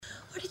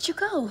Where did you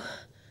go?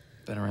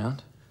 Been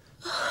around?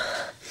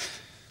 Oh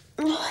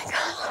my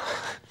God.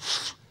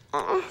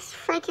 I'm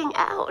freaking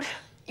out.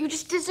 You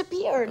just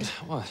disappeared.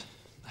 What?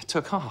 I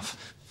took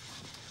off.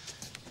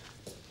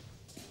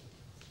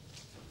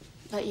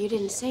 But you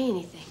didn't say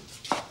anything.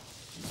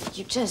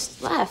 You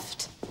just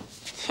left.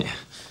 Yeah.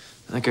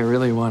 I think I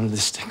really wanted to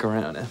stick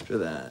around after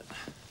that.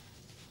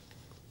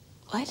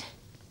 What?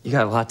 You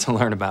got a lot to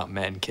learn about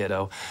men,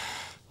 kiddo.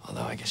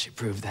 Although I guess you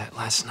proved that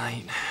last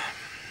night.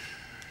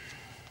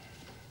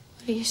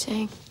 What are you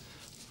saying?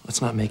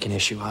 Let's not make an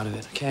issue out of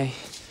it, okay?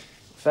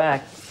 In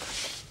fact,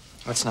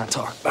 let's not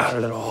talk about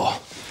it at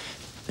all.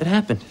 It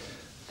happened.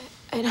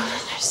 I don't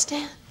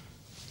understand.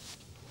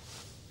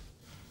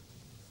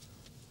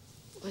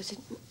 Was it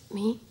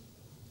me?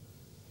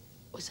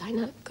 Was I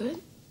not good?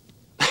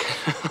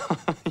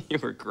 You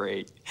were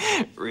great.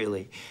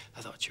 Really.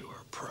 I thought you were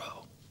a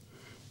pro.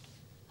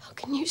 How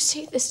can you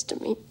say this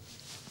to me?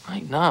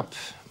 Lighten up.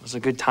 It was a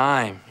good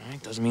time.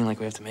 It doesn't mean like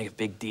we have to make a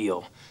big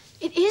deal.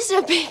 It is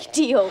a big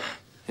deal.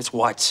 It's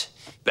what?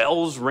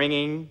 Bells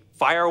ringing,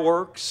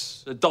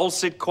 fireworks, a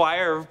dulcet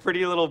choir of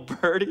pretty little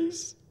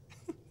birdies?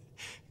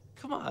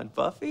 Come on,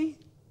 Buffy.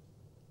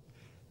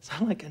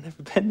 Sound like I've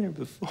never been there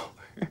before.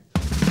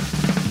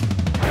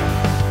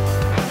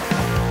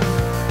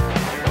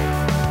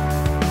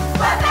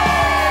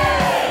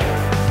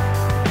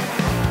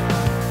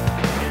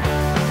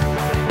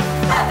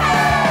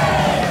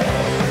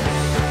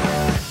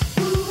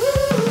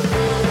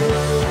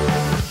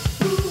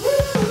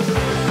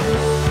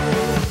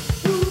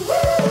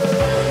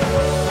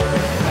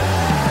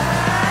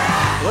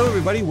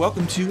 Everybody,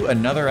 welcome to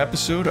another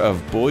episode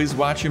of Boys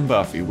Watching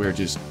Buffy. We're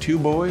just two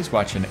boys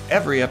watching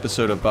every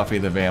episode of Buffy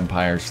the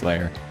Vampire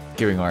Slayer,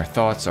 giving our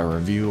thoughts, our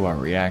review, our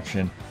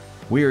reaction.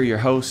 We are your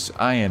hosts.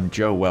 I am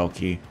Joe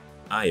Welke.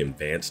 I am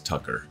Vance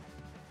Tucker.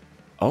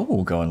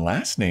 Oh, going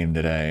last name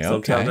today.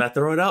 Sometimes Okay. I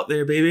throw it out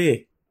there,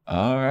 baby.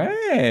 All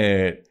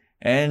right.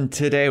 And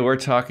today we're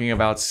talking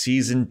about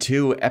Season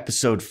 2,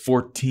 Episode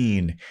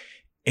 14,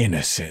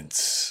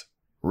 Innocence.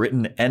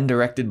 Written and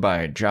directed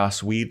by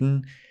Joss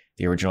Whedon.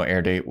 The original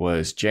air date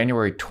was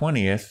January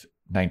 20th,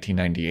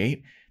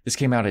 1998. This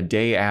came out a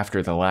day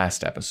after the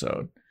last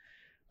episode,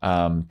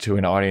 to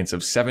an audience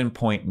of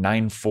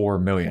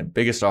 7.94 million.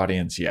 Biggest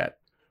audience yet.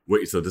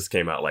 Wait, so this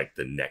came out like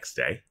the next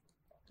day?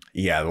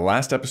 Yeah, the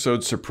last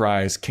episode,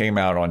 Surprise, came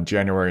out on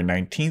January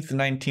 19th,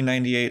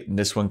 1998, and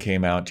this one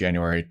came out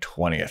January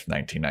 20th,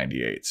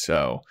 1998.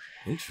 So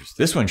Interesting.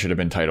 this one should have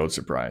been titled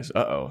Surprise.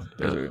 Uh-oh,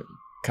 there's a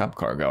cop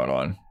car going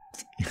on.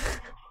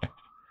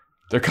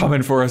 They're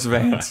coming for us,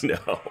 Vance. No.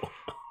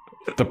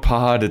 The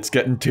pod, it's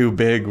getting too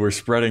big. We're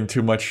spreading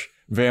too much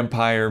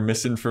vampire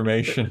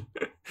misinformation.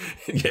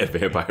 Yeah,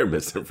 vampire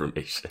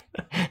misinformation.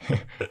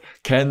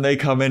 Can they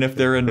come in if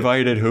they're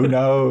invited? Who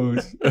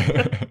knows?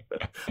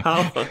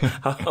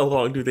 How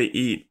long do they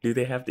eat? Do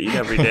they have to eat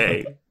every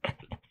day?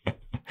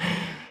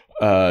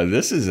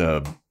 This is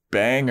a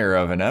banger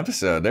of an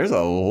episode. There's a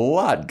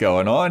lot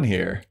going on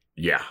here.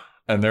 Yeah.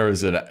 And there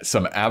was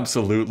some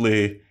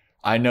absolutely,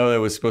 I know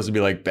there was supposed to be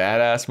like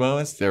badass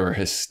moments. They were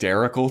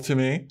hysterical to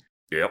me.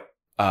 Yep.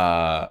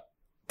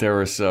 There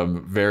were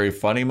some very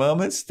funny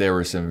moments. There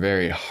were some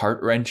very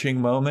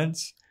heart-wrenching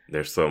moments.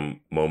 There's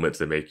some moments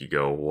that make you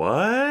go,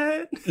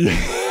 what?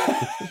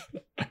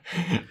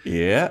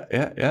 Yeah.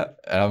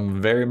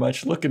 I'm very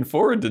much looking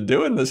forward to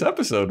doing this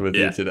episode with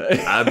you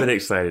today. I've been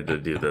excited to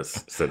do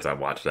this since I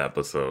watched the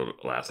episode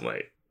last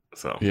night.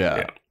 So,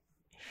 yeah.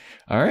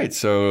 All right,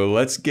 so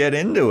let's get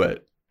into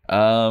it.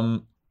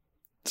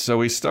 So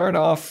we start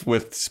off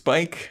with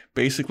Spike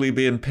basically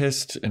being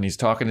pissed, and he's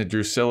talking to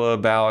Drusilla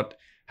about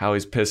how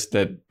he's pissed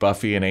that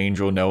Buffy and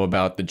Angel know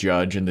about the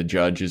judge, and the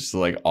judge is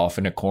like off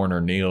in a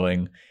corner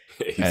kneeling.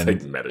 He's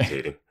like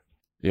meditating.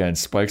 Yeah, and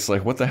Spike's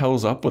like, what the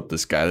hell's up with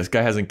this guy? This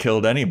guy hasn't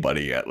killed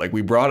anybody yet. Like,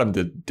 we brought him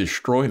to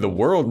destroy the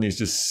world, and he's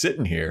just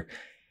sitting here.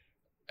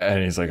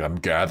 And he's like, I'm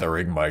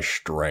gathering my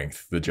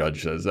strength. The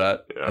judge says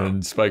that. Yeah.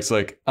 And Spike's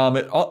like,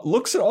 it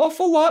looks an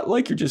awful lot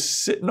like you're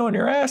just sitting on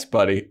your ass,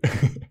 buddy.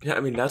 Yeah,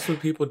 I mean, that's what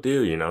people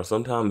do, you know.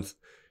 Sometimes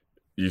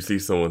you see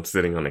someone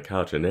sitting on the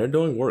couch and they're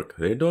doing work.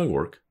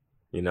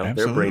 You know, Absolutely.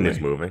 Their brain is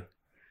moving.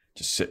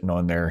 Just sitting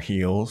on their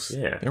heels.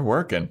 Yeah. They're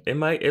working. It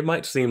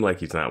might seem like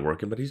he's not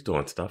working, but he's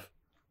doing stuff.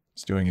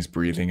 He's doing his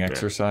breathing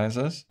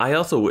exercises. I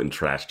also wouldn't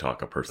trash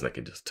talk a person that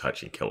can just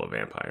touch and kill a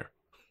vampire.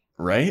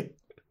 Right?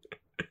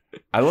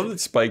 I love that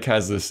Spike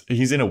has this,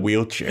 he's in a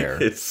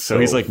wheelchair. So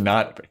he's like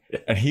not,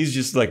 and he's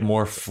just like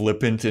more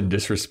flippant and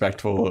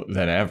disrespectful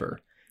than ever.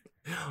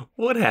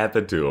 What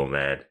happened to him,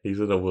 man? He's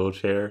in a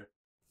wheelchair.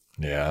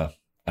 Yeah.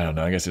 I don't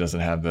know. I guess he doesn't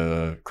have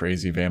the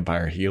crazy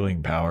vampire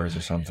healing powers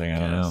or something. I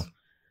don't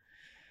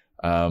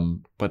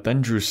know. But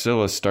then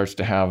Drusilla starts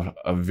to have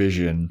a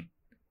vision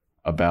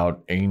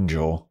about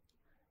Angel,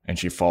 and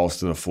she falls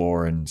to the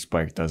floor, and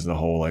Spike does the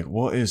whole like,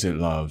 what is it,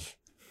 love?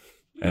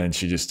 And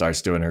she just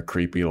starts doing her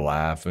creepy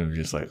laugh and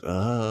just like,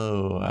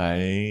 oh,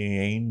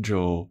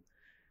 Angel.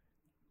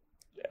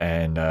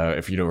 And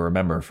if you don't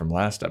remember from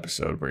last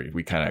episode where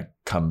we kind of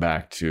come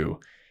back to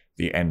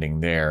the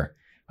ending there,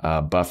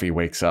 Buffy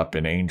wakes up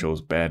in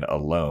Angel's bed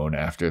alone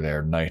after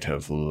their night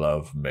of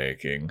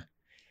lovemaking.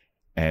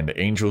 And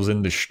Angel's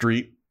in the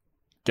street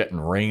getting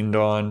rained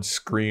on,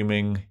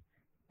 screaming.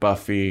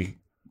 Buffy,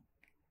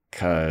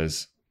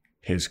 because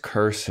his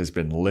curse has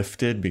been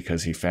lifted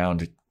because he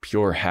found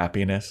pure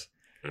happiness.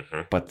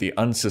 Mm-hmm. But the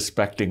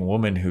unsuspecting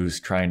woman who's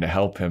trying to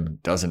help him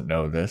doesn't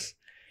know this.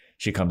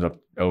 She comes up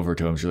over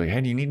to him. She's like,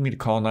 hey, do you need me to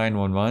call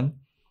 911?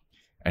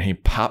 And he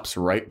pops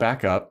right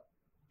back up.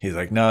 He's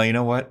like, no, you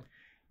know what?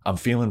 I'm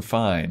feeling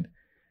fine.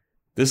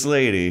 This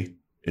lady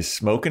is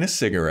smoking a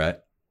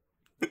cigarette.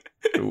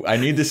 I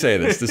need to say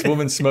this. This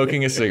woman's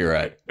smoking a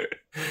cigarette.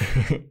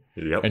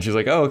 Yep. And she's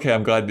like, oh, okay,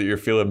 I'm glad that you're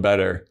feeling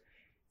better.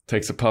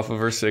 Takes a puff of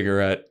her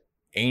cigarette.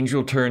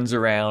 Angel turns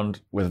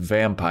around with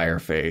vampire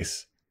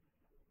face,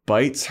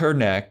 bites her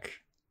neck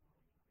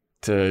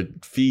to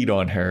feed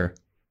on her.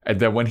 And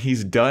then when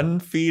he's done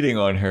feeding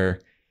on her,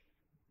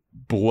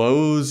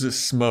 blows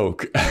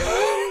smoke.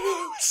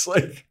 It's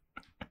like,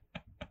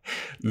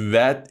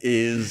 that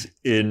is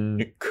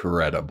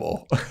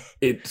incredible.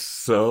 It's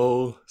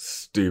so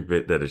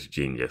stupid that it's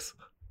genius.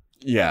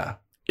 Yeah.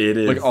 It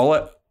is.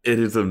 Like it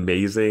is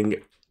amazing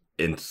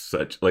in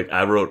such, like,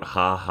 I wrote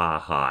ha ha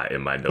ha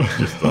in my notes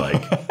just to,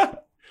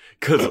 like,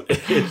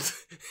 because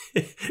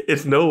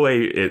it's no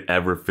way it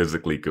ever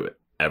physically could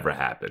ever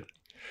happen.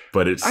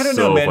 But it's I don't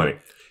so know, man.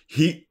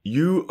 funny.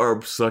 You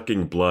are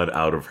sucking blood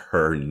out of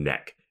her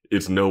neck.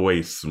 It's no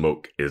way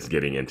smoke is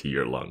getting into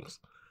your lungs.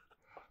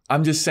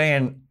 I'm just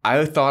saying,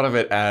 I thought of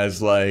it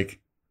as like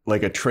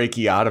a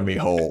tracheotomy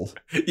hole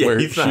Yeah, where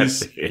he's not-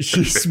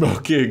 she's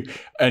smoking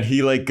and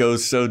he like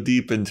goes so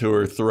deep into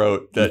her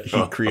throat that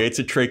he creates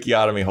a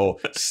tracheotomy hole,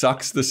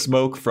 sucks the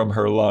smoke from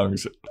her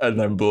lungs, and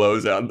then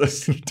blows out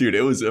this. Dude,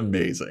 it was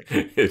amazing.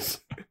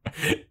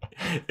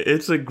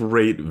 It's a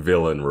great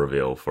villain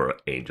reveal for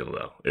Angel,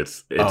 though.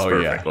 It's Oh,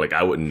 perfect. yeah. Like,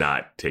 I would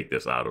not take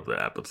this out of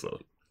the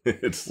episode.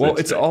 It's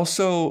It's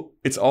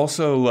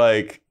also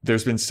like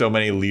there's been so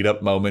many lead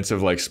up moments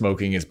of like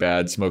smoking is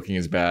bad.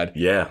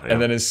 yeah.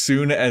 And then as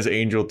soon as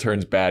Angel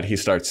turns bad, he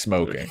starts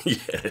smoking, Yeah,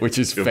 which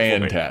is good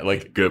fantastic.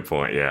 point. Good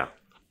point. Yeah.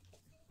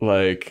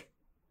 Like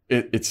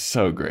it's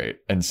so great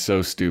and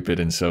so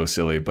stupid and so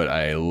silly, but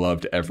I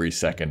loved every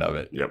second of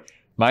it. Yep.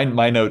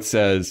 My note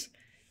says,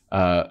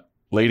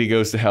 lady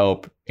goes to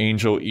help,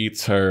 Angel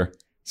eats her,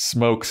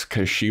 smokes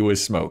because she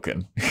was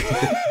smoking.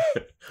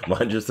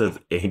 Mine just says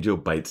Angel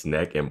bites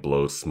neck and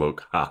blows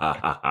smoke. Ha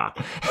ha ha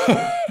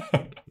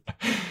ha.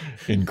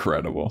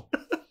 Incredible.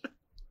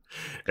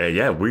 And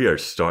yeah, we are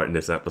starting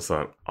this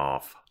episode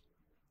off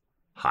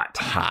hot.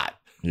 Hot.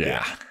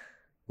 Yeah.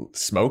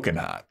 Smoking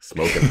hot.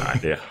 Smoking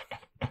hot. Yeah.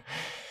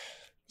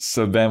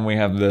 So then we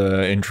have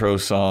the intro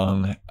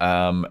song,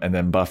 and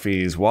then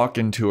Buffy's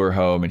walking to her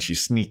home and she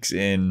sneaks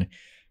in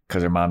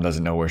because her mom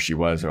doesn't know where she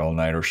was all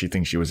night, or she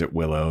thinks she was at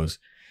Willow's.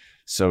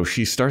 So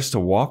she starts to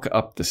walk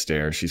up the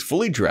stairs. She's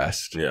fully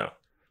dressed. Yeah.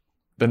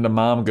 Then the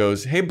mom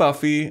goes, hey,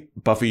 Buffy.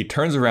 Buffy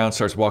turns around,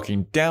 starts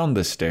walking down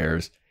the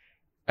stairs.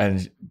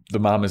 And the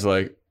mom is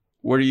like,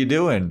 what are you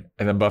doing?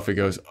 And then Buffy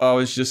goes, oh, I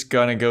was just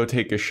going to go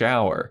take a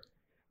shower.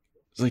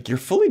 It's like, you're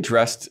fully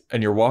dressed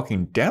and you're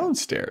walking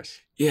downstairs.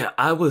 Yeah,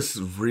 I was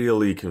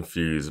really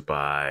confused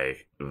by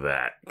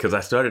that because I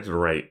started to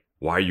write,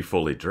 why are you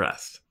fully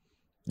dressed?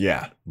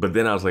 Yeah. But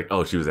then I was like,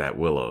 oh, she was at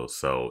Willow's,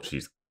 so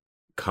she's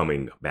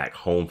coming back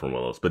home from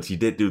Willow's. But she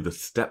did do the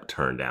step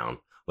turn down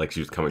like she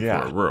was coming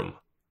from her room.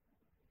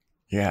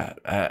 Yeah.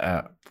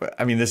 But,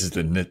 I mean, this is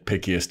the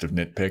nitpickiest of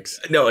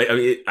nitpicks. No, I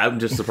mean, I'm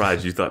just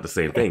surprised you thought the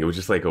same thing. It was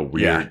just like a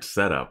weird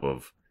setup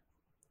of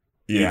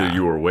either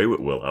you were away with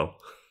Willow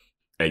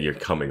and you're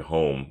coming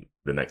home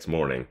the next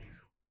morning,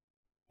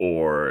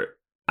 or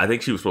I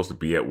think she was supposed to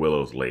be at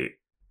Willow's late,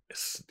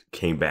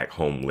 came back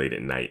home late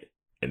at night,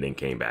 and then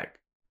came back.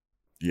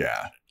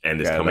 Yeah. And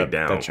is coming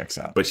down. That checks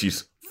out. But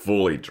she's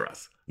fully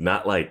dressed.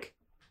 Not like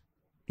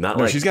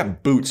she's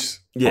got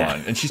boots on,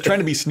 and she's trying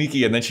to be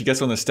sneaky, and then she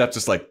gets on the steps,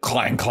 just like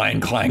clang,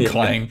 clang, clang,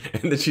 clang.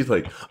 And then she's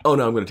like, oh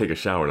no, I'm going to take a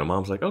shower. And the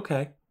mom's like,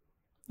 okay.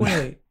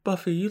 Wait,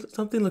 Buffy,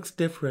 something looks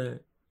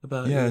different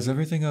about you. Yeah, is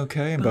everything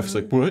okay? And Buffy's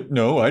like, what?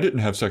 No, I didn't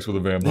have sex with a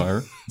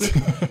vampire.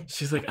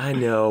 She's like, I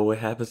know. It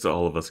happens to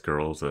all of us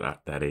girls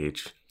at that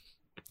age.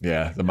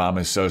 Yeah, the mom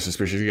is so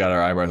suspicious. She got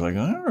her eyebrows like,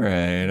 all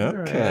right,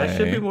 okay. I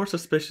should be more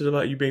suspicious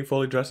about you being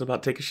fully dressed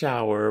about to take a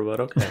shower,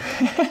 but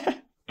okay.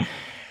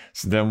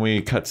 So then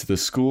we cut to the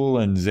school,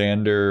 and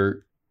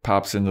Xander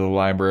pops into the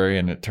library,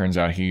 and it turns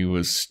out he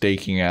was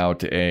staking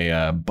out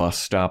a bus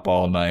stop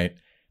all night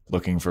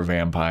looking for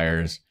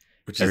vampires.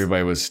 Which is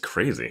everybody was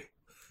crazy.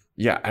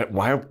 Yeah,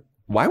 why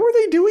were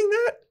they doing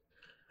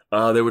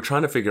that? They were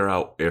trying to figure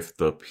out if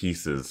the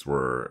pieces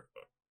were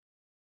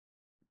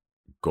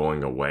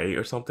going away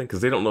or something,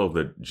 because they don't know if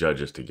the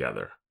judge is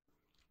together.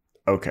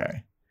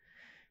 Okay.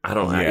 I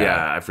don't know.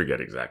 Yeah, I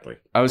forget exactly.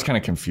 I was kind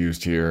of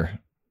confused here,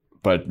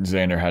 but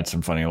Xander had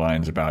some funny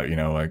lines about,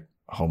 like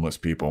homeless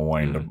people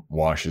wanting to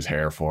wash his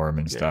hair for him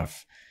and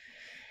stuff.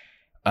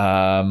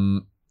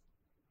 Xander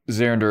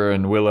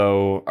and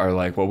Willow are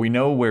like, well, we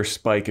know where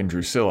Spike and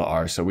Drusilla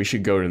are, so we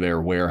should go to their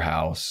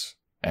warehouse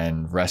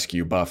and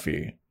rescue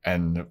Buffy.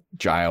 And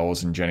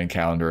Giles and Jenny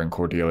Calendar and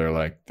Cordelia are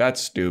like,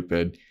 that's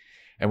stupid.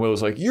 And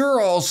Willow's like,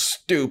 you're all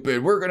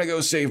stupid. We're going to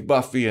go save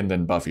Buffy. And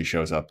then Buffy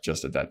shows up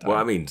just at that time. Well,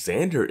 I mean,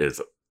 Xander is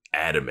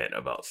adamant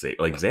about saving.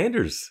 Like,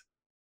 Xander's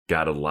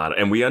got a lot of,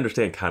 and we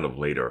understand kind of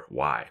later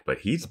why, but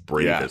he's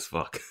brave as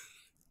fuck.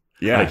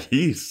 Yeah. Like,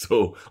 he's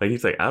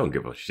like, I don't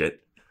give a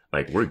shit.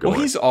 Like, we're going.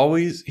 Well, he's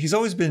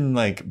always been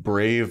like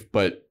brave,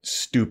 but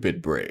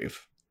stupid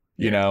brave.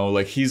 You know,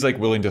 like he's like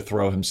willing to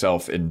throw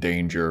himself in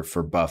danger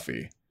for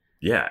Buffy.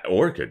 Yeah,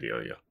 or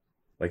Cordelia.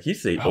 Like he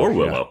saved, or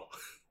Willow.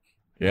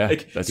 Yeah,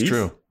 like, that's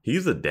true.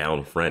 He's a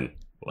down friend.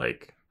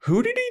 Like,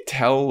 who did he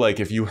tell? Like,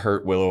 if you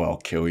hurt Willow, I'll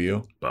kill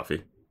you.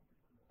 Buffy.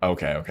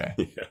 Okay.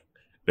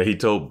 Yeah, he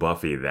told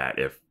Buffy that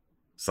if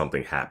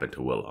something happened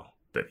to Willow,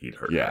 that he'd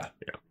hurt her.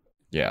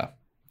 Yeah.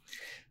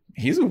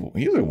 He's a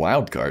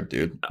wild card,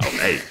 dude. Oh,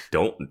 hey,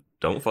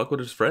 don't fuck with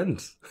his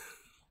friends.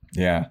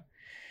 Yeah.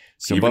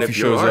 So even Buffy if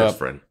shows up. His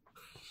friend.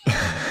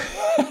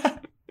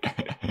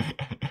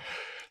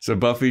 So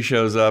Buffy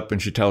shows up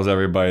and she tells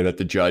everybody that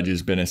the judge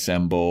has been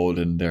assembled,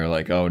 and they're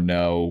like, "Oh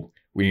no,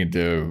 we need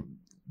to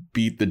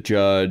beat the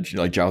judge."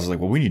 Like Giles is like,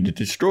 "Well, we need to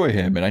destroy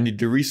him, and I need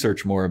to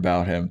research more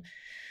about him."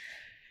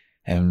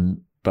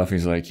 And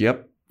Buffy's like,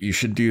 "Yep, you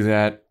should do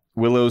that."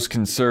 Willow's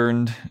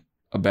concerned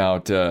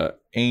about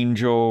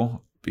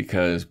Angel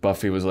because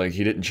Buffy was like,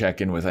 "He didn't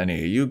check in with any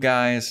of you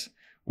guys.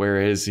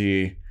 Where is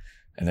he?"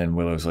 And then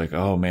Willow's like,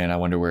 "Oh man, I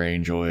wonder where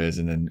Angel is."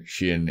 And then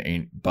she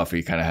and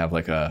Buffy kind of have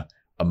like a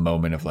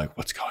moment of like,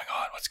 what's going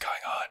on?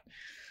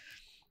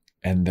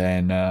 And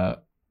then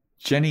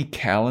Jenny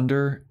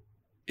Calendar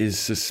is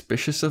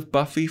suspicious of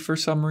Buffy for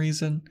some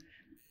reason.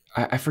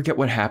 I forget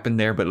what happened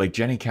there, but like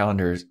Jenny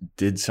Calendar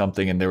did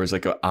something and there was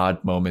like an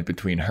odd moment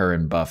between her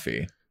and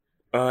Buffy.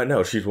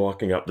 No, she's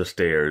walking up the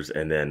stairs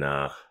and then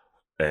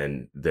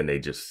they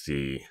just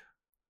see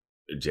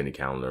Jenny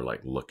Calendar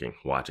like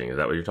watching. Is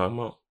that what you're talking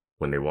about?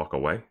 When they walk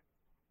away?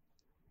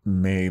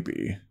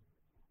 Maybe.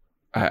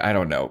 I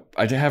don't know.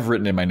 I have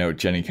written in my note,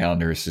 Jenny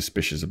Calendar is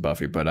suspicious of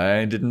Buffy, but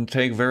I didn't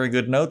take very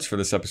good notes for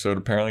this episode,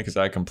 apparently, because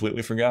I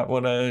completely forgot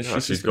what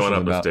she's going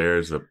up the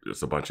stairs.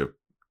 It's a bunch of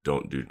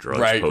don't do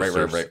drugs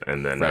posters. Right.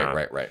 And then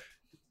right.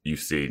 You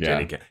see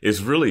Jenny Calendar.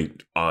 It's really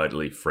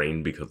oddly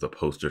framed because the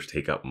posters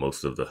take up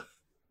most of the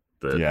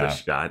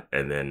shot.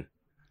 And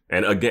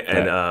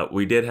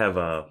we did have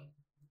a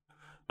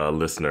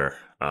listener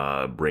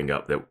bring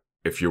up that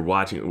if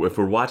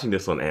we're watching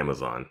this on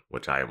Amazon,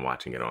 which I am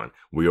watching it on,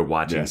 we are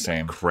watching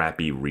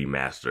crappy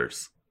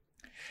remasters.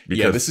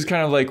 Because, this is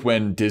kind of like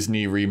when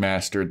Disney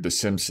remastered The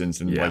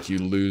Simpsons and like you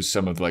lose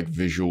some of like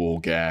visual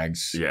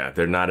gags. Yeah,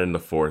 they're not in the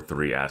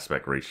 4:3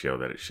 aspect ratio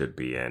that it should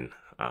be in.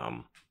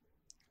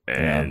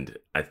 And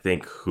I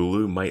think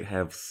Hulu might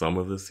have some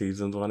of the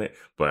seasons on it,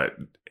 but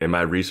in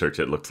my research,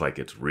 it looks like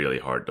it's really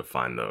hard to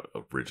find the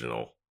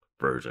original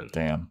version.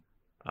 Damn.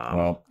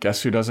 Well,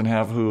 guess who doesn't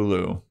have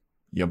Hulu?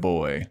 Ya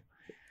boy.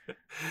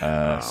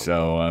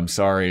 So I'm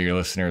sorry, your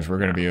listeners. I'm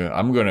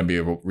going to be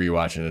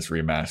rewatching this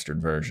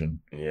remastered version.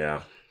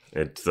 Yeah,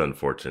 it's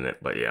unfortunate,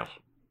 but yeah.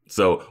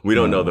 So we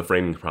don't know. The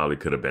framing probably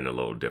could have been a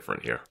little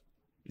different here.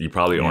 You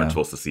probably aren't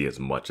supposed to see as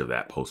much of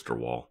that poster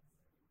wall.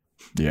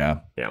 Yeah.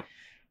 Yeah.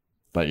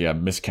 But yeah,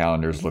 Miss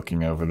Calendar's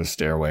looking over the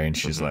stairway and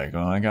she's like,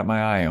 "Oh, I got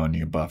my eye on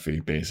you, Buffy,"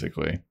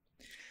 basically.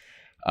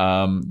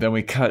 Then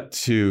we cut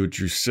to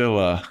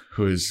Drusilla,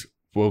 who is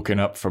woken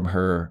up from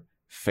her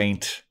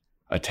faint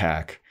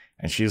attack.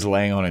 And she's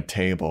laying on a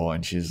table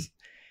and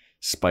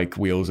Spike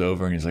wheels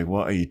over and he's like,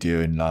 "What are you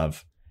doing,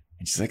 love?"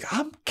 And she's like,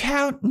 "I'm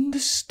counting the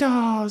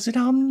stars and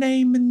I'm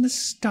naming the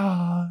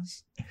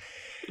stars."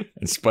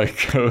 And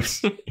Spike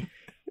goes,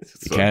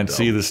 "You can't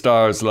see the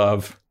stars,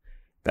 love.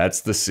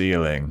 That's the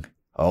ceiling.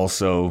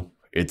 Also,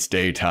 it's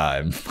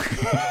daytime."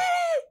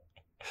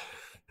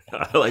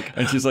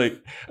 And she's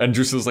like, and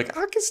Drusilla's like,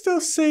 "I can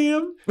still see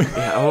him."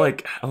 Yeah,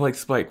 I'm like,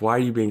 Spike, why are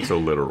you being so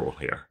literal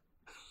here?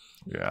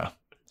 Yeah.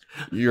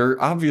 You're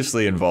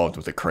obviously involved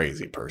with a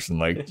crazy person.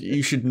 Like,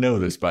 you should know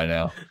this by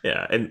now.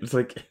 Yeah, and it's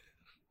like,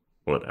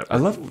 whatever. I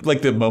love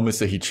like the moments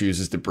that he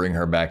chooses to bring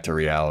her back to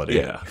reality.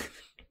 Yeah.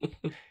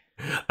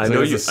 I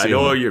know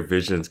all your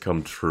visions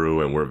come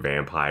true and we're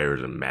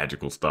vampires and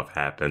magical stuff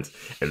happens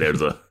and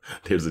there's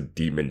a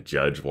demon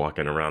judge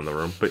walking around the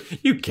room,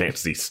 but you can't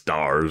see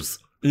stars.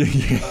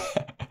 Yeah.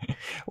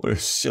 What a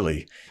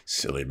silly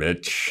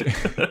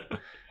bitch.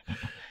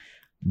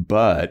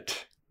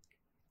 But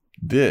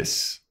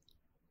this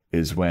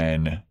is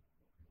when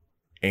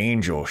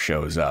Angel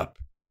shows up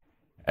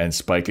and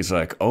Spike is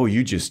like, "Oh,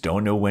 you just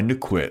don't know when to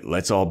quit.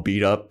 Let's all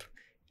beat up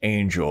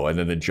Angel." And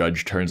then the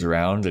judge turns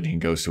around and he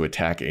goes to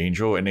attack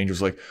Angel. And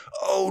Angel's like,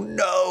 "Oh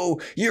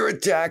no, you're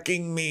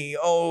attacking me.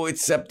 Oh,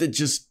 except it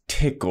just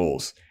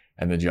tickles."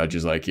 And the judge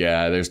is like,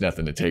 "Yeah, there's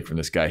nothing to take from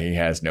this guy. He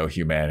has no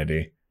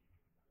humanity."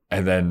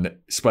 And then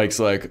Spike's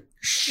like,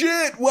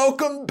 "Shit,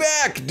 welcome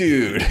back,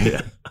 dude."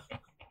 Yeah.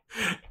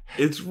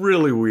 It's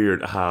really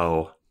weird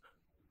how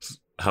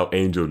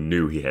Angel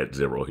knew he had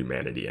zero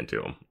humanity in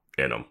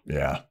him.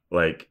 Yeah.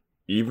 Like,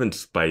 even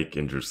Spike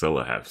and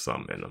Drusilla have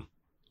some in them.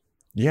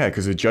 Yeah,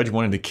 because the judge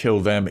wanted to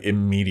kill them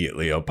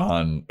immediately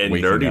upon And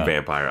waking Nerdy up.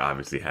 Vampire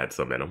obviously had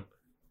some in him.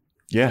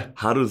 Yeah.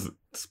 How does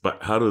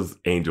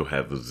Angel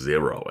have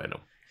 0 in him?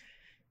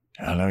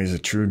 I don't know. He's a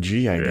true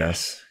G, I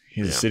guess.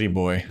 He's a city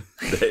boy.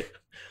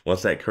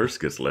 Once that curse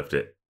gets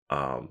lifted.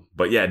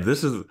 But yeah, is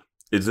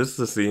this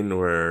the scene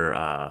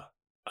where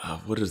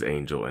what does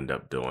Angel end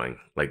up doing?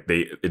 Like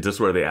is this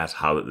where they ask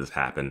how did this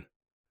happen?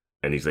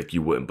 And he's like,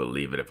 you wouldn't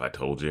believe it if I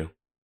told you.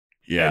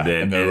 Yeah.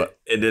 And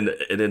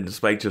then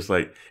Spike just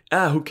like,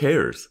 who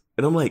cares?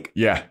 And I'm like,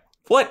 yeah.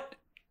 What?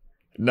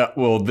 No,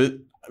 well,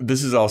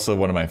 this is also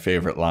one of my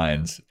favorite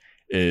lines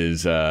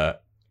is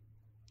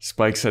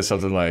Spike says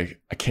something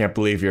like, I can't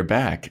believe you're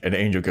back. And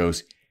Angel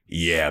goes,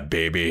 yeah,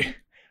 baby,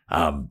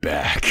 I'm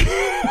back.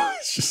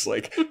 It's just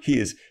like, he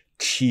is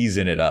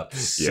cheesing it up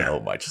so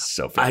much. It's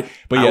so funny.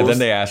 Then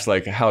they ask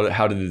like,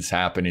 how did this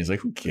happen? He's like,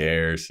 who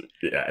cares?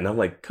 Yeah. And I'm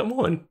like, come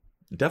on,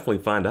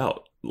 definitely find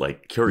out.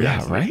 Like,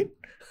 curiosity. Yeah, right?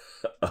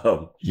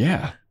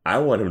 Yeah. I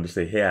want him to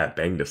say, hey, I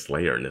banged a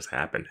Slayer and this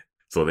happened.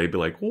 So they'd be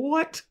like,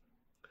 what?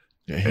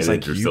 Yeah, he's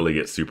like, Drusilla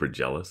gets super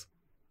jealous.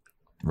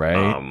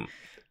 Right.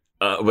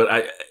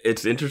 But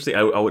it's interesting.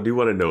 I do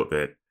want to note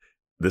that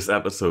this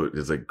episode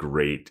is a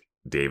great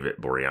David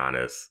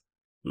Boreanaz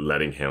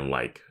letting him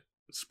like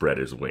spread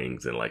his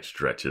wings and like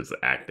stretch his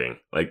acting.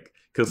 Like,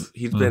 because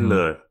he's been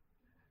the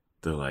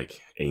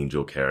like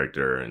Angel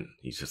character and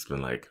he's just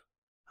been like,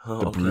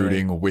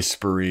 brooding,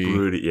 whispery.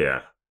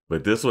 Yeah.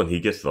 But this one, he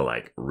gets to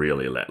like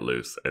really let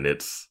loose and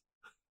it's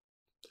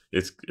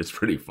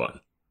pretty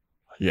fun.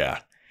 Yeah.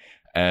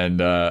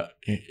 And,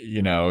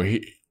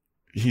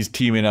 he's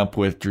teaming up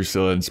with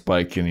Drusilla and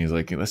Spike and he's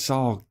like, let's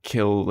all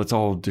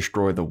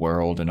destroy the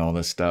world and all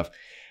this stuff.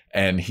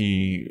 And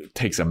he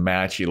takes a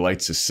match. He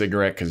lights a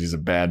cigarette because he's a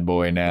bad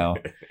boy now.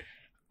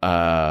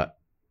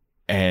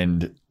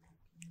 And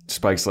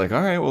Spike's like,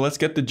 all right, well, let's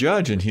get the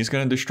judge and he's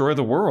going to destroy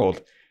the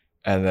world.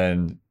 And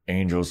then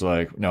Angel's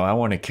like, no, I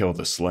want to kill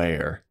the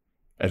Slayer.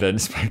 And then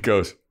Spike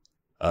goes,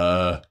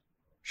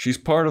 she's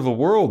part of the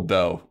world,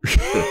 though.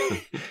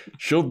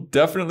 She'll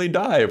definitely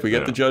die if we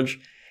get the judge.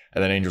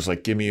 And then Angel's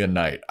like, give me a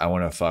night. I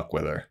want to fuck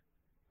with her.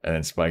 And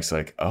then Spike's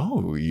like,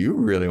 oh, you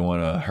really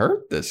want to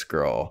hurt this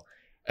girl.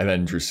 And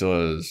then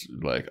Drusilla's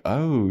like,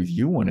 oh,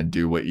 you want to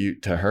do what you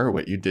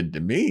did to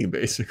me,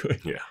 basically.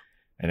 Yeah.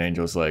 And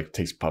Angel's like,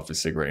 takes a puff of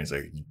cigarette and he's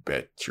like, you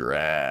bet your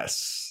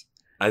ass.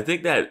 I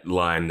think that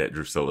line that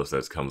Drusilla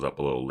says comes up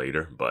a little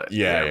later, but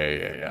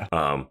yeah.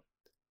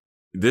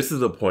 This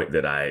is a point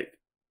that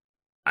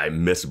I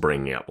missed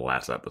bringing up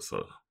last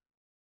episode.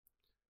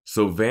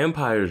 So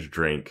vampires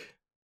drink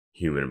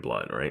human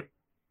blood, right?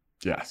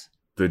 Yes.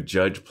 The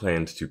judge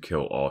plans to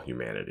kill all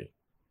humanity.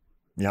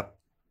 Yep.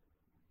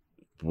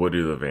 What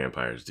do the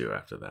vampires do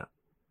after that?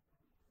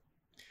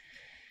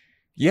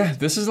 Yeah,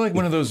 this is like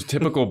one of those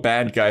typical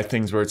bad guy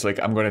things where it's like,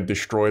 I'm going to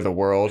destroy the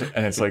world.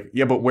 And it's like,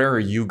 yeah, but where are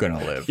you going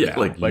to live now?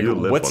 Like you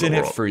live what's in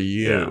it world. for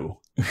you?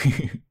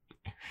 Yeah.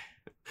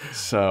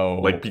 So,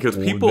 like, because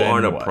people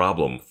aren't a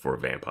problem for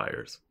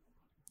vampires.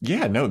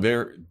 Yeah, no,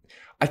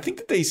 I think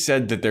that they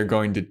said that they're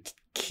going to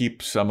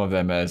keep some of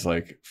them as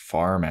like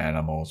farm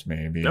animals,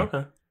 maybe.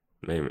 Okay.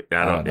 Maybe.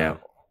 I don't know.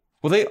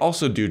 Well, they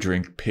also do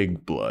drink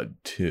pig blood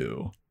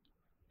too.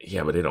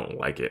 Yeah, but they don't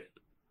like it.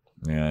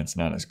 Yeah, it's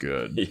not as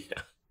good. Yeah.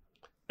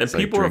 And it's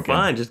people like are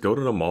fine. Just go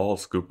to the mall,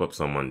 scoop up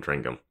someone,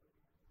 drink them.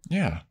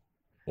 Yeah.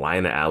 Lie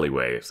in the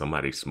alleyway. If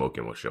somebody's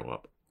smoking, will show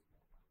up.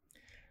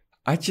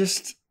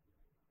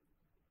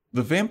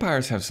 The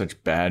vampires have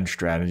such bad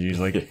strategies.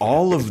 Like,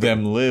 all of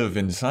them live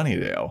in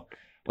Sunnydale.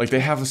 Like,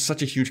 they have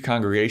such a huge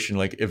congregation.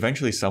 Like,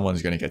 eventually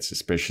someone's going to get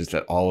suspicious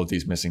that all of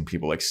these missing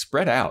people, like,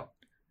 spread out.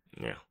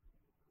 Yeah.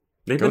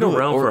 They've been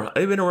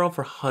around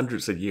for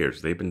hundreds of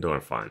years. They've been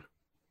doing fine.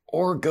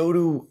 Or go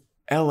to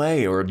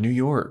LA or New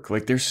York.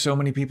 Like, there's so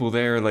many people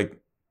there. Like,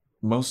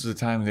 most of the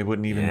time they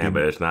wouldn't even. Yeah,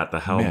 but it's not the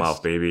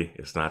Hellmouth, baby.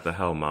 It's not the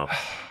Hellmouth.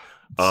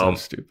 So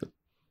stupid.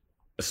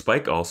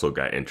 Spike also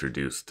got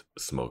introduced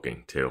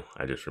smoking too.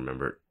 I just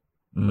remembered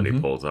when he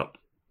pulls up.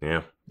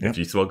 Yeah. If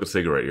you smoke a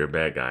cigarette, you're a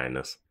bad guy in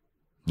this.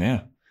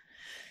 Yeah.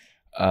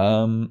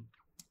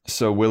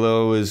 So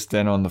Willow is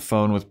then on the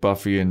phone with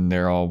Buffy and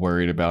they're all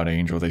worried about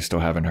Angel. They still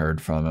haven't heard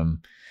from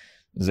him.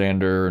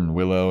 Xander and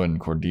Willow and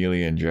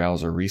Cordelia and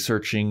Giles are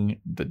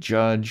researching the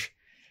judge.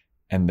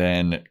 And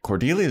then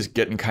Cordelia is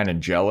getting kind of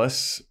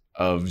jealous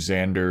of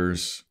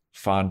Xander's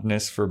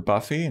fondness for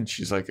Buffy. And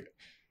she's like,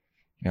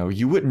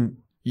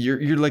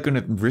 you're like going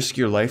to risk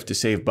your life to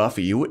save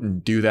Buffy. You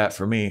wouldn't do that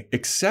for me,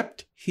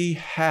 except he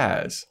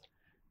has.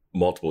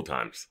 Multiple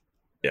times.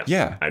 Yeah.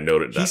 Yeah. I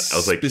noted that. I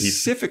was like,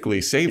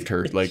 specifically saved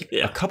her like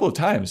a couple of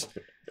times.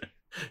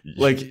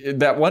 Like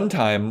that one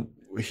time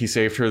he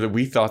saved her that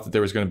we thought that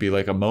there was going to be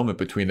like a moment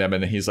between them.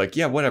 And then he's like,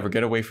 yeah, whatever.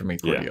 Get away from me,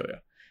 Cordelia. Yeah.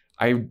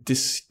 I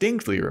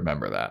distinctly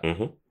remember that.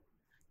 Mm-hmm.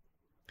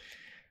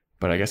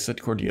 But I guess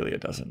that Cordelia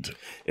doesn't.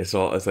 It's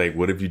like,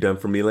 what have you done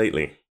for me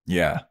lately?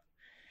 Yeah.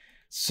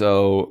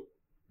 So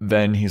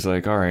then he's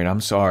like, all right,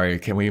 I'm sorry.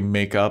 Can we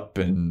make up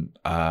and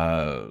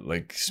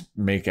like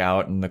make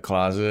out in the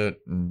closet?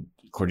 And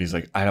Cordy's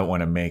like, I don't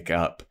want to make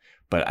up,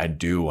 but I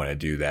do want to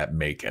do that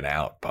making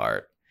out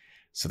part.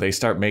 So they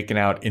start making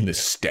out in the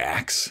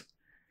stacks,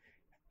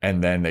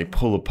 and then they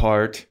pull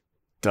apart.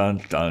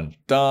 Dun, dun,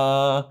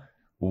 dun.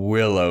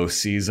 Willow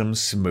sees them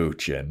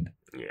smooching.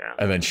 Yeah.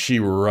 And then she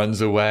runs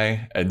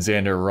away, and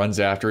Xander runs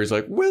after her. He's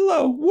like,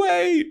 Willow,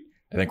 wait.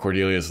 And then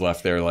Cordelia's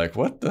left there like,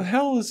 what the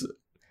hell is,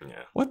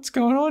 what's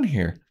going on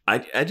here?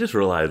 I just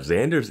realized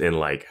Xander's in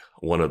like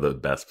one of the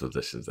best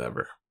positions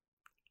ever.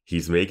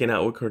 He's making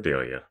out with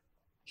Cordelia.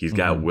 He's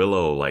got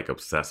Willow like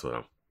obsessed with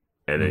him.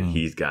 And then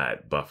he's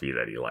got Buffy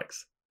that he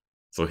likes.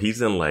 So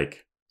he's in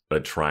like a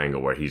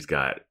triangle where he's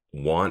got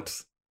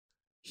wants,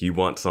 he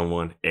wants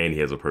someone, and he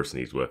has a person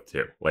he's with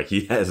too. Like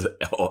he has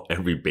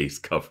every base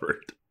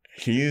covered.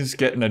 He's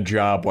getting a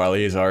job while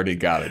he's already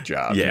got a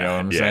job. Yeah, you know what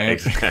I'm saying?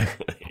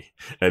 Exactly.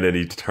 And then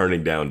he's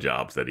turning down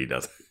jobs that he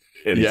doesn't.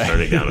 And he's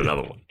turning down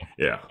another one.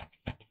 Yeah.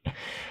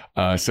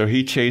 So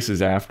he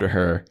chases after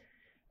her,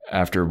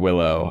 after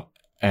Willow.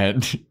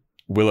 And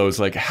Willow's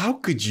like, how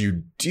could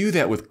you do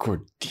that with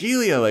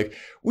Cordelia? Like,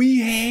 we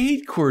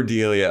hate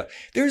Cordelia.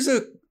 There's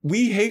a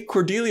We Hate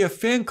Cordelia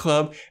fan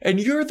club, and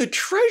you're the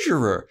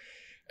treasurer.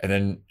 And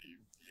then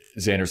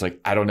Xander's like,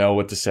 I don't know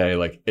what to say.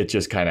 Like, it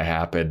just kind of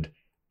happened.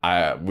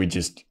 We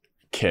just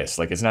kiss.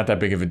 Like, it's not that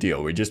big of a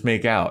deal. We just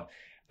make out.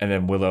 And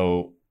then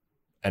Willow,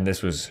 and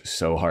this was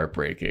so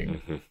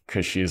heartbreaking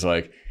because she's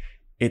like,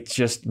 it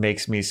just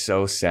makes me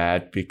so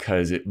sad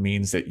because it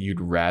means that you'd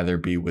rather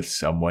be with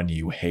someone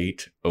you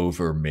hate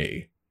over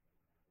me.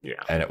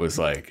 Yeah. And it was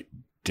like,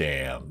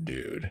 damn,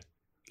 dude.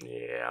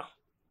 Yeah.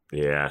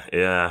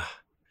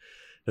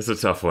 It's a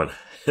tough one.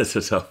 It's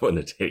a tough one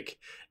to take.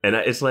 And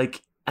it's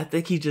like, I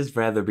think he'd just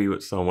rather be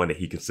with someone that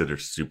he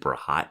considers super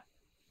hot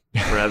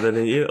rather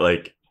than you.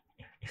 Like,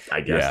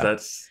 I guess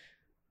that's...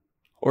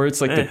 Or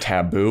it's like the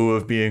taboo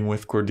of being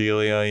with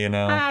Cordelia, you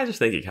know? I just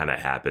think it kind of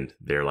happened.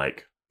 Their,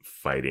 like,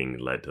 fighting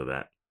led to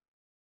that.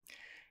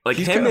 Like,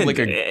 He's him kind of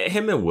and,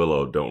 him and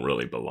Willow don't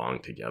really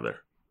belong together.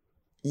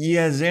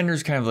 Yeah,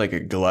 Xander's kind of like a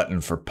glutton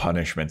for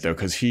punishment, though,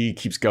 because he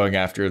keeps going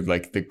after,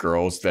 like, the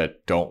girls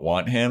that don't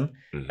want him.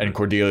 And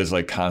Cordelia's,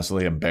 like,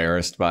 constantly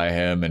embarrassed by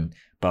him, and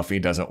Buffy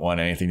doesn't want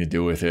anything to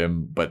do with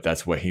him, but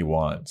that's what he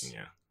wants.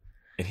 Yeah.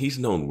 And he's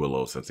known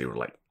Willow since they were,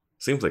 like,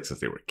 seems like since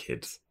they were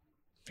kids.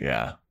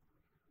 Yeah.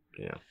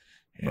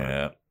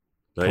 Willow.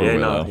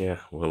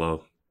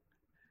 Willow.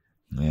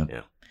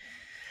 Yeah.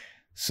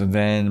 So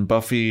then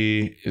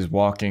Buffy is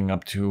walking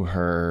up to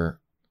her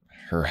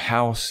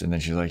house, and then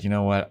she's like, you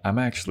know what? I'm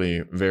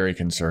actually very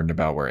concerned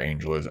about where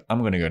Angel is. I'm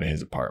going to go to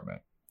his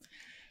apartment.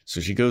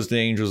 So she goes to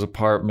Angel's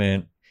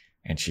apartment,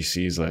 and she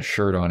sees a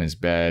shirt on his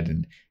bed,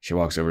 and she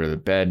walks over to the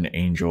bed, and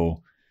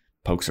Angel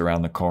pokes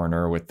around the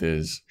corner with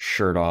his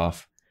shirt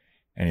off,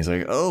 and he's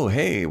like, oh,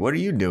 hey, what are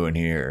you doing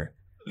here?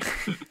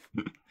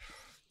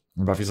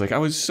 And Buffy's like, I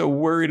was so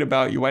worried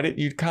about you. Why didn't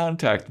you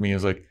contact me? I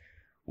was like,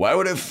 why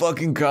would I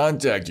fucking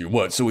contact you?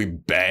 What, so we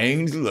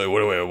banged? Like,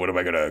 what am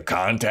I going to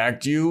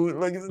contact you?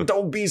 Like,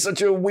 don't be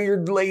such a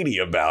weird lady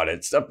about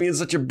it. Stop being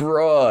such a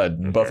broad.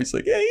 And Buffy's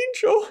like,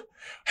 Angel,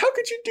 how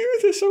could you do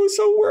this? I was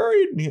so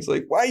worried. And he's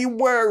like, why are you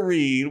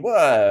worried?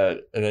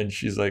 What? And then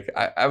she's like,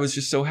 I was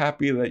just so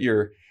happy that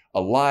you're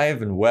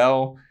alive and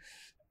well.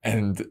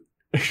 And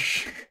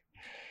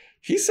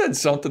he said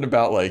something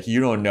about, like, you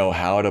don't know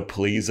how to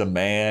please a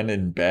man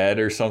in bed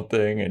or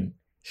something. And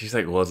she's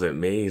like, was it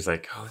me? He's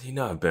like, oh, you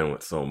know, I've been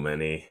with so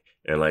many.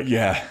 And like,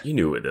 you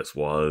knew what this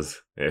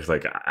was. And it's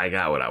like, I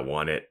got what I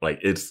wanted. Like,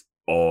 it's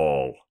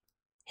all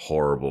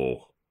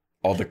horrible.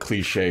 All the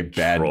cliche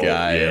bad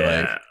guy.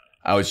 Yeah. Like,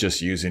 I was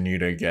just using you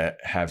to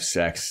have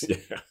sex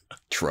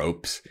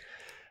tropes.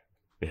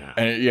 Yeah.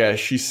 And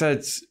she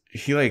says,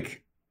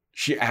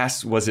 she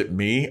asks, was it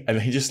me? And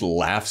he just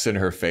laughs in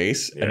her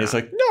face. Yeah. And he's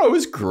like, no, it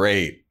was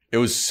great. It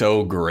was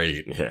so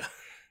great. Yeah.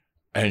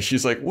 And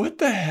she's like, what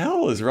the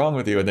hell is wrong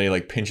with you? And then he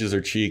like pinches her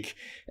cheek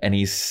and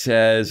he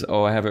says,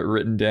 oh, I have it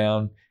written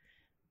down.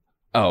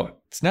 Oh,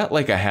 it's not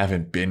like I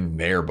haven't been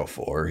there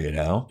before, you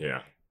know?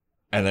 Yeah.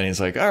 And then he's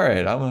like, all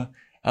right,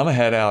 I'm a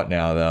head out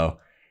now though.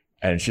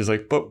 And she's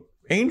like, but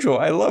Angel,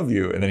 I love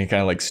you. And then he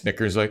kind of like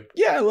snickers like,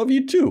 yeah, I love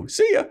you too.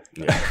 See ya.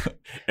 Yeah.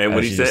 And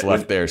when he just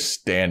left there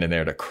standing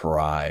there to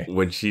cry.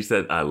 When she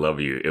said, I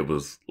love you, it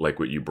was like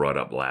what you brought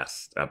up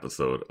last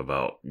episode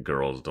about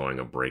girls doing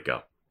a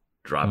breakup.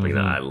 Dropping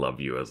that I love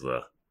you as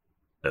a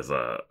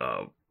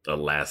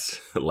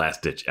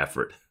last ditch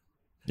effort.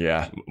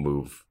 Yeah.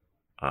 Move.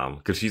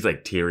 Because she's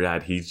like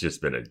teary-eyed. He's just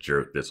been a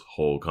jerk this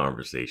whole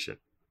conversation.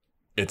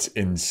 It's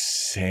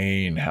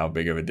insane how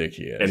big of a dick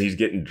he is. And he's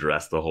getting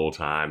dressed the whole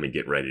time and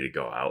getting ready to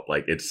go out.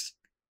 Like, it's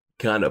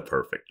kind of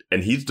perfect.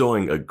 And he's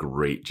doing a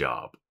great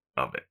job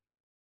of it.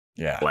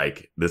 Yeah.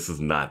 Like, this is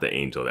not the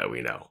Angel that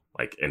we know.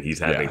 Like, and he's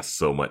having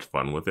so much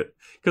fun with it.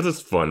 Because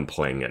it's fun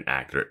playing an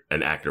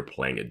actor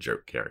playing a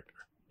jerk character.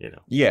 You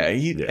know? Yeah,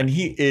 and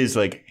he is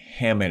like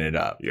hamming it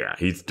up. Yeah,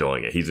 he's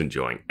doing it. He's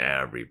enjoying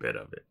every bit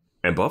of it.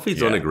 And Buffy's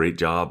done a great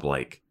job,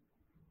 like,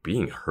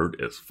 being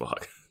hurt as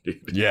fuck.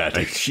 Yeah,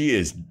 like, she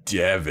is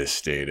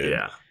devastated.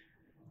 Yeah.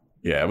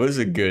 Yeah, it was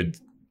a good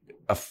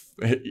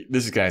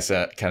this is kind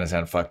of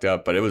sound fucked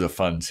up, but it was a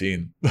fun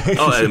scene.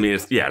 Oh, I mean,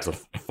 it's a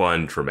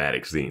fun,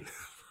 traumatic scene.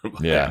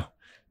 Yeah.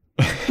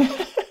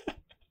 It's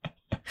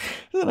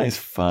a nice,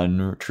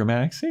 fun,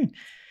 traumatic scene.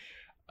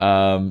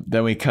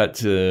 Then we cut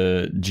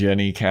to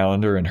Jenny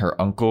Calendar and her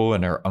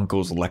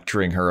uncle's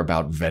lecturing her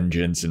about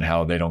vengeance and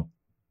how they don't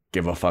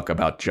give a fuck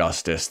about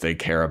justice. They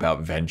care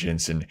about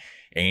vengeance, and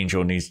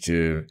Angel needs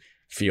to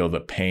feel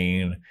the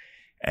pain.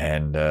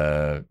 And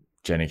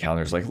Jenny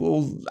Calendar's like,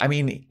 well, I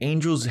mean,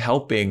 Angel's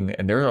helping,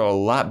 and there are a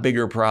lot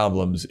bigger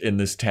problems in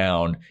this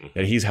town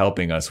that he's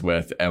helping us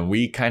with, and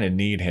we kind of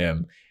need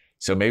him.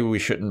 So maybe we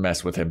shouldn't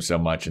mess with him so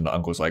much. And the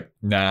uncle's like,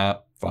 nah,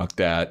 fuck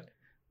that.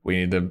 We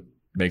need to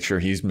make sure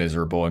he's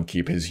miserable and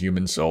keep his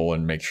human soul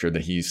and make sure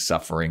that he's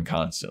suffering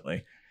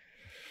constantly.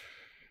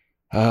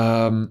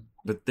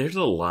 But there's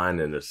a line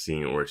in the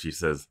scene where she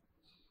says,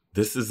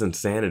 "This is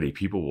insanity.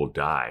 People will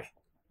die."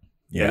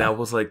 Yeah. And I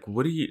was like,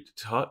 what are you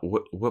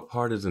what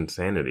part is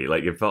insanity?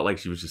 Like, it felt like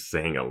she was just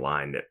saying a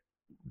line that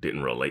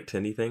didn't relate to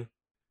anything.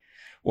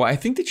 Well, I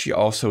think that she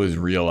also is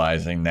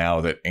realizing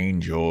now that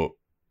Angelus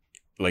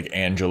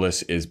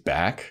is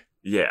back.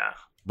 Yeah.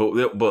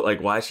 But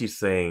like, why is she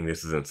saying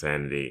this is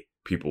insanity?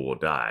 People will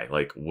die.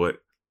 Like,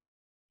 what?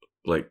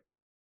 Like,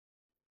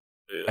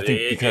 I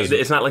think because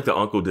it's not like the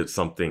uncle did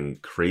something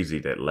crazy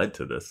that led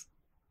to this.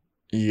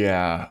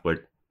 Yeah.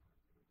 Like,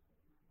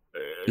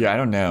 yeah, I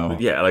don't know.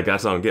 Yeah, like,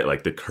 that's what I don't get.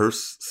 Like, the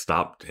curse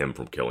stopped him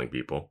from killing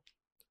people.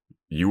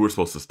 You were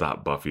supposed to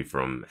stop Buffy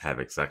from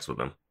having sex with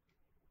him.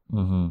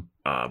 Mm-hmm.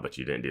 But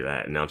you didn't do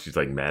that. And now she's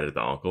like mad at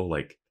the uncle.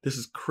 Like, this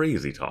is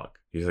crazy talk.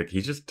 He's like,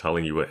 he's just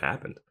telling you what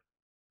happened.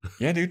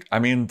 Yeah, dude. I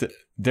mean,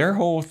 their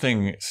whole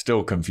thing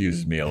still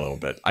confuses me a little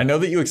bit. I know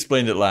that you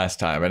explained it last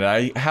time, and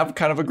I have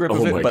kind of a grip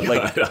of it. But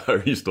God. Like,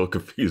 are you still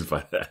confused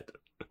by that?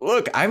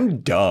 Look,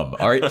 I'm dumb.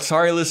 All right,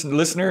 sorry,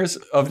 listeners.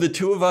 Of the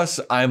two of us,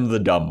 I'm the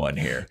dumb one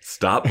here.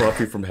 Stop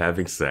Buffy from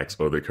having sex,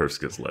 or the curse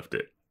gets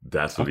lifted.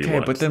 That's what he wants.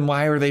 Okay, but then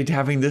why are they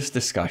having this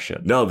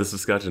discussion? No, this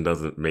discussion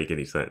doesn't make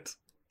any sense.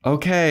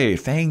 Okay,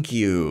 thank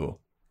you.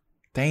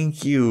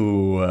 Thank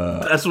you.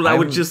 That's what I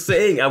was just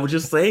saying. I was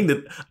just saying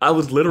that I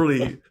was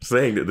literally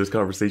saying that this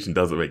conversation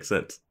doesn't make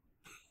sense.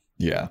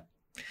 Yeah.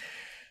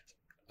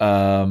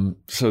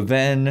 So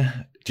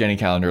then Jenny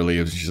Calendar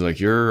leaves. She's like,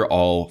 "You're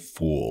all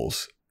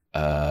fools,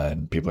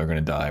 and people are going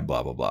to die,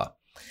 blah, blah, blah."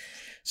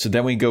 So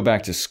then we go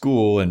back to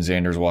school, and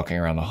Xander's walking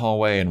around the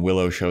hallway, and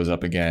Willow shows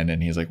up again,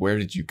 and he's like, "Where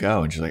did you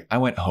go?" And she's like, "I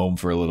went home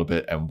for a little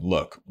bit, and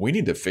look, we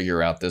need to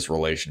figure out this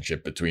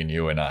relationship between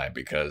you and I,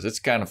 because it's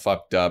kind of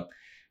fucked up.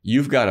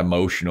 You've got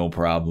emotional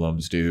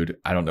problems, dude.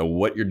 I don't know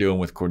what you're doing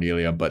with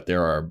Cordelia, but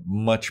there are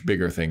much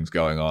bigger things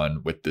going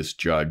on with this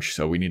judge.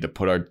 So we need to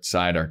put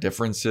aside our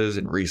differences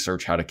and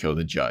research how to kill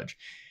the judge."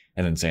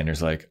 And then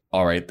Xander's like,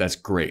 "All right, that's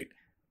great.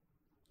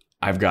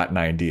 I've got an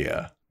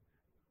idea.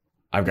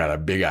 I've got a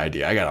big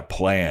idea. I got a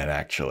plan,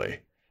 actually."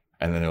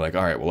 And then they're like,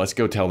 "All right, well, let's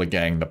go tell the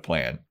gang the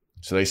plan."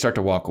 So they start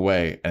to walk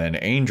away, and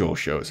then Angel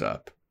shows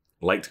up.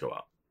 Lights go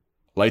out.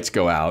 Lights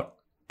go out.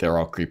 They're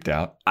all creeped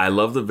out. I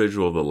love the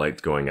visual of the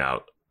lights going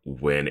out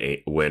when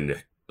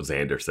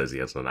Xander says he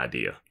has an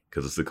idea,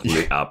 because it's the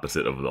complete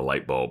opposite of the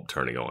light bulb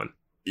turning on.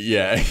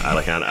 Yeah.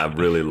 I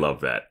really love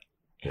that.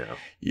 Yeah.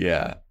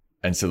 Yeah.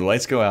 And so the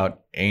lights go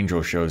out.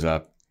 Angel shows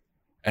up,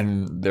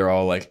 and they're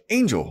all like,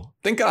 "Angel,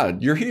 thank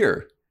God you're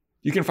here.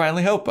 You can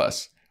finally help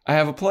us. I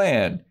have a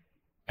plan."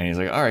 And he's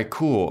like, "All right,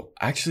 cool.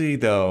 Actually,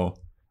 though,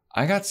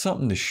 I got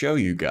something to show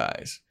you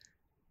guys.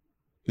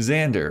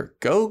 Xander,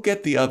 go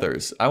get the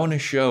others. I want to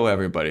show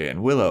everybody.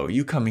 And Willow,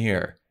 you come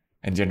here."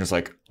 And Xander's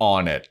like,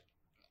 "On it.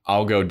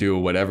 I'll go do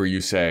whatever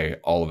you say."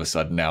 All of a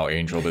sudden now,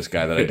 Angel, this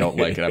guy that I don't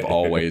like, and I've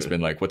always been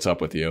like, "What's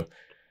up with you?"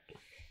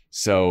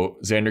 So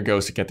Xander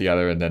goes to get the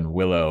other, and then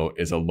Willow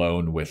is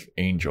alone with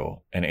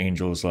Angel. And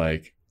Angel's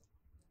like,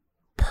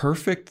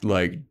 perfect,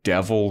 like,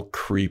 devil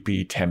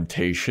creepy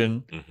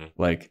temptation. Mm-hmm.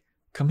 Like,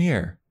 "Come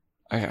here.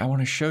 I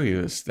want to show you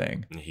this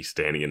thing." He's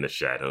standing in the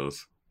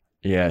shadows.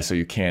 Yeah, so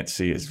you can't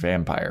see his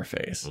vampire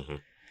face. Mm-hmm.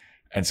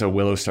 And so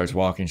Willow starts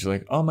walking. She's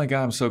like, "Oh my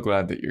God, I'm so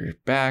glad that you're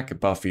back.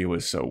 Buffy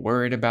was so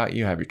worried about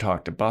you. Have you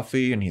talked to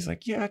Buffy?" And he's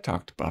like, "Yeah, I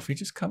talked to Buffy.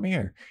 Just come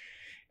here."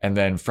 And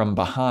then from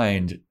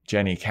behind,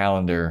 Jenny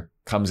Calendar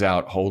comes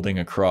out holding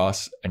a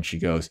cross, and she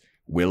goes,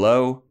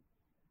 "Willow,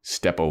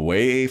 step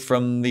away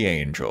from the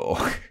angel."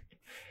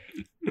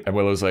 And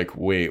Willow's like,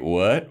 "Wait,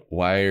 what?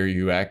 Why are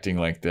you acting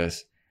like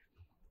this?"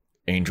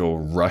 Angel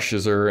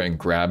rushes her and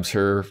grabs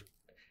her.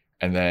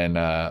 And then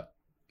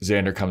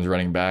Xander comes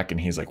running back,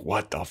 and he's like,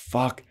 "What the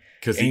fuck?"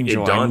 Because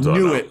it dawns on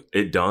him.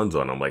 It dawns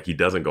on him. Like, he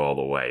doesn't go all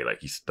the way.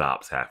 Like, he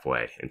stops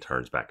halfway and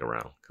turns back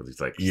around. Because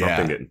he's like,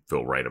 something didn't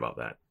feel right about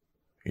that.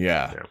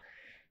 Yeah.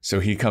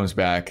 So he comes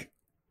back,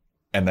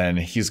 and then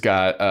he's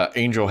got,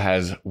 Angel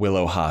has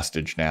Willow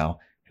hostage now.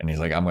 And he's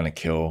like, "I'm going to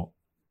kill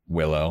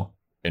Willow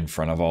in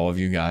front of all of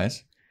you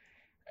guys."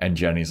 And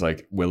Jenny's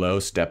like, "Willow,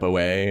 step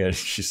away." And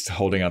she's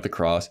holding out the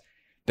cross.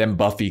 Then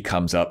Buffy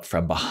comes up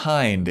from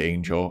behind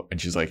Angel,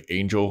 and she's like,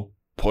 "Angel,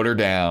 put her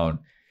down."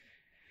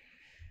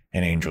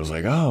 And Angel's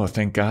like, oh,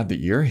 thank God that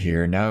you're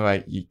here. Now I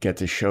get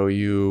to show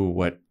you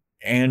what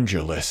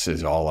Angelus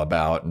is all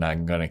about. And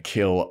I'm going to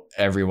kill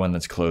everyone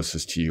that's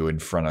closest to you in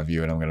front of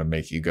you. And I'm going to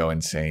make you go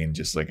insane,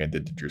 just like I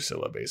did to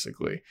Drusilla,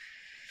 basically.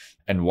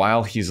 And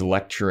while he's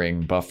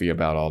lecturing Buffy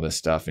about all this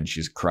stuff and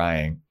she's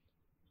crying,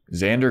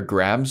 Xander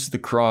grabs the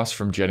cross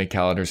from Jenny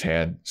Calendar's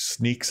hand,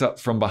 sneaks up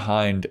from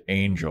behind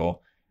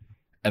Angel,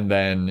 and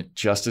then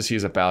just as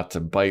he's about to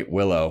bite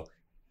Willow,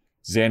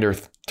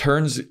 Xander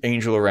turns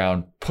Angel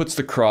around, puts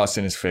the cross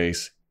in his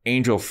face.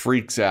 Angel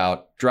freaks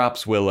out,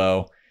 drops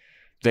Willow.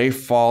 They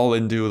fall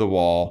into the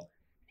wall.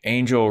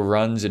 Angel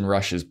runs and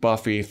rushes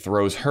Buffy,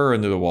 throws her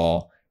into the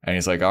wall, and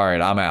he's like, all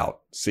right, I'm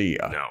out. See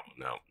ya.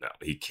 No.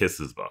 He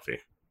kisses Buffy.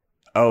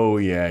 Oh,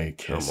 yeah, he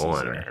kisses Come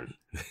on, her. man.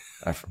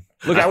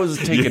 Look, I was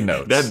taking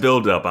notes. That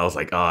build up, I was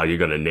like, oh, you're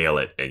going to nail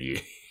it. And you...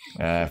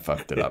 I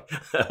fucked it up.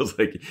 I was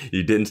like,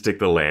 you didn't stick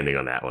the landing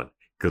on that one.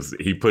 Because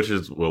he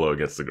pushes Willow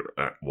against the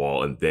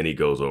wall, and then he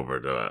goes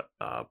over to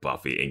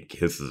Buffy and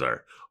kisses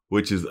her,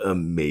 which is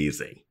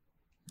amazing.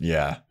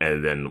 Yeah.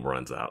 And then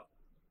runs out.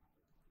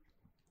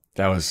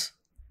 That was...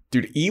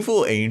 Dude,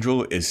 Evil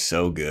Angel is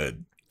so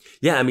good.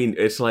 Yeah, I mean,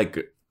 it's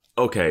like,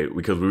 okay,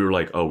 because we were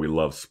like, oh, we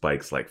love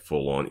Spike's like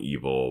full-on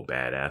evil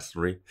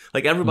badassery.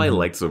 Like, everybody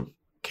likes a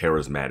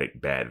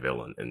charismatic bad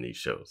villain in these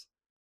shows.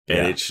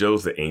 And it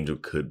shows that Angel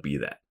could be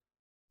that.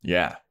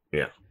 Yeah.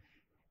 Yeah.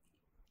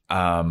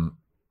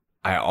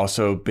 I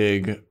also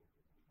big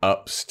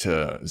ups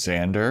to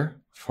Xander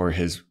for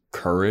his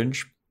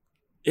courage.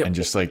 Yeah, and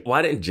just like,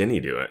 why didn't Jenny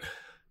do it?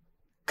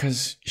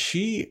 Because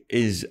she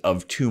is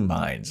of two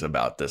minds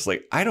about this.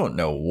 Like, I don't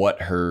know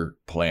what her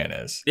plan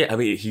is. Yeah, I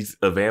mean, he's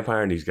a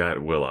vampire and he's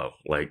got Willow.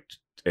 Like,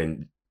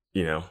 and,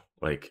 you know,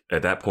 like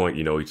at that point,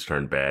 you know, he's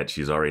turned bad.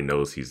 She's already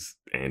knows he's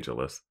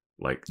Angelus.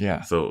 Like,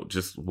 yeah. So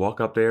just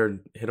walk up there and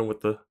hit him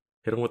with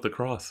the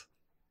cross.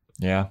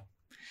 Yeah.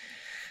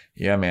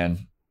 Yeah,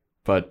 man.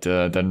 But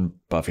then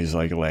Buffy's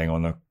like laying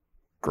on the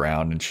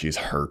ground and she's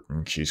hurt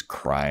and she's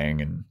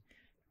crying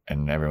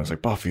and everyone's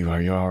like, Buffy,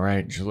 are you all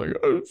right? And she's like,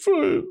 I'm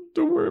fine.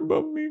 Don't worry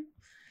about me.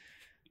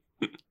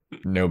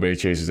 Nobody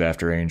chases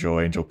after Angel.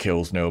 Angel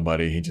kills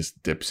nobody. He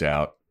just dips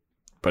out.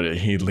 But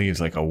he leaves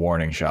like a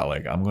warning shot,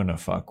 like, I'm going to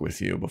fuck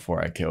with you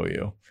before I kill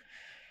you.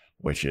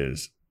 Which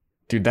is,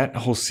 dude, that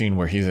whole scene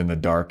where he's in the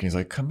dark and he's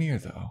like, come here,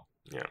 though.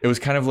 Yeah. It was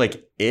kind of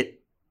like It.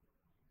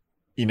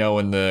 You know,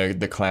 when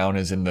the clown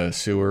is in the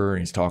sewer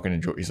and he's talking to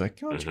George, he's like,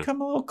 why don't you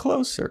come a little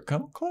closer?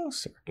 Come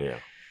closer. Yeah.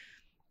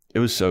 It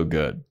was so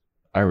good.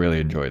 I really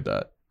enjoyed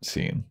that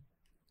scene.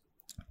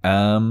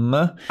 I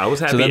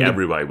was happy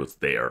everybody was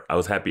there. I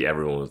was happy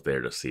everyone was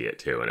there to see it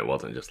too. And it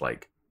wasn't just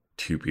like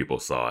two people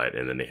saw it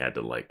and then they had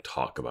to like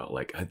talk about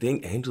like, I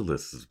think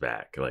Angelus is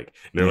back. Like,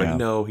 and they're like,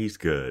 no, he's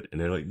good.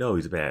 And they're like, no,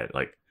 he's bad.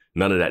 Like,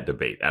 none of that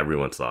debate.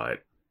 Everyone saw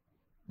it.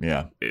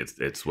 Yeah.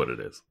 It's what it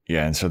is.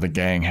 Yeah, and so the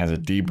gang has a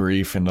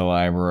debrief in the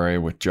library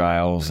with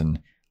Giles, and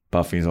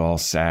Buffy's all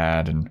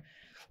sad, and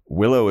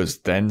Willow is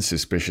then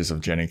suspicious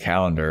of Jenny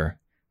Calendar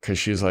because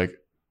she's like,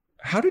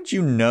 how did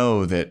you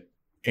know that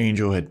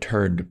Angel had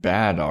turned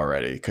bad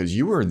already? Because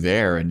you were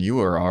there and you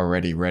were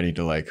already ready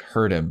to like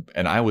hurt him,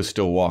 and I was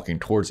still walking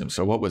towards him,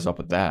 so what was up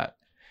with that?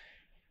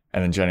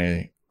 And then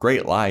Jenny,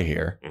 great lie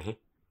here. Mm-hmm.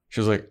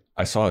 She was like,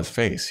 I saw his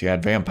face. He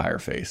had vampire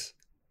face.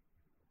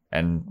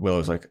 And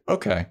Willow's like,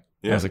 okay.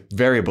 Yeah. I was like,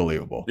 very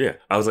believable. Yeah.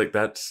 I was like,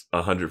 that's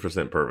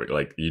 100% perfect.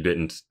 Like, you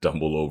didn't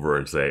stumble over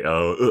and say,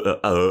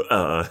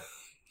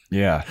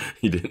 Yeah.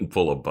 You didn't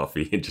pull a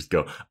Buffy and just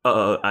go,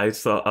 I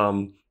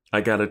saw,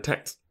 I got a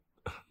text.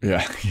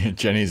 Yeah.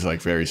 Jenny's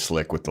like very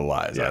slick with the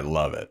lies. Yeah. I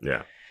love it.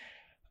 Yeah.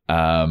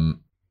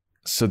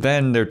 So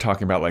then they're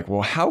talking about like,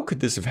 well, how could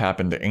this have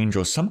happened to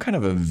Angel? Some kind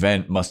of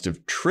event must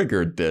have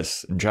triggered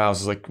this. And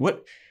Giles is like,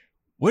 what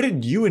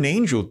did you and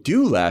Angel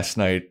do last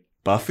night,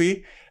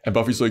 Buffy? And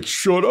Buffy's like,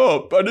 shut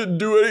up. I didn't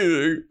do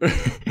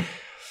anything.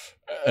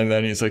 And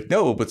then he's like,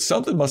 no, but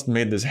something must have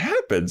made this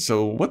happen.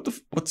 So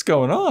what's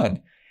going on?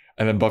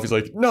 And then Buffy's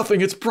like, nothing,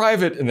 it's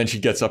private. And then she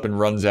gets up and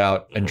runs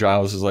out. And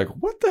Giles is like,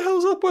 what the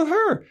hell's up with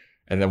her?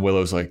 And then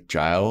Willow's like,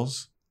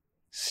 Giles,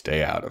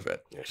 stay out of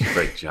it. Yeah, she's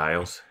like,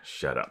 Giles,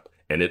 shut up.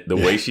 And the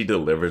way she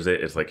delivers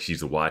it, it's like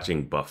she's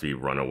watching Buffy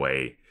run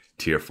away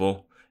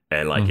tearful.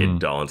 And like it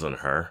dawns on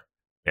her.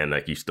 And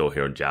like you still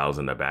hear Giles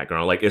in the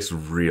background. Like it's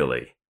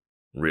really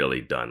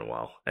done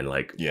well. And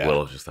like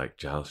Willow's just like,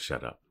 Giles,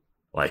 shut up.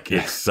 Like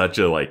it's such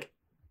a like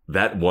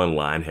that one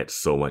line had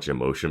so much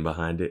emotion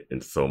behind it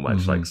and so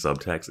much like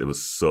subtext. It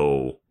was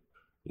so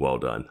well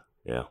done.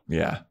 Yeah.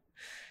 Yeah.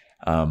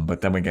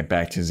 But then we get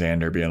back to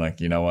Xander being like,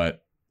 you know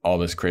what? All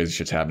this crazy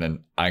shit's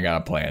happening. I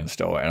got a plan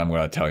still, and I'm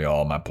going to tell you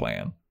all my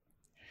plan.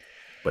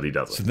 But he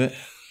doesn't. So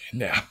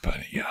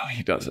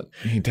he doesn't.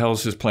 He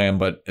tells his plan,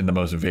 but in the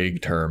most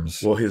vague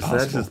terms. Well, he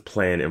says his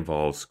plan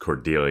involves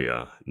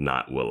Cordelia,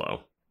 not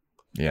Willow.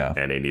 Yeah.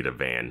 And they need a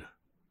van.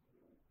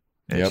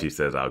 And she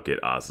says, I'll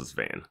get Oz's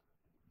van.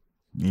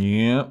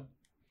 Yep.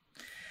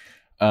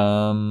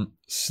 So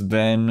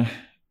then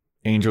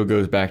Angel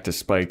goes back to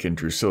Spike and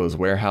Drusilla's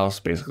warehouse,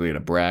 basically to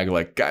brag,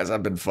 like, guys,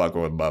 I've been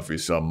fucking with Buffy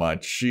so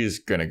much. She's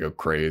gonna go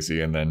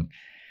crazy. And then,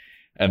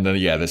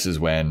 yeah, this is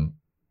when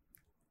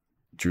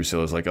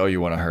Drusilla's like, oh,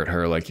 you want to hurt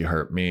her like you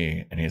hurt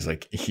me? And he's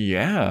like,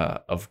 yeah,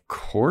 of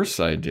course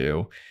I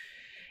do.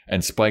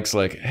 And Spike's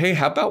like, hey,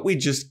 how about we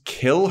just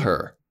kill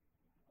her?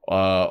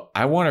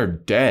 I want her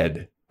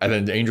dead. And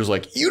then Angel's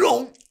like, you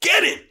don't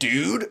get it,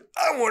 dude.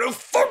 I want to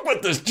fuck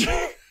with this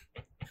chick.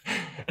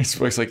 And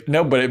Spike's like,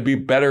 no, but it'd be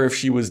better if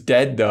she was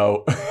dead,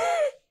 though.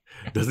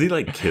 Does he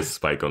like kiss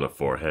Spike on the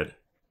forehead?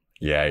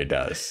 Yeah, he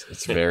does.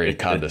 It's very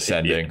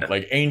condescending. Yeah.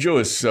 Like, Angel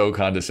is so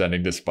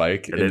condescending to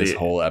Spike in this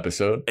whole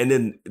episode. And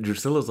then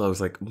Drusilla's always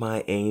like,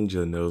 my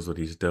Angel knows what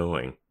he's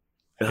doing.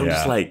 And I'm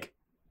just like,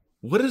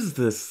 what is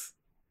this?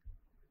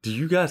 Do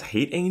you guys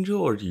hate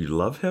Angel or do you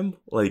love him?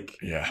 Like,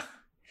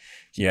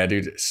 yeah,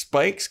 dude,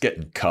 Spike's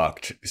getting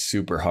cucked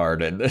super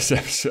hard in this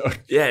episode.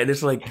 Yeah, and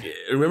it's like,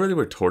 remember they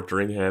were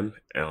torturing him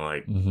and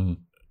like,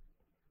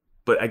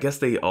 but I guess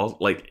they all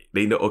like,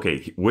 they know,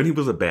 okay, when he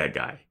was a bad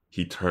guy,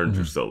 he turned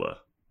Drusilla.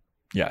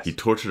 Yes. He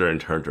tortured her and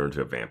turned her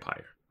into a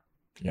vampire.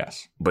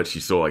 Yes. But she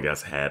still, I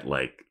guess, had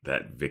like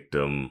that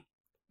victim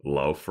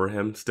love for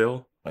him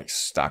still. Like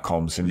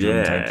Stockholm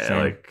syndrome type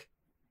thing.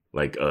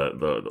 Like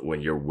the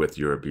when you're with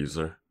your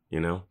abuser, you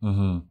know?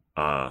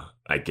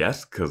 I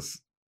guess,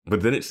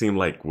 but then it seemed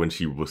like when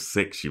she was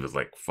sick, she was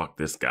like, fuck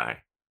this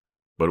guy.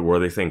 But were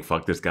they saying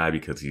fuck this guy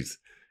because he's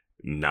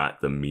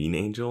not the mean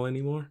Angel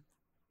anymore?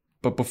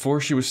 But before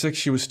she was sick,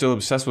 she was still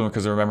obsessed with him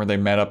because I remember they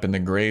met up in the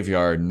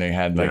graveyard and they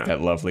had like that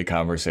lovely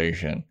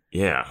conversation.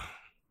 Yeah.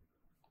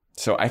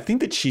 So I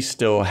think that she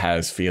still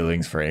has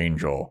feelings for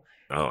Angel.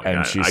 Oh, and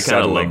I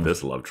kind of love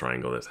this love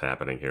triangle that's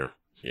happening here.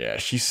 Yeah,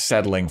 she's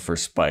settling for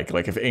Spike.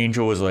 Like if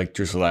Angel was like,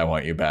 Drusilla, I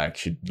want you back,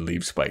 she'd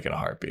leave Spike in a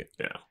heartbeat.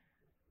 Yeah.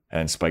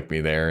 And Spike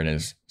be there in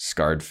his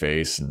scarred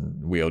face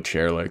and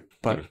wheelchair, like,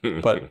 but,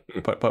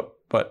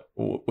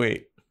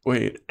 wait,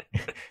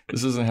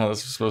 this isn't how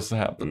this was supposed to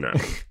happen. No.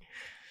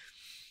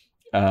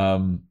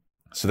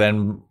 So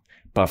then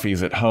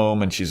Buffy's at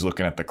home and she's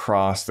looking at the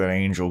cross that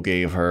Angel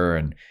gave her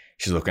and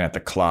she's looking at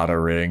the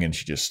Claddagh ring and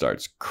she just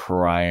starts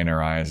crying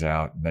her eyes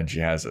out. And then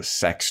she has a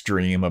sex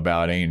dream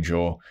about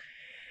Angel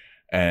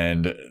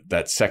and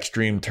that sex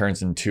dream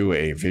turns into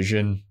a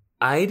vision.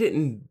 I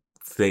didn't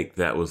think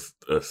that was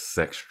a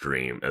sex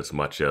dream as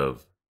much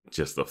of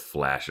just a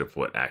flash of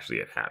what actually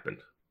had happened.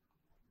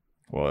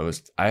 Well,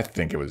 I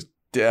think it was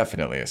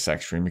definitely a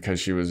sex dream because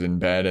she was in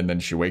bed and then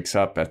she wakes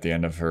up at the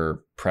end of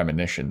her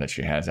premonition that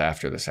she has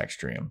after the sex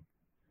dream.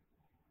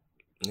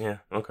 Yeah,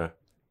 okay.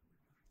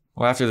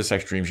 Well, after the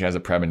sex dream, she has a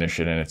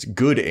premonition and it's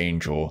good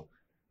Angel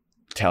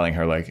telling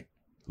her, like,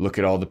 look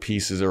at all the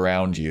pieces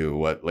around you.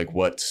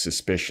 What's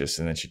suspicious?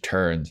 And then she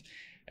turns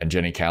and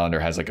Jenny Calendar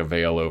has like a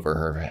veil over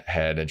her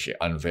head and she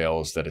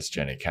unveils that it's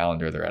Jenny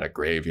Calendar. They're at a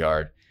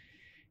graveyard.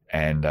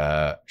 And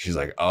she's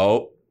like,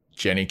 oh,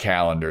 Jenny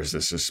Calendar's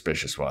the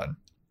suspicious one.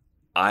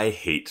 I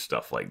hate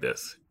stuff like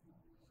this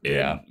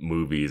in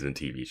movies and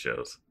TV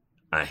shows.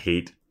 I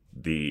hate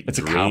it's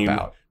dream, a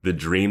cop-out. The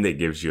dream that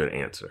gives you an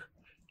answer.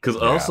 Because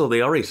also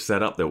they already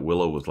set up that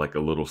Willow was like a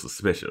little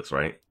suspicious,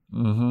 right?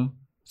 Mm-hmm.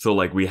 So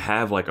like we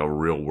have like a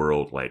real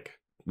world, like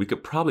we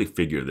could probably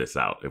figure this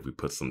out if we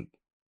put some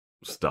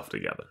stuff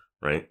together,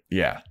 right?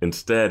 Yeah.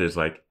 Instead it's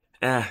like,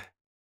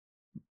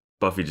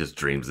 Buffy just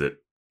dreams it.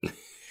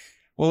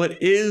 Well, it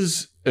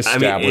is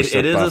established.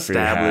 It is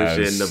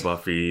established in the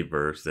Buffy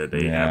verse that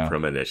they have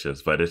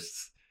premonitions, but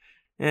it's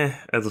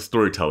as a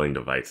storytelling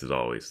device, it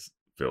always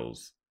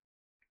feels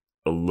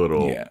a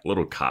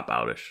little cop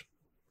outish.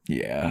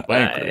 Yeah, I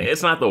agree.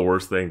 It's not the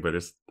worst thing, but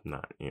it's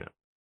not,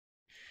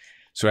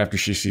 So after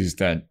she sees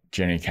that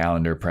Jenny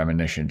Calendar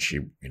premonition,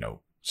 she,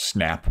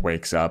 snap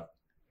wakes up.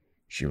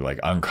 She like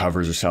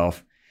uncovers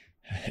herself,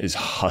 is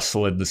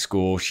hustling the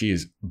school. She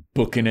is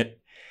booking it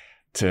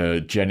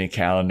to Jenny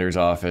Calendar's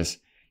office.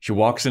 She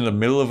walks in the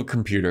middle of a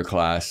computer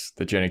class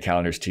that Jenny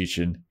Calendar's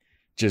teaching,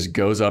 just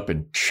goes up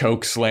and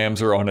choke slams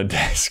her on a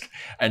desk.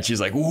 And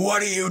she's like,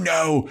 what do you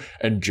know?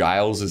 And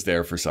Giles is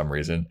there for some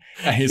reason.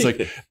 And he's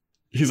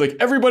like,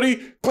 everybody,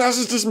 class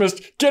is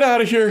dismissed. Get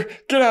out of here.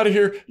 Get out of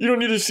here. You don't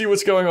need to see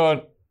what's going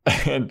on.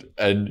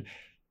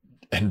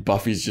 And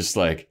Buffy's just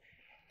like,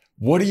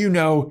 what do you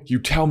know? You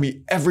tell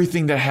me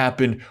everything that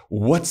happened.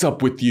 What's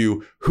up with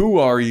you? Who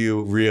are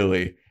you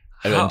really?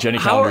 And then Jenny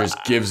Calendar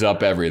just gives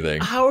up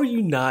everything. How are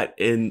you not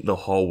in the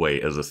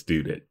hallway as a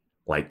student,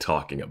 like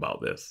talking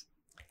about this?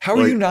 How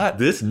are you not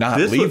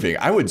leaving?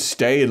 I would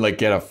stay and like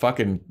get a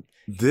fucking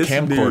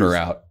camcorder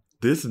out.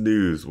 This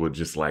news would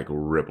just like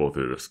ripple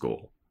through the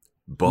school.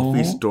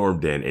 Buffy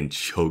stormed in and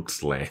choke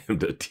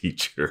slammed a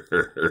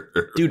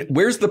teacher. Dude,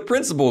 where's the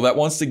principal that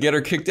wants to get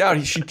her kicked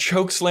out? She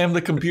choke slammed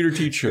the computer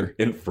teacher.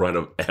 In front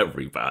of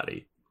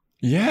everybody.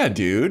 Yeah,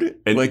 dude.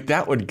 And like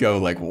that would go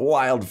like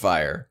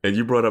wildfire. And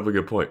you brought up a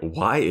good point.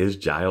 Why is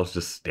Giles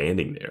just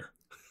standing there?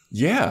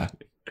 Yeah.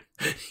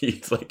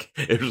 It's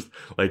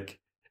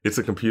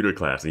a computer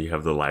class and you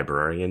have the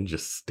librarian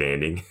just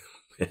standing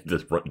at the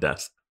front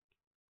desk.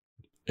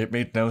 It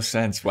made no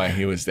sense why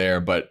he was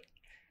there, but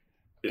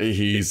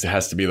he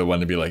has to be the one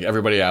to be like,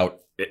 everybody out.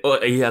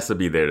 He has to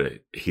be there to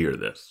hear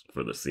this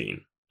for the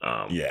scene.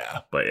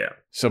 Yeah. But yeah.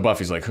 So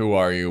Buffy's like, who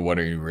are you? What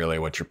are you really?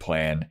 What's your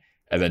plan?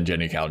 And then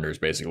Jenny Calendar is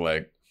basically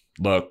like,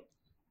 look,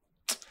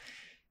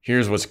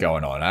 here's what's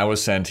going on. I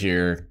was sent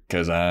here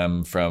because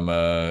I'm from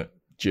a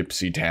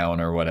gypsy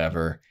town or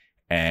whatever.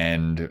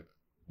 And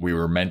we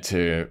were meant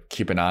to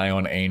keep an eye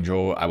on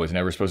Angel. I was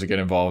never supposed to get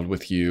involved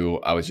with you.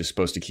 I was just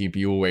supposed to keep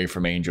you away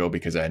from Angel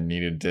because I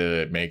needed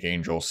to make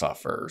Angel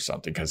suffer or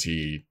something because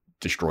he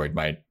destroyed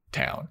my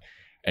town.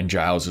 And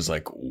Giles is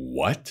like,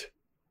 what?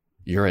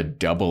 You're a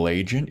double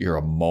agent? You're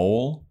a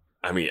mole?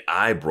 I mean,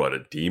 I brought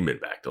a demon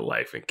back to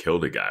life and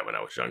killed a guy when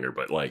I was younger,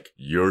 but like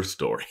your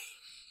story.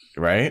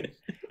 Right?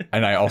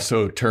 And I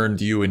also turned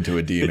you into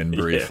a demon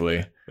briefly.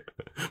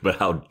 Yeah. But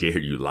how dare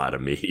you lie to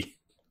me?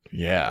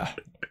 Yeah.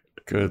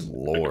 Good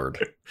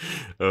Lord.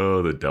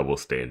 Oh, the double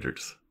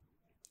standards.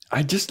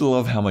 I just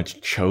love how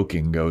much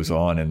choking goes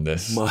on in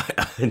this.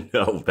 I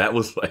know. That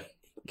was like,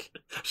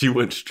 she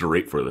went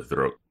straight for the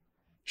throat.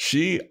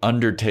 She,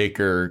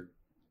 Undertaker,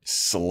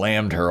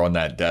 slammed her on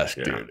that desk,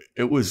 dude.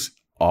 It was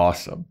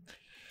awesome.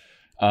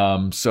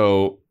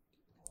 So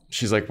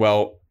she's like,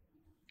 well,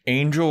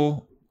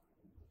 Angel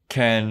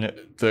can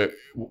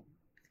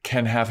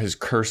have his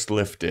curse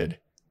lifted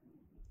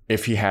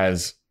if he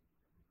has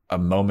a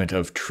moment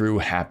of true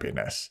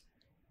happiness.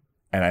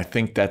 And I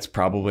think that's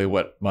probably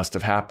what must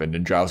have happened.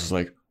 And Giles is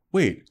like,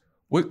 wait,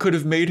 what could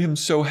have made him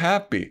so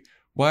happy?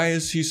 Why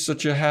is he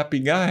such a happy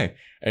guy?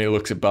 And he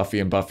looks at Buffy,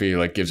 and Buffy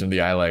like gives him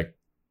the eye like,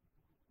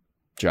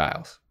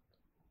 Giles,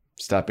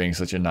 stop being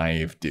such a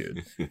naive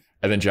dude.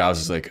 And then Giles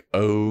is like,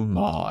 oh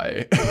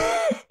my.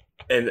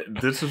 And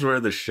this is where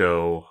the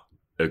show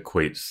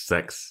equates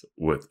sex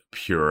with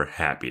pure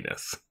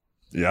happiness.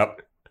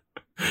 Yep.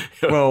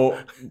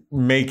 Well,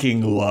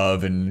 making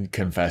love and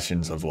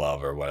confessions of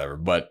love or whatever,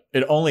 but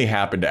it only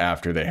happened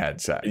after they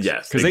had sex.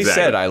 Yes, because they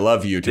said "I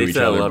love you" to each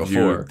other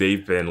before. You.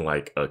 They've been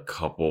like a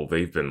couple.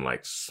 They've been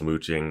like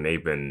smooching.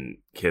 They've been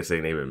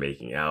kissing. They've been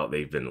making out.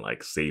 They've been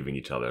like saving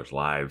each other's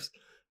lives.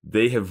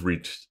 They have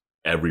reached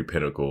every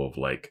pinnacle of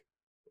like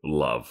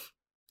love,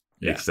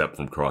 except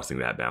from crossing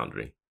that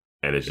boundary.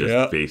 And it's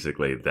just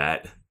basically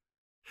that.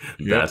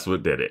 That's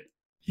what did it.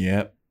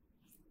 Yep.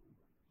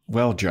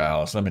 Well,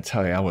 Giles, let me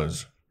tell you, I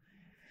was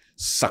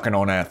sucking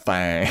on that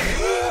thing.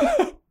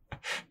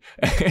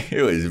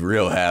 It was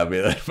real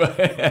happy.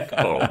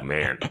 Oh,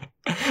 man.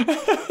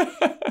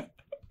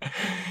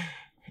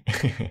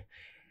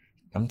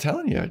 I'm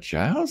telling you,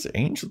 Giles,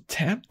 Angel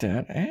tapped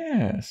that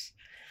ass.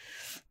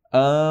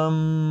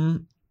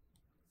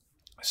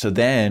 So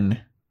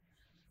then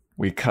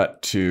we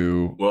cut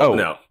to...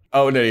 no.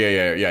 Oh, no,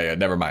 yeah.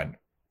 Never mind.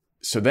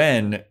 So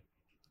then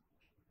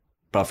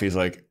Buffy's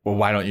like, well,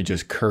 why don't you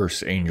just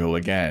curse Angel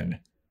again?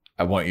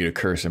 I want you to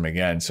curse him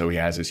again so he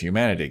has his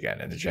humanity again.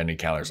 And Jenny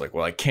Callender's like,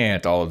 well, I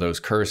can't. All of those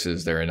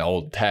curses, they're in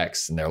old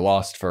texts and they're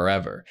lost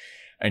forever.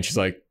 And she's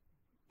like,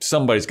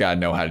 somebody's got to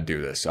know how to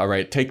do this. All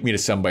right, take me to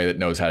somebody that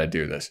knows how to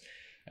do this.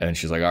 And then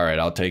she's like, all right,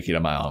 I'll take you to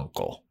my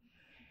uncle.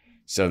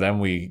 So then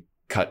we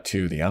cut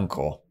to the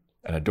uncle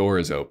and a door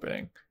is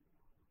opening.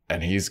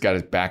 And he's got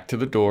his back to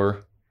the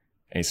door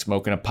and he's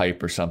smoking a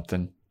pipe or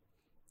something.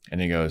 And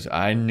he goes,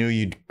 I knew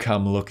you'd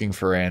come looking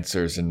for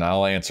answers, and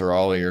I'll answer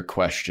all of your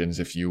questions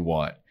if you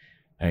want.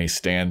 And he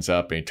stands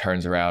up and he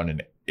turns around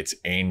and it's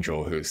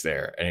Angel who's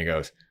there. And he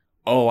goes,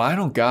 oh, I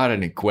don't got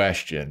any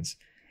questions.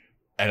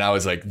 And I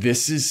was like,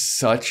 this is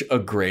such a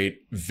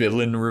great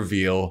villain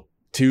reveal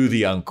to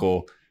the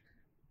uncle.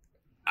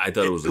 I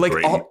thought it was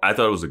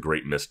a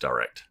great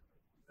misdirect.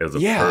 It was a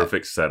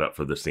perfect setup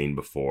for the scene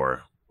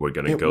before. We're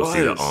gonna go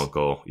see the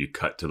uncle. You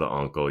cut to the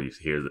uncle. You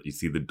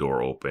see the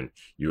door open.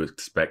 You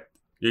expect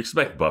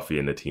Buffy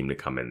and the team to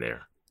come in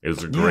there. It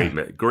was a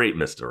great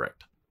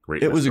misdirect.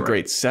 It was a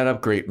great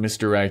setup, great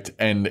misdirect,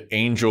 and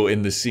Angel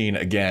in the scene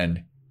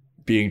again,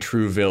 being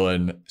true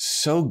villain,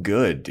 so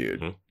good,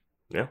 dude.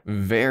 Mm-hmm. Yeah,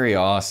 very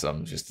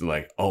awesome. Just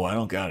like, oh, I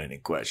don't got any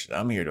questions.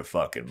 I'm here to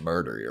fucking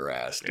murder your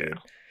ass, dude.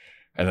 Yeah.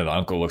 And then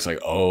Uncle looks like,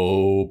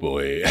 oh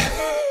boy.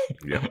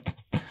 Yeah.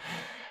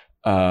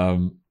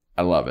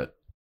 I love it.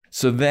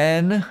 So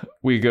then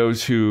we go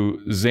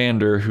to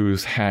Xander,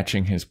 who's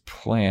hatching his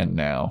plan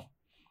now.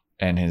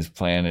 And his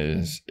plan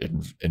is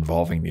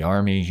involving the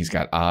army. He's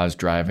got Oz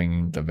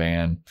driving the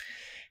van.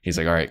 He's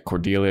like, all right,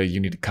 Cordelia, you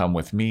need to come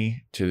with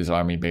me to this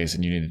army base.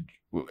 And you need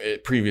to,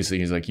 previously,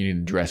 he's like, you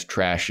need to dress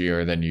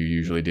trashier than you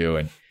usually do.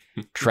 And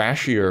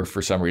trashier,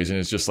 for some reason,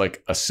 is just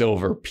like a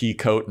silver pea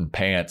coat and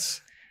pants.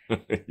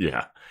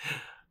 Yeah.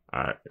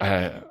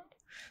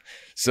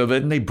 So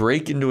then they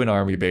break into an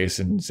army base,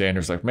 and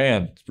Xander's like,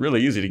 man, it's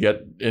really easy to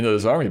get into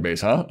this army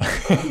base, huh?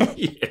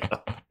 Yeah.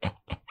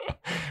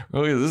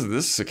 Really,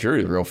 this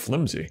security is real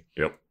flimsy.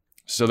 Yep.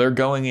 So they're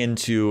going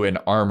into an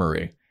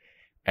armory,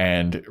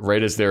 and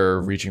right as they're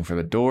reaching for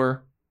the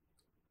door,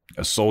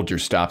 a soldier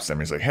stops them.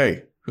 He's like,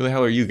 hey, who the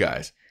hell are you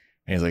guys?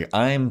 And he's like,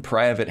 I'm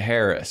Private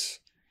Harris.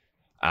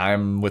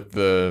 I'm with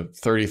the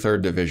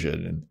 33rd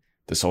Division. And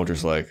the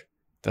soldier's like,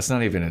 that's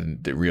not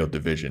even a real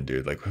division,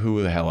 dude. Like,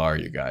 who the hell are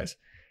you guys?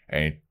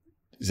 And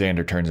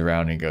Xander turns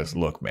around and he goes,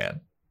 look,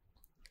 man,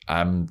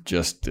 I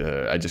just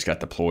got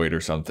deployed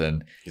or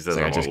something. He says,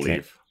 like, I'm on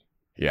leave.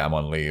 Yeah, I'm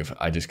on leave.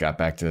 I just got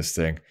back to this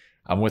thing.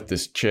 I'm with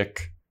this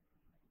chick.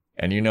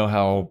 And you know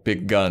how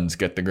big guns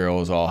get the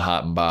girls all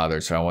hot and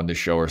bothered. So I wanted to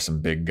show her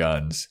some big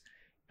guns.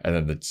 And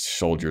then the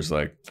soldier's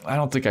like, I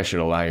don't think I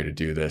should allow you to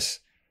do this.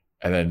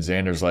 And then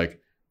Xander's like,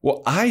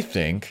 well, I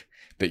think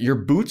that your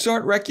boots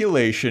aren't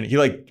regulation. He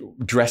like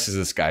dresses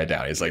this guy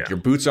down. He's like, your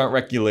boots aren't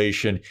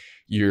regulation.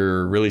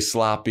 You're really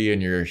sloppy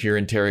and you're here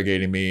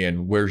interrogating me.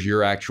 And where's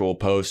your actual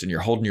post? And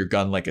you're holding your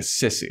gun like a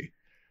sissy.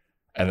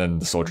 And then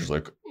the soldier's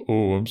like,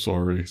 oh, I'm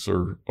sorry,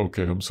 sir.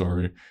 Okay, I'm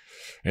sorry. And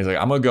he's like,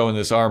 I'm going to go in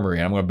this armory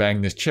and I'm going to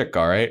bang this chick,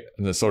 all right?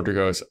 And the soldier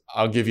goes,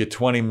 I'll give you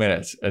 20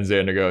 minutes. And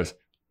Xander goes,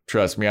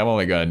 trust me, I'm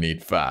only going to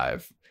need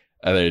 5.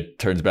 And then he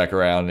turns back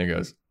around and he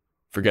goes,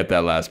 forget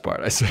that last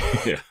part. I said,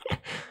 Yeah.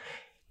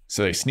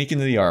 So they sneak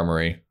into the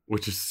armory.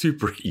 Which is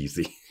super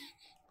easy.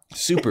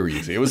 Super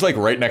easy. It was like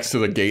right next to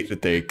the gate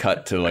that they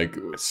cut to like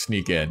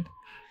sneak in.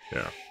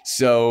 Yeah.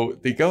 So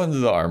they go into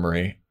the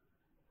armory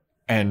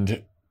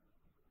and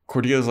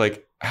Cordelia's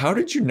like, how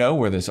did you know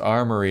where this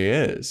armory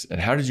is?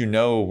 And how did you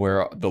know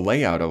where the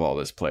layout of all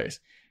this place?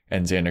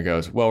 And Xander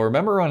goes, well,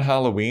 remember on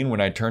Halloween when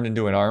I turned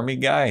into an army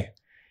guy?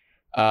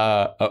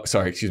 A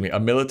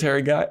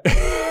military guy?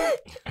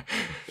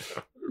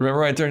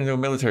 Remember when I turned into a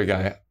military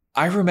guy?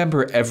 I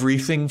remember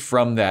everything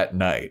from that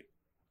night.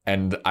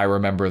 And I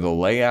remember the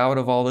layout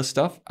of all this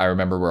stuff. I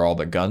remember where all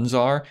the guns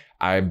are.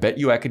 I bet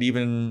you I could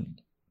even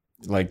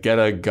like get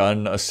a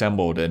gun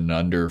assembled in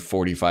under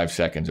 45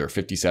 seconds or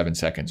 57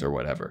 seconds or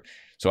whatever.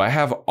 So I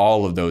have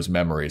all of those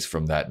memories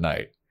from that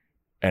night.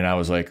 And I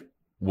was like,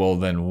 well,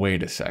 then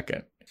wait a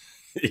second.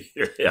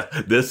 Yeah,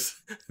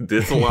 this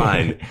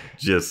line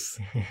just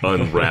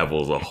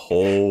unravels a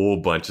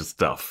whole bunch of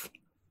stuff.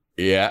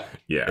 Yeah.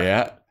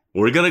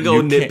 We're going to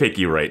go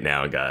nitpicky right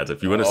now, guys.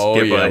 If you want to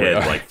skip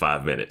ahead like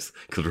 5 minutes,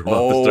 because we're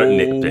about to start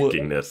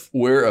nitpicking this.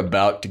 We're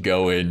about to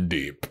go in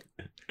deep.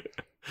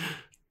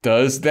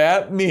 Does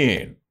that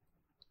mean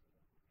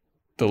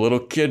the little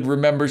kid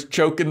remembers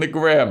choking the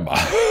grandma?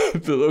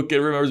 The little kid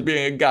remembers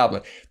being a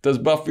goblin. Does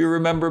Buffy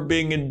remember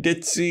being a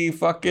ditzy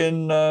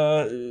fucking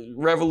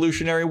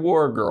Revolutionary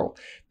War girl?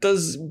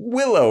 Does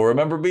Willow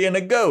remember being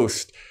a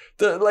ghost?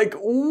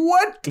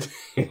 What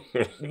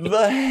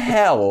the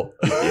hell?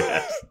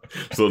 Yes.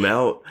 So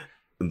now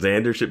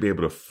Xander should be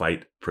able to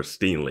fight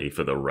pristinely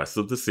for the rest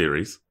of the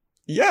series.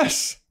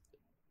 Yes.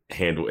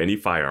 Handle any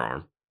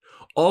firearm.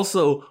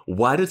 Also,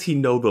 why does he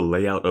know the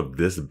layout of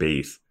this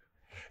base?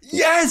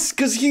 Yes,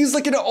 because he's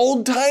like an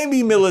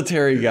old-timey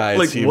military guy.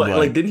 Like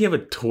didn't he have a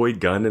toy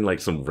gun and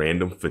like some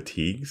random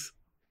fatigues?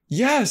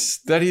 Yes,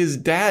 that his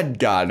dad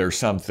got or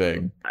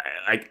something.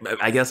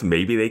 I guess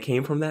maybe they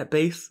came from that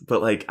base,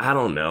 but like I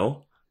don't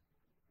know.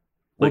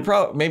 Like,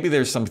 well, maybe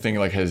there's something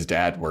like his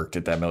dad worked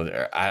at that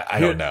military. I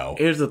don't know.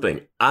 Here's the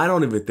thing: I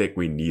don't even think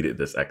we needed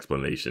this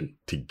explanation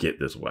to get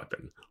this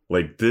weapon.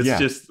 Like this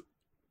just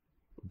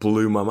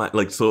blew my mind.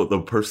 Like so,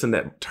 the person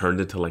that turned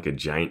into like a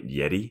giant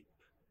yeti.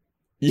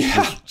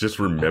 Yeah. Just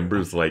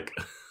remembers like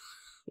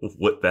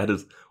what that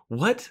is.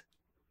 What?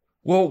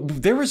 Well,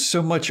 there was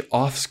so much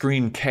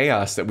off-screen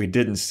chaos that we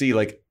didn't see.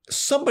 Like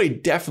somebody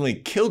definitely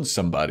killed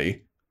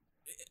somebody.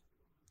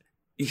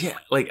 Yeah,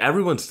 like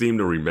everyone seemed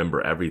to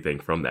remember everything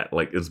from that.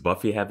 Like is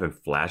Buffy having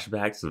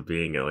flashbacks of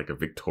being like a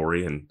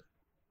Victorian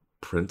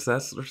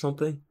princess or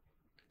something?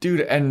 Dude,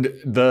 and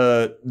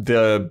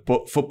the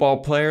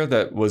football player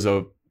that was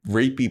a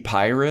rapey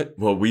pirate.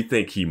 Well, we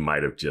think he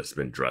might have just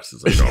been dressed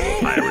as a normal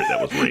pirate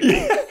that was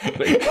raping.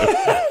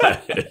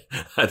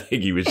 I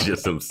think he was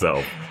just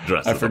himself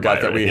dressed as a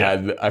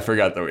pirate. I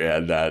forgot that we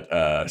had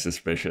that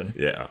suspicion.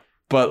 Yeah.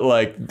 But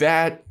like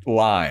that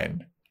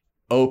line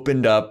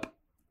opened up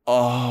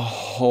a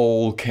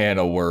whole can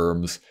of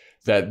worms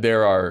that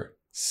there are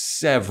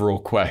several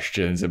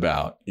questions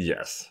about.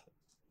 Yes.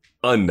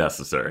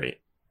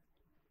 Unnecessary.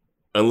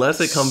 Unless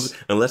it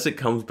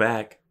comes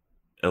back.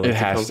 It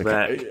has to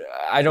back.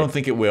 I don't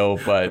think it will,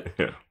 but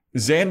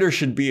Xander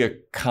should be a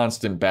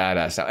constant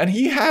badass now. And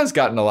he has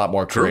gotten a lot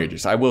more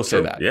courageous. I will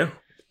say that. Yeah.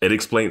 That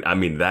explains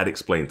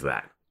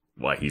that.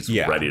 Why he's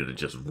ready to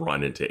just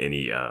run into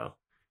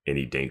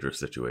any dangerous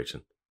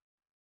situation.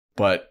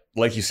 But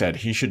like you said,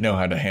 he should know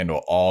how to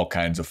handle all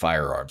kinds of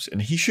firearms.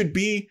 And he should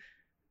be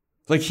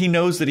like, he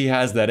knows that he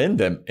has that in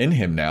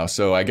him now.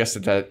 So I guess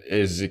that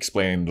is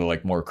explaining the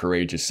like more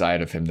courageous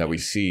side of him that we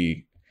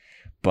see.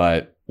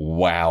 But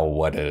wow,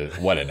 what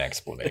an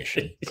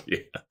explanation. Yeah.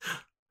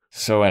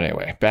 So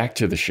anyway, back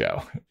to the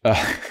show.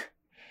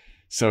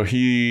 So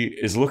he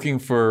is looking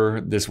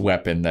for this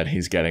weapon that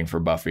he's getting for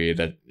Buffy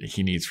that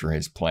he needs for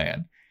his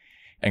plan.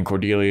 And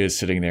Cordelia is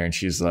sitting there and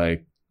she's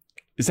like,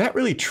 is that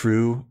really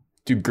true?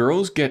 Do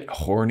girls get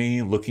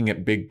horny looking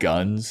at big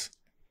guns?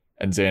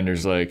 And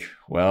Xander's like,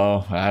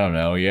 well, I don't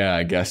know. Yeah,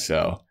 I guess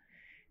so.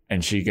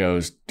 And she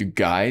goes, do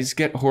guys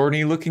get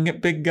horny looking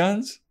at big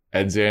guns?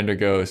 And Xander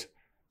goes,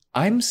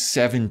 I'm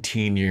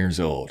 17 years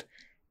old.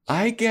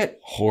 I get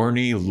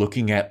horny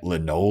looking at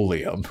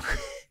linoleum.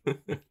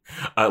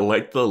 I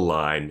like the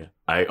line,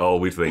 I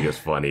always think it's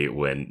funny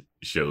when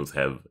shows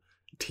have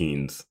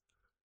teens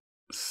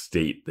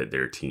state that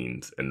they're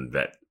teens and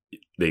that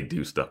they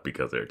do stuff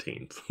because they're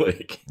teens.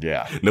 Like,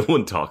 Yeah. no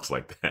one talks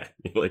like that.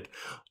 You're like,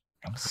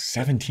 I'm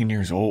 17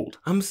 years old.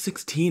 I'm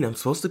 16. I'm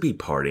supposed to be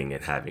partying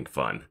and having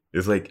fun.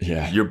 It's like,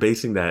 Yeah. you're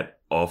basing that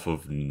off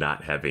of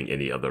not having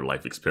any other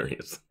life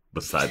experience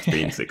besides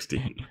being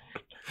 16.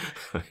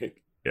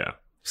 Like, yeah.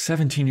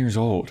 17 years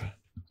old.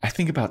 I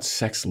think about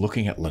sex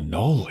looking at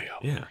linoleum.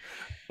 Yeah.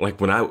 Like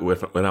when I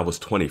was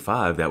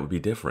 25, that would be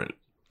different.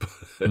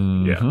 Yeah.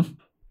 Mhm.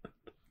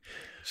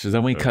 So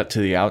then we cut to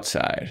the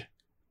outside,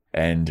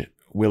 and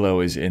Willow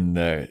is in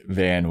the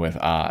van with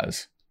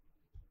Oz.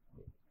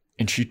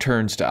 And she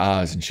turns to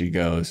Oz and she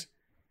goes,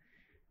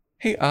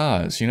 "Hey,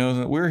 Oz,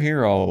 we're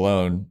here all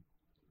alone.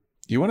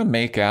 Do you want to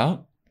make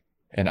out?"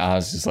 And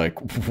Oz is like,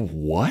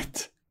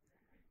 "What?"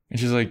 And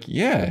she's like,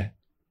 "Yeah,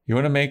 you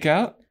want to make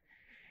out?"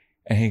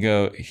 And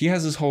he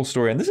has this whole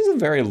story, and this is a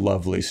very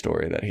lovely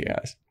story that he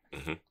has.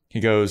 Mhm. He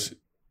goes,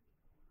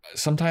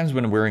 "Sometimes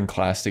when we're in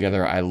class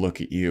together, I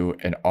look at you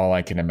and all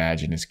I can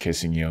imagine is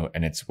kissing you,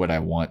 and it's what I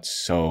want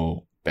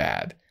so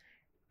bad."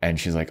 And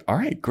she's like, "All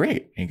right,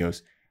 great." And he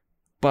goes,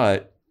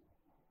 "But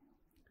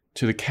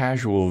to the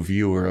casual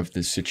viewer of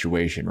this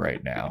situation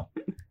right now,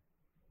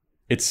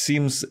 it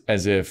seems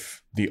as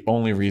if the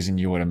only reason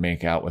you want to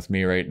make out with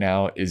me right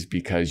now is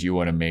because you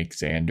want to make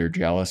Xander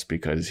jealous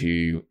because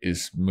he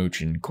is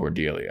mooching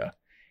Cordelia.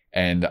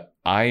 And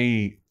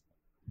I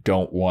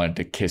don't want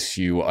to kiss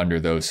you under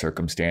those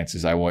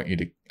circumstances. I want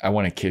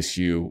to kiss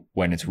you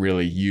when it's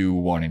really you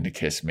wanting to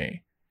kiss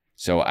me.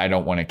 So I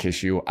don't want to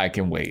kiss you. I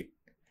can wait."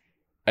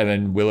 And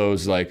then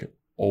Willow's like,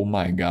 "Oh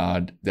my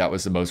God, that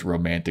was the most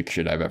romantic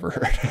shit I've ever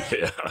heard."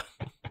 Yeah.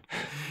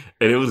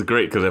 And it was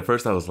great because at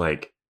first I was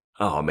like,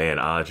 oh man,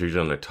 Oz, you're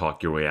going to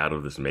talk your way out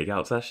of this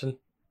makeout session?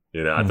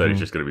 I thought it was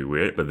just going to be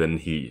weird. But then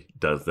he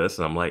does this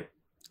and I'm like,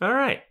 all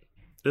right,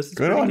 this is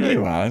Good on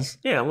you, Oz.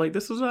 Yeah, I'm like,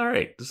 this was all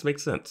right. This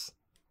makes sense.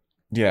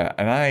 Yeah,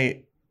 and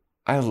I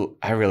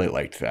really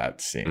liked that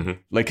scene. Mhm.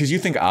 Like, because you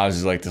think Oz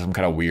is like some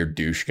kind of weird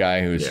douche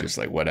guy who's just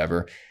like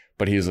whatever,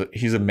 but he's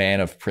a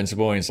man of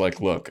principle, and he's like,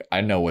 "Look,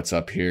 I know what's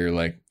up here.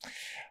 Like,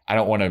 I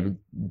don't want to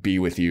be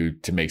with you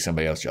to make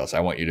somebody else jealous. I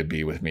want you to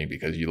be with me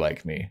because you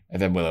like me."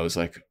 And then Willow's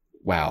like,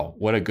 "Wow,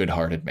 what a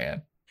good-hearted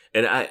man."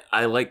 And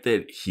I like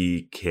that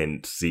he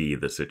can see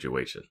the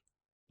situation.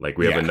 Like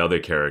we have another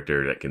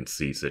character that can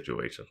see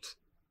situations.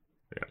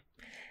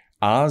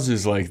 Oz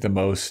is like the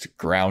most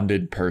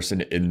grounded person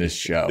in this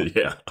show.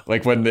 Yeah.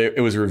 Like when it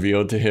was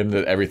revealed to him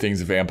that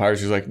everything's vampires,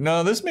 he's like,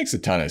 "No, this makes a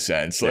ton of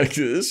sense. Like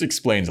this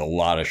explains a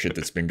lot of shit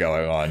that's been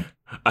going on."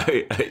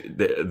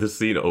 This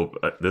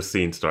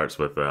scene starts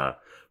with,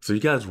 so you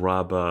guys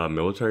rob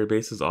military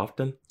bases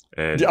often?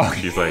 And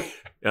she's like,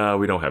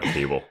 we don't have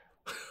cable.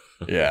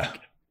 Yeah.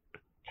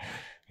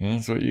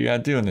 That's what you got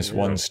to do in this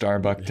one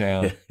Starbuck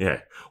town.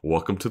 Yeah.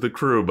 Welcome to the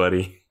crew,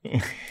 buddy.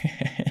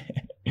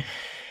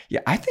 Yeah,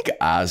 I think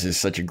Oz is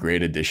such a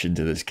great addition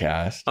to this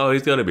cast. Oh,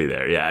 he's going to be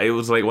there. Yeah, it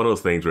was like one of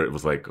those things where it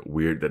was like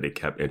weird that they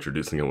kept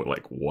introducing him with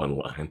like one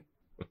line.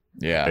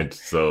 Yeah.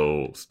 It's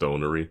so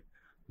stonery.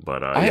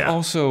 But I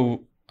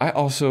also,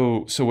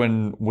 so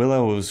when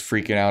Willow was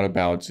freaking out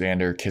about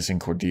Xander kissing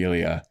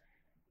Cordelia,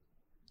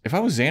 if I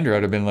was Xander,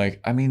 I'd have been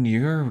like, I mean,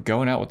 you're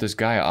going out with this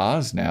guy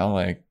Oz now,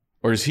 like,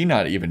 or does he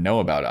not even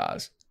know about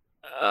Oz?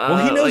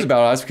 Well, he knows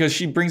about Oz because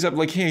she brings up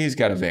like, hey, he's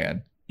got a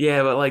van.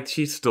 Yeah, but like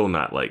she's still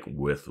not like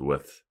with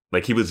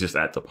like he was just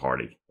at the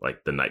party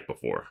like the night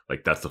before.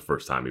 Like that's the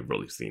first time we've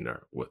really seen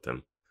her with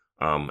him.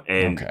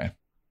 And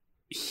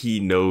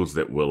he knows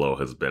that Willow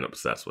has been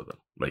obsessed with him.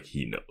 Like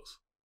he knows.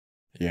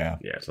 Yeah.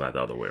 Yeah, it's not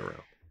the other way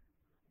around.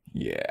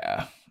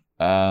 Yeah.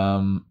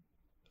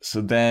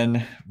 So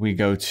then we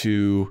go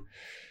to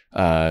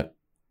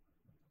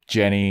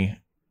Jenny,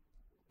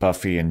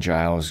 Buffy, and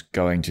Giles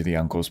going to the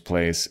uncle's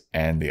place,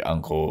 and the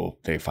uncle,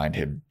 they find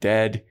him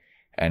dead.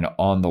 And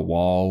on the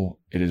wall,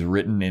 it is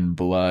written in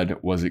blood,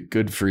 "Was it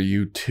good for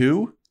you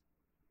too?"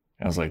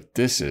 I was like,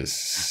 this is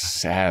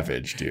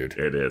savage, dude.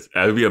 It is.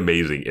 It would be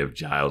amazing if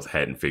Giles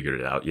hadn't figured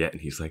it out yet.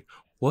 And he's like,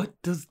 what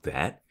does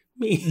that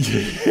mean?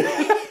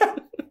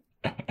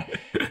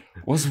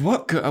 What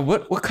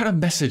kind of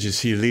message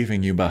is he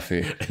leaving you,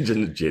 Buffy?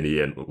 And Jenny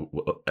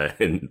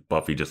and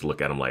Buffy just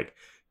look at him like,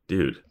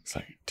 dude. It's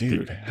like,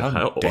 dude,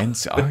 how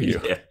dense are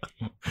you? Yeah.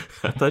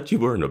 I thought you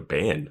were in a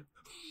band.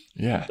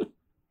 Yeah.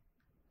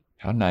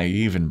 How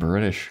naive and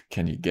British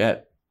can you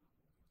get?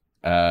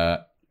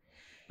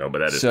 No, but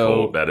that is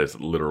cold. That is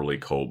literally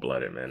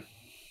cold-blooded, man.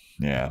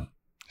 Yeah.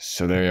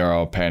 So they are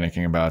all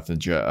panicking about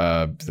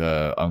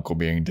the uncle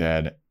being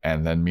dead,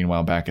 and then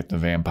meanwhile, back at the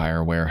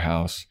vampire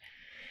warehouse,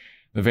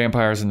 the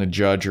vampires and the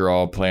judge are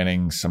all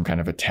planning some kind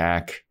of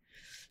attack,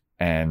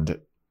 and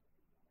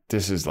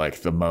this is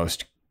like the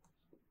most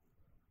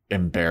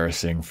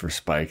embarrassing for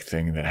Spike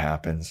thing that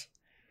happens.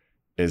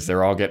 Is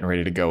they're all getting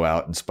ready to go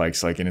out, and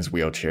Spike's like in his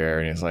wheelchair,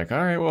 and he's like, all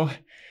right, well,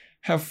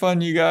 have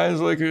fun, you guys.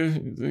 Like,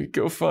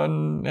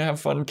 have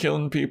fun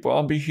killing people.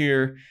 I'll be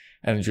here.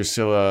 And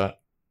Drusilla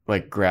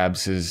like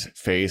grabs his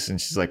face,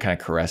 and she's like kind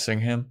of caressing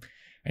him.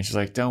 And she's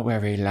like, don't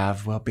worry,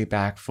 love, we'll be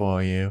back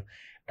for you.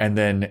 And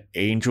then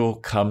Angel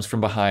comes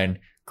from behind,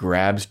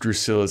 grabs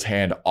Drusilla's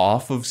hand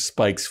off of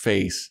Spike's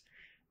face,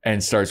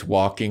 and starts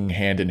walking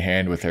hand in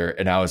hand with her.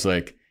 And I was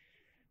like,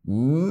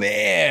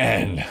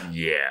 man.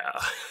 Yeah.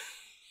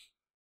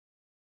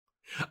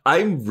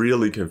 I'm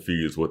really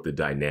confused what the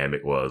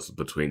dynamic was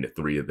between the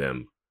three of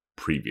them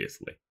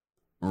previously.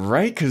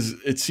 Right? Because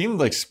it seemed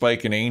like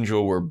Spike and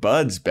Angel were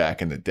buds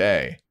back in the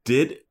day.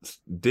 Did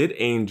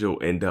Angel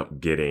end up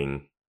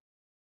getting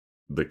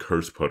the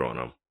curse put on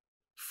him,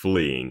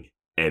 fleeing,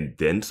 and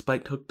then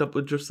Spike hooked up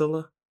with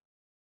Drusilla?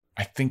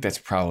 I think that's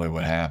probably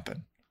what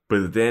happened.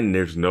 But then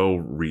there's no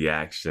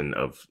reaction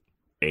of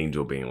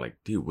Angel being like,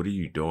 dude, what are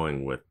you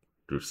doing with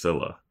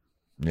Drusilla?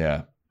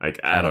 Yeah. Like,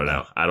 I don't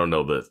know. I don't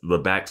know the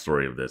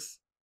backstory of this.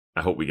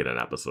 I hope we get an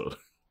episode.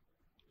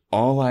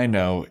 All I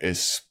know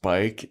is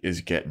Spike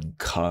is getting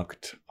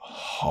cucked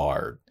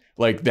hard.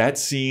 Like that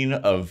scene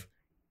of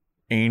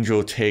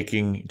Angel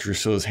taking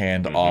Drusilla's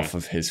hand off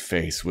of his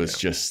face was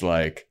just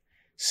like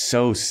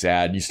so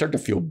sad. You start to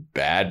feel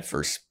bad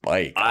for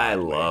Spike. I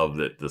love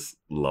that this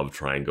love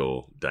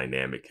triangle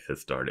dynamic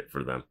has started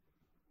for them.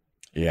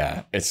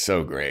 Yeah, it's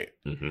so great.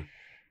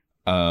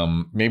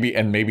 Mm-hmm.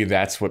 Maybe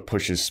that's what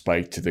pushes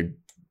Spike to the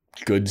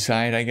good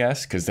side, I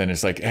guess, because then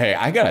it's like, hey,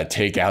 I gotta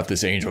take out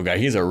this Angel guy.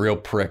 He's a real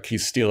prick.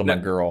 He's stealing my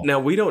girl. Now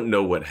we don't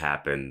know what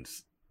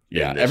happens.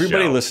 Yeah,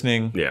 everybody show.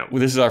 Listening. Yeah, well,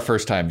 this is our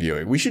first time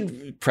viewing. We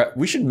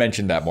should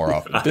mention that more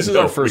often. This is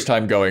our first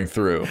time going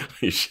through.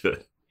 We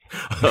should.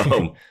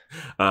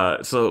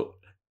 So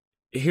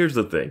here's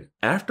the thing.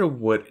 After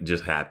what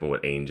just happened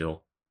with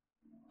Angel,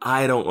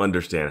 I don't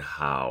understand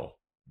how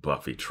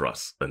Buffy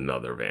trusts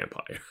another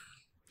vampire.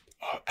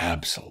 Oh,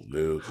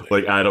 absolutely.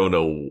 Like, I don't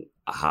know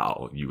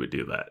how you would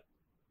do that.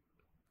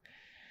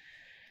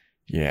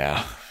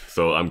 Yeah.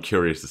 So I'm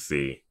curious to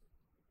see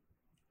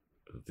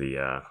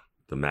the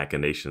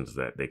machinations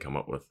that they come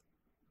up with.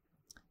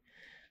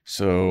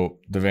 So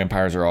the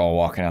vampires are all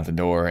walking out the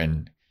door,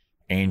 and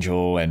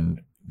Angel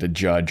and the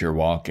judge are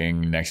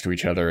walking next to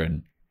each other,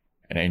 and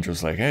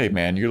Angel's like, hey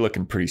man, you're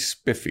looking pretty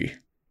spiffy.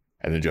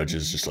 And the judge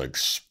is just like,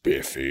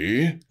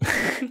 spiffy?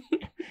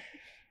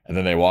 And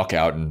then they walk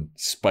out, and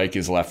Spike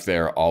is left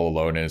there all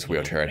alone in his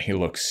wheelchair, and he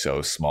looks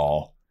so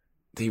small.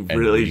 They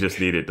really just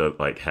needed to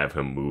like have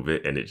him move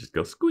it, and it just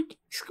goes squeak,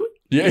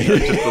 squeak. Yeah,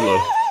 just a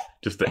little,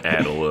 just to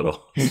add a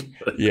little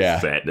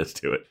sadness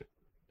to it.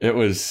 It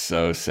was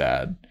so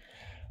sad.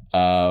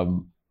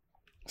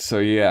 So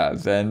yeah,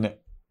 then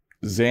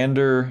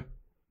Xander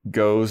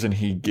goes and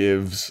he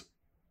gives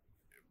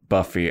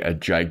Buffy a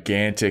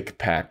gigantic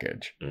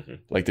package,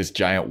 like this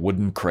giant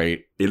wooden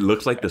crate. It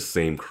looks like the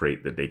same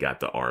crate that they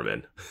got the arm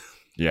in.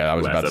 Yeah, I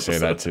was about to say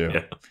that too.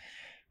 Yeah.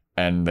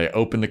 And they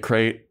open the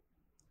crate,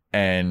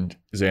 and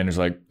Xander's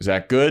like, is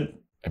that good?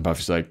 And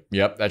Buffy's like,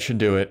 yep, that should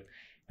do it.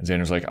 And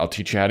Xander's like, I'll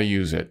teach you how to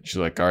use it. She's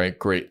like, all right,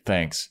 great,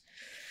 thanks.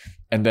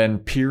 And then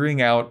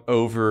peering out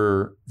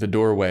over the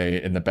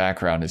doorway in the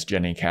background is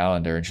Jenny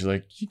Calendar. And she's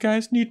like, you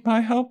guys need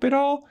my help at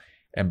all?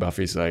 And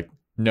Buffy's like,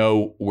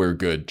 no, we're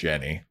good,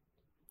 Jenny.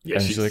 Yeah,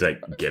 she's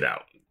like, get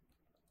out.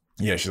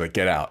 Yeah, she's like,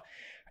 get out.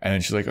 And then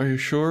she's like, are you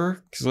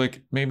sure? Because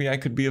like, maybe I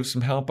could be of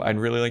some help. I'd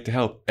really like to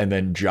help. And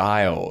then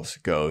Giles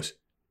goes,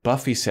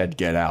 Buffy said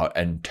get out,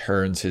 and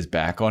turns his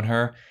back on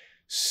her.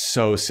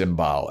 So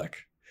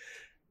symbolic.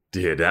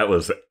 Dude, that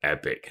was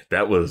epic.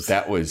 That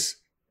was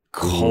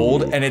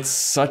cold. Ooh. And it's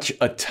such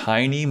a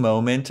tiny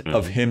moment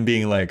of him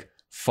being like,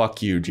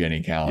 fuck you,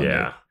 Jenny Calendar.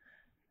 Yeah.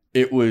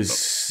 It was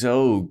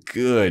so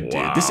good, dude.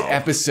 Wow. This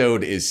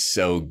episode is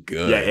so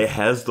good. Yeah, it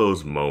has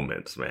those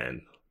moments,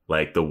 man.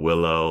 Like the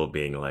Willow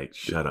being like,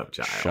 shut up,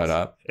 Giles. Shut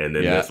up. And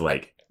then it's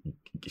like,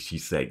 she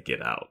said,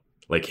 get out.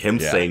 Like him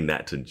saying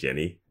that to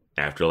Jenny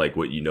after like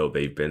what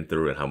they've been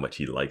through and how much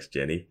he likes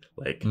Jenny.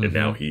 Like, and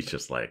now he's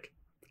just like,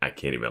 I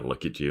can't even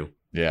look at you.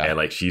 Yeah. And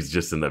like, she's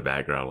just in the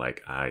background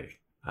like, I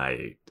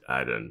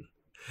didn't.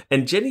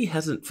 And Jenny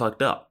hasn't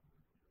fucked up.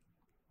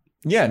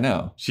 Yeah,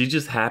 no. She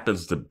just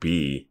happens to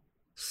be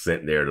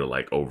sent there to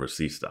like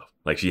oversee stuff.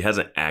 Like she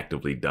hasn't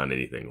actively done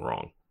anything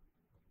wrong.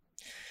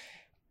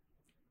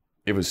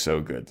 It was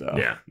so good though.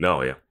 Yeah.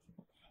 No, yeah.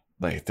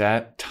 Like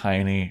that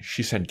tiny,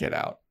 she said get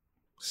out.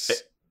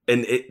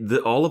 And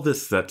all of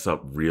this sets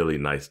up really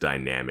nice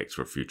dynamics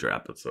for future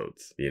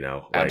episodes,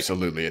 Like,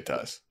 absolutely it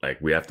does.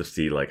 Like we have to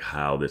see like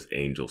how this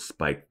Angel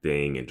Spike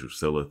thing and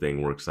Drusilla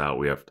thing works out.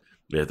 We have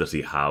to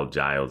see how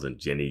Giles and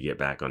Jenny get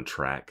back on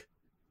track.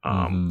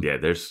 Yeah,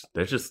 there's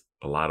just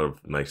a lot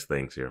of nice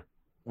things here.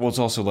 Well, it's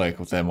also like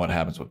then what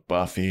happens with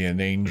Buffy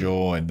and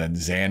Angel, and then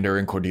Xander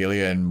and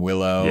Cordelia and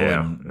Willow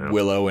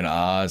Willow and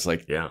Oz.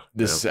 Like,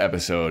 this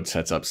episode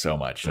sets up so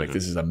much. Like,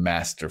 this is a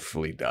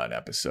masterfully done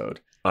episode.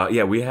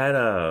 Yeah, we had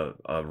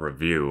a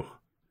review.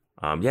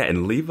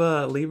 And leave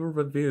a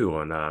review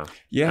on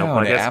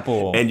on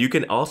Apple, and you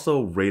can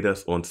also rate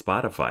us on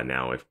Spotify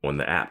now on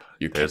the app.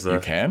 You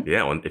can.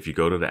 Yeah, if you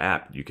go to the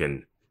app, you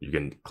can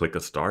click a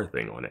star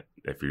thing on it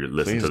if you're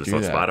listening to this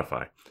on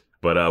Spotify.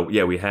 But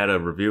we had a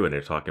review, and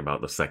they're talking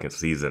about the second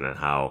season and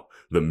how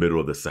the middle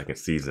of the second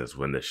season is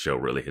when this show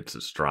really hits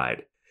its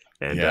stride.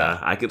 And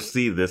I could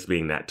see this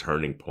being that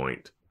turning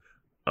point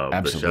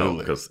of the show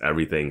because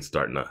everything's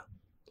starting to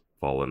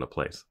fall into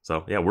place.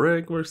 So yeah, we're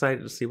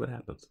excited to see what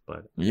happens.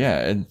 But yeah,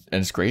 and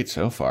it's great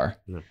so far.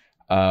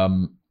 Yeah.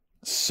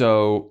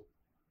 So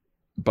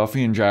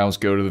Buffy and Giles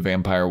go to the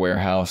vampire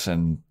warehouse,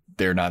 and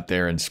they're not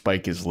there, and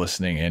Spike is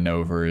listening in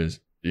over his,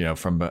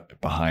 from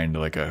behind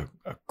like a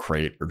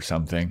crate or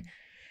something.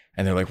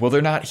 And they're like, well,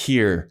 they're not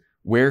here.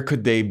 Where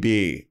could they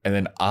be? And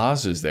then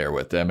Oz is there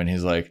with them, and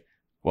he's like,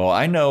 well,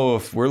 I know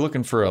if we're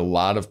looking for a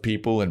lot of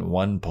people in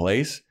one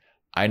place,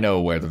 I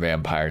know where the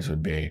vampires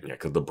would be. Yeah,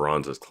 because the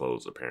Bronze is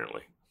closed,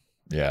 apparently.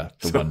 Yeah,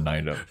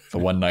 the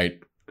one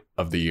night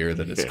of the year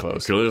that it's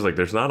closed. Because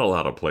there's not a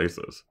lot of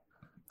places.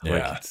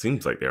 Yeah. It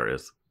seems like there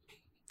is.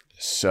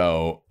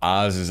 So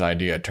Oz's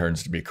idea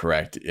turns to be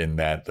correct in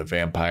that the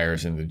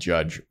vampires and the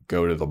judge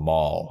go to the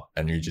mall,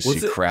 and you just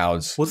see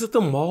crowds. Was it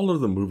the mall or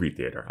the movie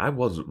theater? I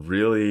was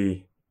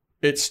really...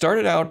 It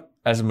started out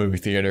as a movie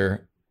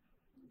theater,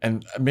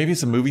 and maybe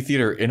it's a movie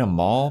theater in a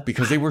mall,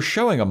 because they were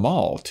showing a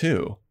mall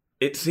too.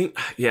 It seemed,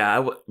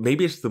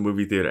 maybe it's the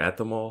movie theater at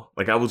the mall.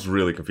 I was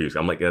really confused.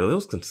 I'm like, are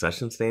those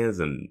concession stands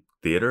and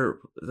theater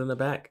in the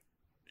back?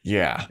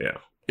 Yeah. Yeah.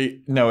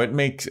 It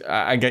makes,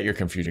 I get your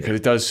confusion, because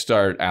it does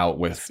start out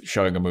with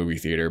showing a movie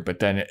theater, but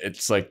then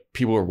it's like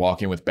people are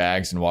walking with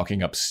bags and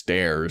walking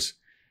upstairs.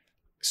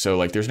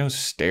 So there's no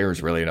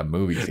stairs really in a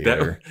movie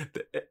theater.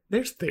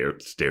 There's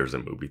stairs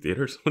in movie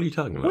theaters. What are you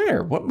talking about?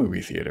 Where? What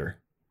movie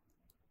theater?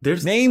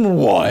 Name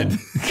one.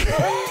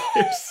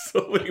 There's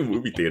so many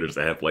movie theaters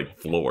that have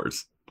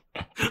floors.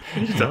 What are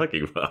you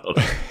talking about?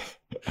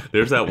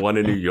 There's that one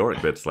in New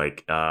York that's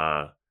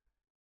on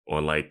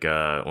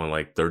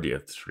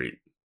 30th Street.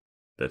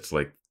 That's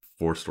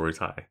 4 stories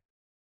high.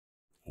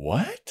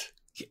 What?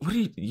 What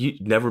you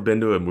never been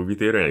to a movie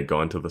theater and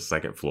gone to the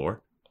second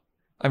floor?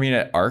 I mean,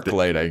 at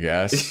ArcLight, I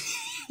guess.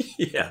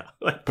 Yeah.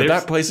 But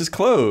that place is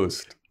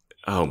closed.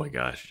 Oh my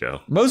gosh,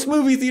 Joe. Most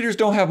movie theaters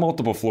don't have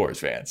multiple floors,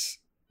 Vance.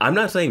 I'm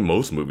not saying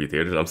most movie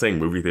theaters. I'm saying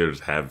movie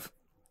theaters have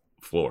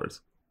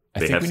floors. I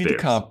think we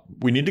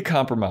need to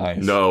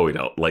compromise. No, we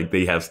don't.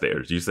 They have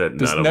stairs. You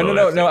said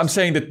no. I'm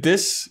saying that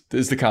this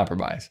is the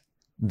compromise.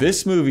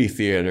 This movie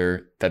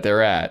theater that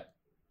they're at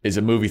is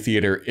a movie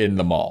theater in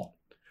the mall.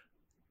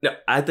 No,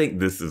 I think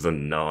this is a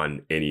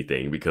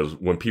non-anything because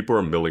when people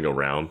are milling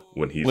around,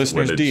 when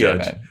the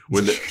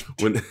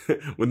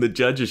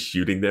judge is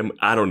shooting them,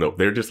 I don't know.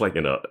 They're just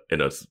in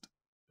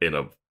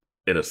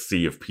a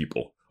sea of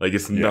people.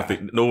 It's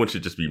nothing. No one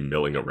should just be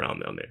milling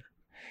around down there,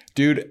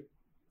 dude.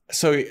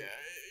 So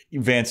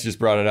Vance just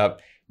brought it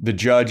up. The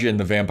judge and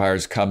the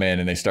vampires come in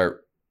and they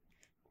start,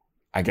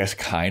 I guess,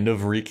 kind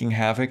of wreaking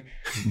havoc,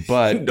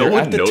 but no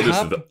one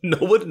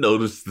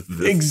notices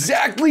this.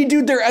 Exactly,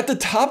 dude. They're at the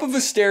top of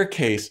a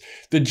staircase.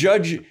 The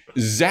judge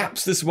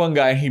zaps this one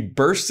guy and he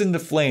bursts into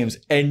flames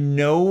and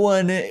no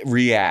one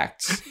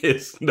reacts.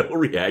 It's no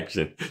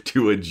reaction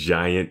to a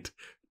giant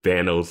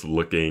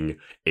Thanos-looking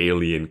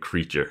alien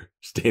creature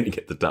standing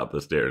at the top of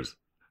the stairs.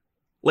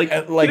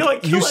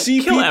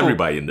 Kill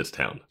everybody in this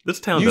town. This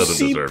town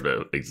doesn't deserve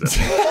to exist.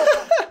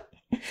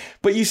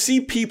 But you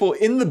see people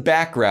in the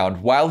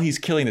background while he's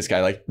killing this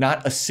guy,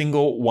 not a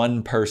single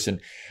one person.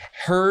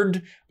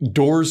 Heard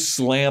doors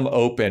slam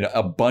open,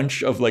 a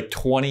bunch of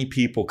 20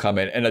 people come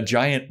in, and a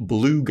giant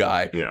blue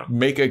guy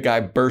make a guy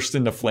burst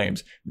into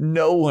flames.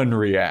 No one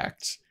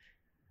reacts.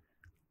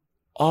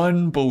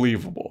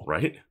 Unbelievable.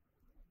 Right?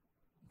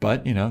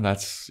 But,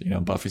 that's,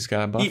 Buffy's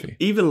got Buffy.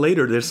 Even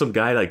later, there's some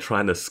guy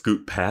trying to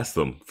scoot past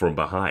them from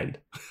behind.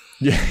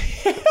 Yeah.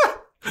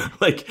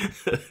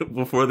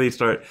 Before they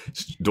start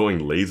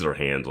doing laser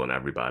hands on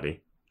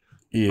everybody.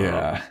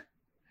 Yeah.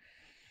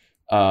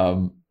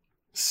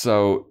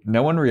 So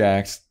no one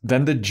reacts.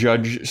 Then the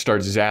judge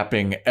starts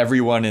zapping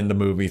everyone in the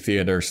movie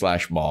theater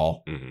 /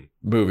 mall. Mm-hmm.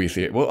 Movie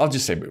theater. Well, I'll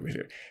just say movie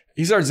theater.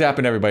 He starts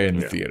zapping everybody in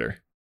the theater.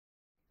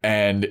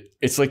 And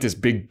it's this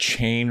big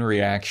chain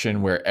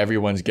reaction where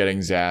everyone's getting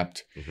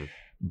zapped. Mm-hmm.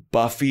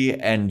 Buffy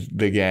and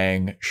the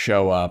gang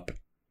show up.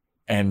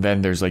 And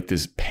then there's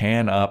this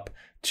pan up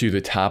to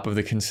the top of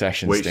the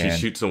concession stand. Wait, she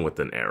shoots him with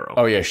an arrow.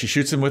 Oh, yeah. She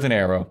shoots him with an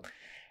arrow.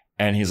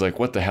 And he's like,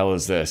 what the hell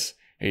is this?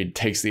 He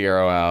takes the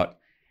arrow out.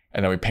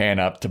 And then we pan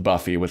up to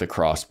Buffy with a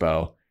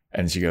crossbow.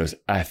 And she goes,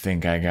 I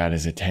think I got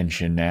his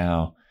attention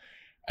now.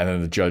 And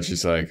then the judge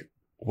is like,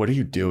 what are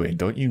you doing?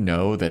 Don't you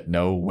know that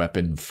no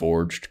weapon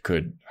forged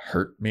could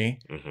hurt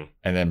me? Mm-hmm.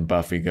 And then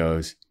Buffy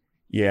goes,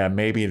 yeah,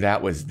 maybe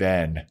that was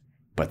then,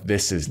 but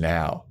this is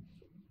now.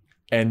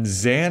 And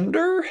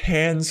Xander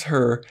hands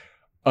her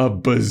a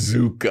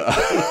bazooka.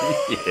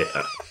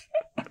 Yeah.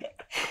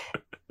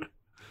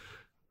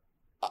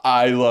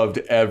 I loved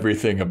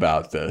everything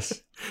about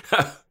this.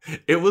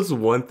 It was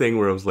one thing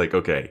where I was like,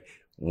 okay,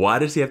 why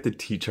does he have to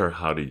teach her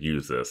how to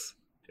use this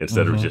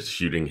instead of just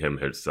shooting him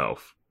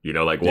herself?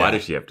 Why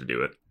does she have to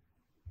do it?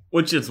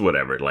 Which is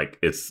whatever.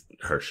 It's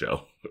her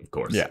show, of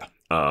course. Yeah.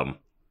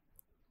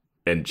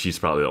 And she's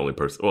probably the only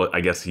person. Well,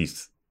 I guess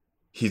he's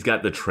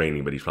got the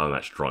training, but he's probably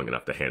not strong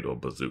enough to handle a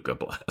bazooka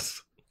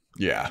blast.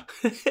 Yeah.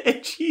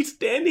 And she's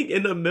standing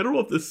in the middle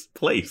of this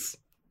place.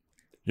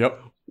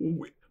 Yep.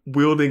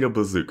 Wielding a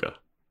bazooka.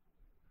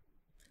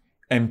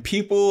 And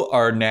people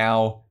are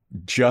now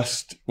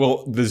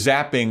the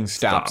zapping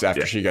stops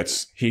after yeah.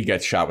 he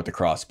gets shot with the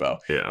crossbow.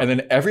 Yeah. And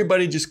then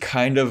everybody just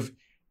kind of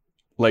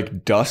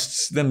like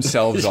dusts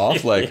themselves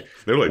off. Like,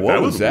 they're like, what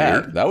that was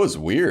that? weird. That was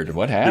weird.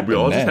 What happened? Did we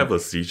all then? just have a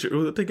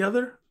seizure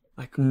together?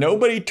 Like,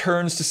 nobody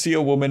turns to see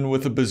a woman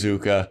with a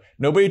bazooka.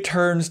 Nobody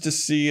turns to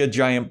see a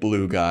giant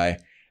blue guy.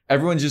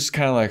 Everyone's just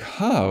kind of like,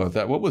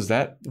 what was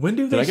that? When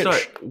do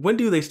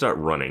they start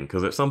running?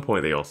 Because at some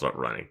point they all start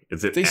running.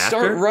 Is it They after?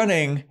 start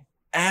running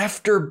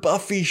after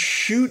Buffy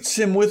shoots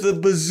him with a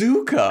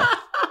bazooka.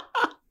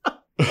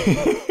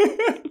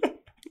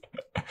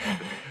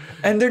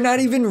 And they're not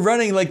even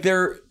running, like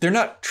they're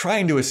not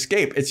trying to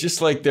escape. It's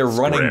just like they're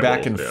running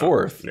back and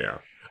forth. Yeah.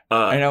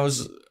 And I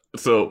was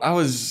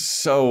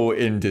so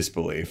in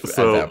disbelief at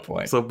that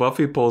point. So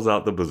Buffy pulls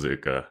out the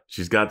bazooka.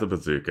 She's got the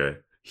bazooka.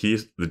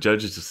 The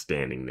judge is just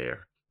standing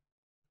there.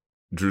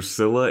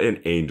 Drusilla and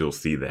Angel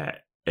see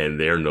that, and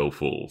they're no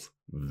fools.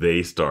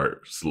 They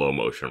start slow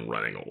motion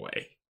running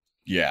away.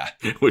 Yeah.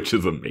 Which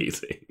is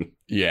amazing.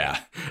 Yeah.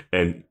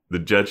 And the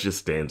judge just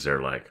stands there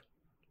like,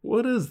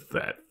 what is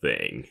that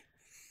thing?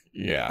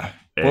 Yeah.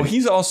 Well,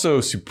 he's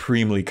also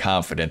supremely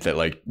confident that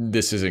like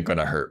this isn't going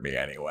to hurt me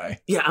anyway.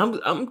 Yeah,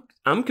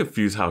 I'm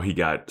confused how he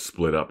got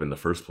split up in the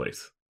first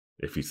place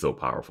if he's so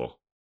powerful.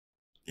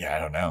 Yeah, I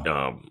don't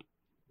know.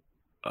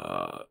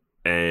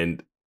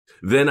 And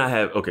then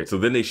so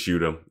then they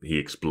shoot him. He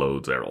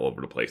explodes there all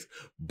over the place.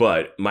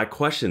 But my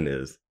question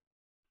is,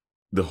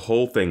 the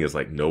whole thing is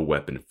like no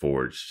weapon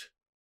forged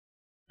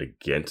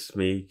against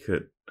me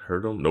could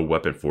hurt him. No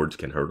weapon forged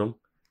can hurt him.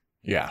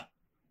 Yeah.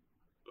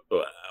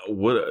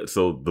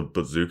 So the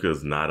bazooka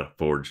is not a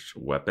forged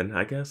weapon,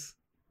 I guess?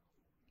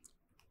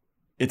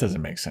 It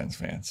doesn't make sense,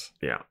 Vance.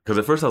 Yeah. Because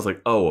at first I was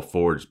like, oh, a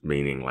forged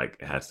meaning like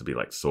it has to be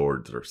like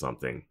swords or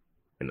something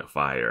in the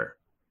fire.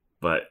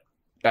 But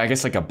I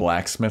guess like a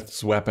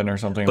blacksmith's weapon or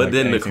something. But like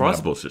then the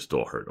crossbow should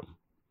still hurt him.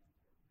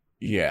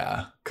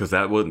 Yeah. Because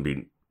that wouldn't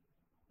be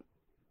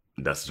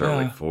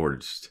necessarily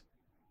forged.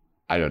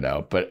 I don't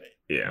know. But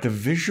yeah, the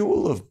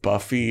visual of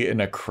Buffy in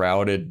a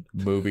crowded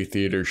movie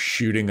theater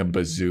shooting a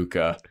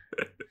bazooka.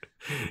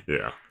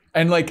 Yeah.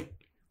 And like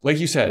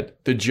you said,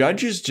 the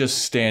judge is just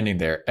standing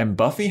there and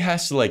Buffy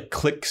has to like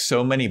click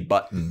so many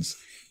buttons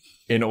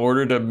in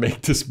order to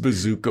make this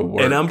bazooka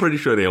work. And I'm pretty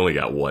sure they only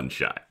got one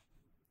shot.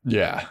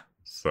 Yeah.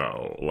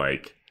 So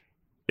like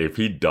if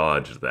he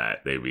dodged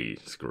that, they'd be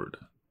screwed.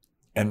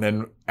 And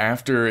then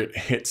after it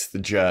hits the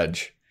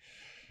judge,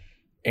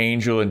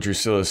 Angel and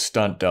Drusilla's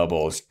stunt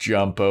doubles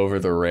jump over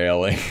the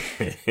railing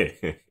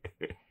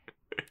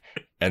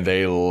and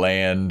they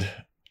land,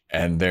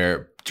 and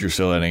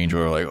Drusilla and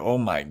Angel are like, oh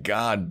my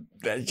God,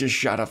 that just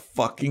shot a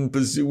fucking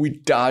bazooka. We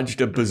dodged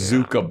a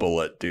bazooka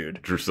bullet,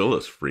 dude.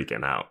 Drusilla's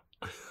freaking out.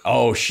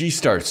 Oh, she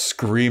starts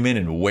screaming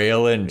and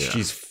wailing. Yeah.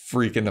 She's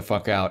freaking the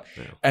fuck out.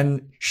 Yeah.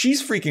 And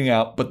she's freaking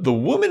out, but the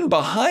woman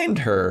behind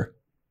her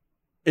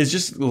is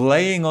just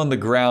laying on the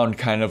ground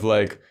kind of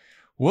like,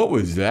 what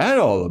was that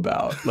all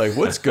about? Like,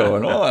 what's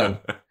going on?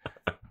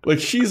 Like,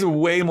 she's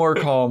way more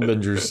calm than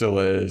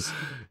Drusilla is.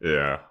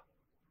 Yeah.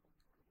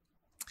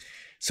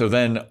 So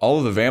then all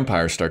of the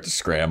vampires start to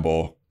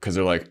scramble because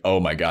they're like,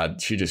 oh my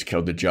God, she just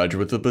killed the judge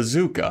with a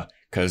bazooka.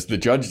 Because the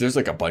judge, there's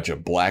like a bunch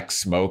of black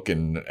smoke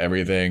and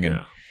everything.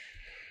 And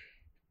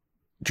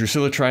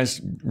Drusilla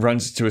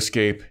runs to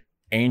escape.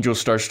 Angel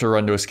starts to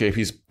run to escape.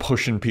 He's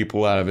pushing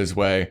people out of his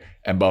way.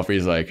 And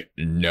Buffy's like,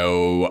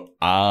 no,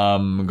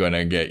 I'm going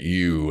to get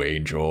you,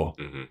 Angel.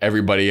 Mm-hmm.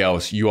 Everybody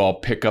else, you all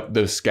pick up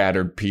the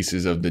scattered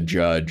pieces of the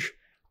judge.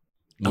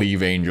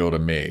 Leave Angel to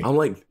me. I'm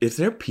like, is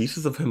there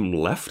pieces of him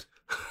left?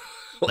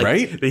 Like,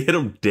 right? They hit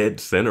him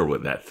dead center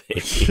with that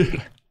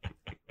thing.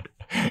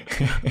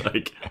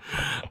 Like,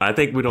 I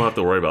think we don't have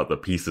to worry about the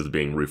pieces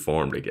being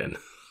reformed again.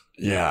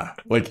 Yeah.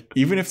 Like,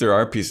 even if there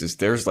are pieces,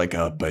 there's like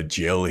a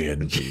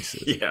bajillion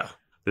pieces. Yeah.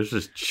 There's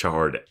just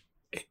charred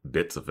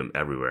bits of him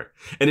everywhere.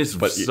 And it's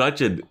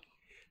the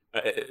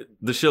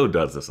show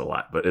does this a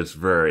lot, but it's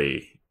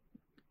very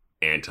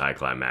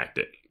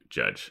anticlimactic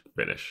judge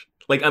finish.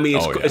 Like, I mean,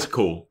 it's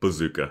cool,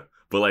 bazooka,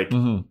 but like,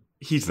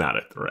 he's not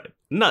a threat.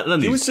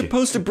 He was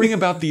supposed to bring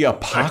about the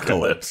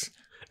apocalypse.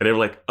 And they were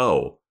like,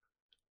 oh,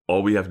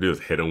 all we have to do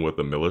is hit him with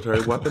a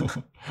military weapon?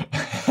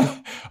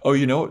 Oh,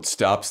 you know what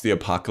stops the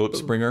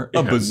apocalypse bringer?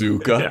 A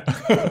bazooka.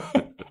 Yeah.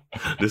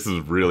 This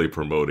is really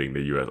promoting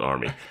the U.S.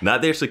 Army.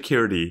 Not their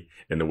security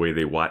and the way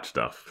they watch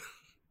stuff.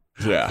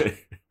 Yeah.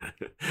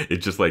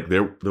 It's just like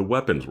the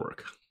weapons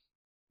work.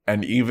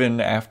 And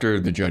even after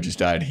the judges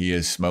died, he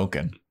is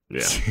smoking.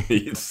 Yeah.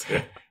 It's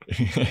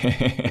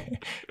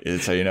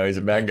how you know he's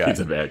a bad guy. He's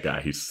a bad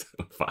guy. He's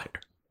on fire.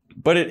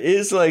 But it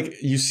is like,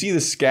 you see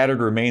the scattered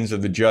remains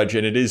of the judge,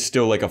 and it is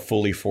still like a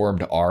fully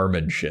formed arm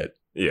and shit.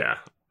 Yeah.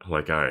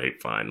 Like, all right,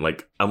 fine.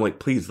 Like, I'm like,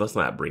 please, let's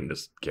not bring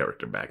this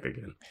character back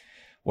again.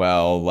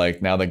 Well,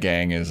 like, now the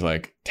gang is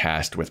like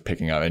tasked with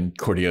picking up, and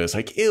Cordelia's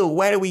like, ew,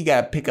 why do we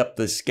gotta pick up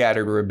the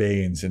scattered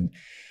remains? And,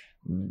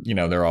 you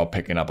know, they're all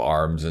picking up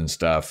arms and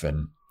stuff.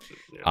 And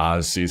Yeah.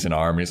 Oz sees an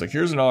arm. He's like,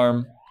 here's an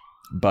arm.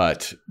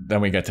 But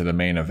then we get to the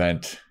main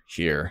event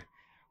here.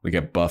 We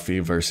get Buffy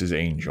versus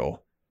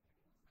Angel.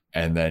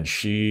 And then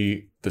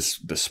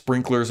the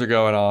sprinklers are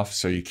going off,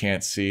 so you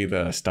can't see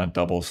the stunt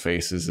doubles'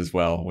 faces as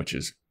well, which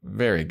is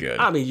very good.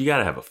 I mean, you got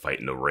to have a fight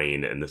in the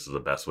rain, and this is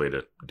the best way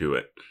to do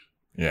it.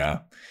 Yeah.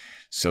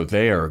 So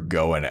they are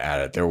going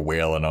at it. They're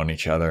wailing on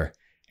each other.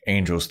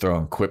 Angel's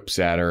throwing quips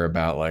at her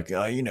about like,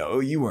 oh,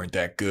 you weren't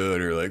that good,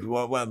 or like,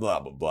 blah, blah, blah,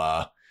 blah,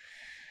 blah.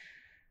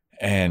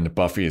 And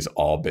Buffy is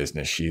all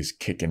business. She's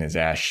kicking his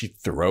ass. She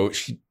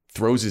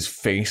throws his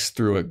face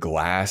through a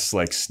glass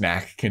like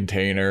snack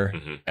container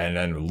and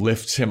then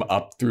lifts him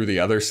up through the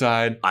other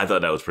side. I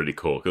thought that was pretty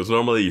cool because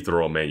normally you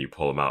throw him in, you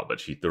pull him out, but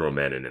she threw him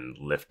in and then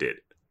lifted.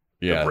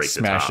 Yeah,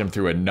 smashed him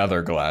through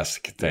another glass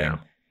thing.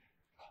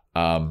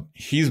 Yeah.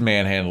 He's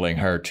manhandling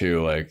her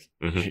too. Like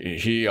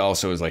he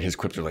also is like, his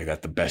quips are like,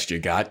 "That's the best you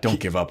got. Don't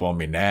give up on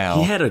me now."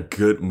 He had a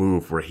good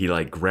move where he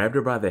like grabbed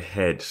her by the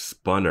head,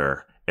 spun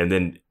her, and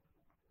then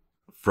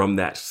from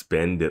that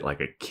spin did like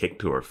a kick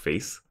to her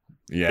face.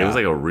 Yeah. It was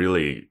like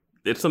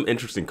it's some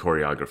interesting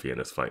choreography in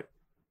this fight.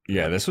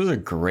 Yeah, this was a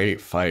great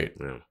fight.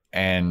 Yeah.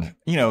 And,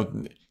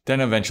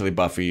 then eventually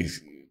Buffy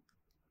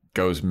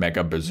goes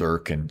mega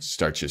berserk and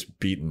starts just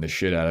beating the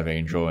shit out of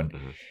Angel. And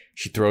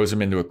she throws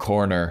him into a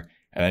corner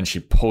and then she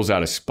pulls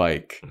out a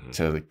spike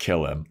to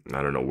kill him.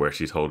 I don't know where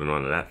she's holding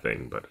on to that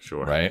thing, but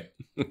sure. Right?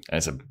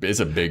 And it's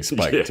a big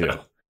spike too.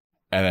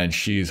 And then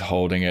she's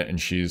holding it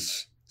and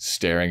she's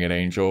staring at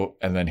Angel.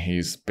 And then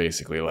he's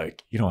basically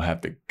like, "You don't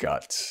have the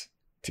guts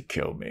to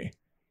kill me."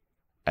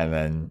 And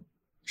then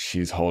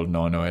she's holding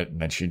on to it, and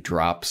then she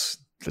drops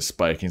the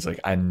spike. And he's like,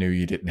 "I knew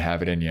you didn't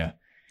have it in you."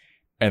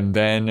 And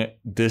then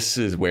this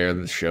is where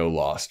the show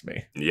lost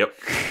me. Yep.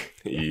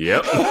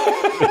 Yep.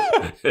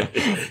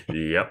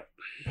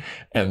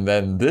 And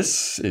then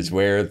this is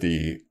where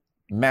the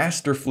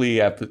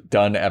masterfully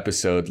done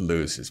episode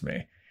loses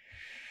me.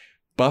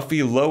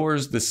 Buffy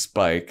lowers the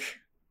spike.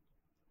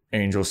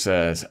 Angel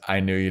says, "I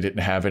knew you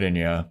didn't have it in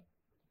you."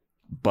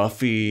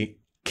 Buffy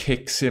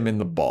kicks him in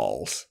the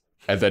balls.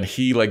 And then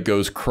he like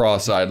goes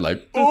cross-eyed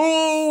like,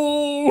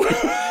 "Oh!"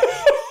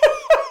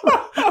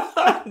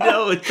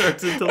 No, it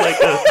turns into like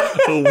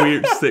a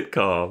weird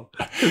sitcom.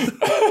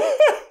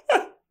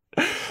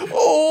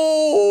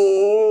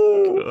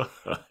 Oh!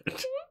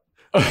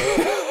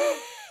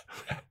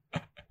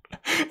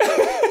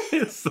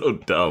 It's so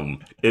dumb.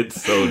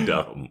 It's so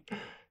dumb.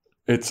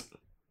 It's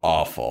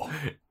awful.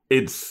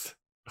 It's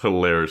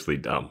hilariously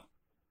dumb.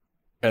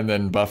 And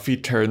then Buffy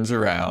turns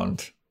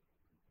around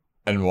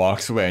and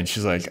walks away, and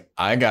she's like,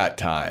 "I got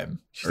time,"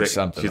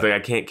 something. She's like,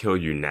 "I can't kill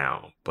you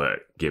now,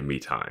 but give me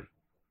time."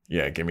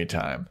 Yeah, give me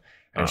time.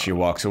 And she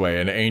walks away,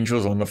 and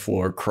Angel's on the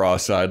floor,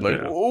 cross-eyed, like,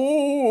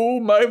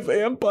 "Oh, my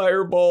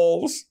vampire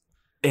balls!"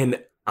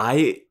 And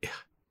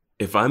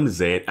if I'm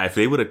Xander, if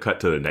they would have cut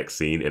to the next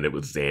scene and it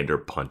was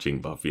Xander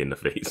punching Buffy in the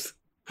face,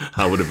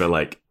 I would have been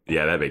like,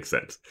 "Yeah, that makes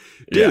sense."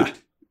 Dude,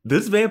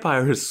 this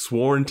vampire has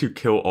sworn to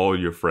kill all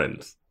your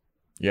friends.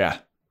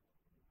 Yeah.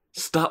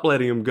 Stop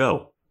letting him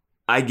go.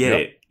 I get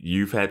it.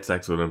 You've had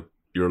sex with him.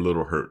 You're a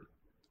little hurt.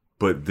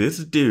 But this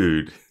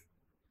dude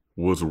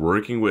was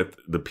working with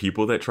the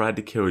people that tried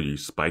to kill you,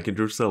 Spike and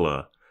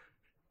Drusilla,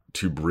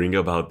 to bring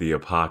about the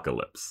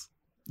apocalypse.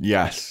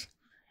 Yes.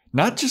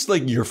 Not just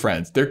like your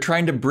friends. They're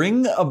trying to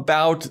bring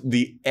about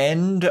the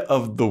end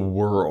of the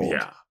world.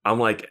 Yeah. I'm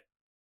like,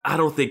 I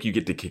don't think you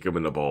get to kick him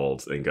in the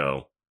balls and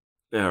go,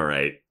 "All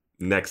right,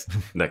 next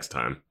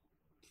time."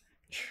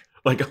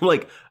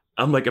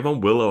 I'm like, if I'm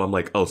Willow, I'm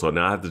like, oh, so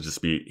now I have to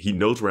just be, he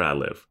knows where I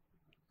live.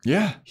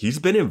 Yeah. He's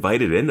been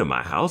invited into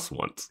my house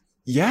once.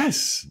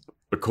 Yes.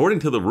 According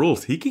to the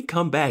rules, he can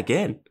come back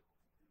in.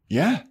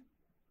 Yeah.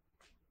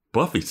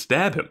 Buffy,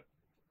 stab him.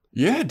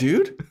 Yeah,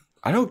 dude.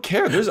 I don't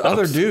care. There's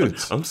other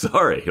dudes. I'm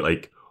sorry.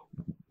 Like,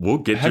 we'll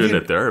get you into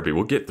therapy.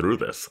 We'll get through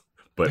this.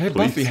 But hey, please.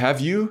 Buffy, have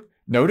you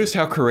noticed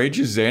how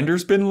courageous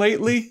Xander's been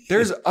lately?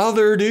 There's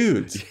other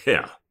dudes.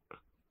 Yeah.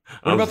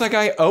 What about that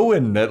guy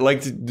Owen that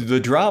liked the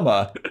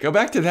drama? Go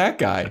back to that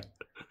guy.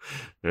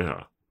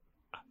 Yeah.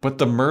 But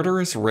the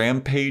murderous,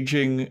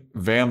 rampaging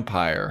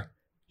vampire,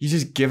 you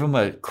just give him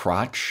a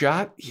crotch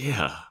shot?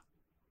 Yeah.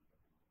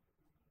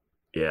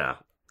 Yeah.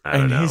 I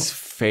don't know. And his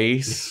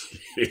face.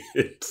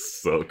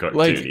 It's so cartoony.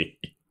 Like,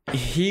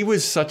 he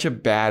was such a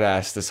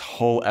badass this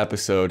whole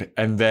episode.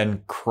 And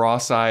then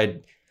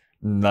cross-eyed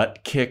nut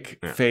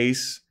kick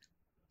face.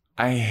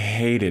 I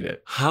hated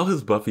it. How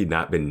has Buffy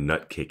not been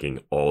nut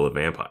kicking all the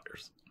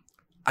vampires?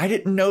 I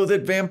didn't know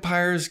that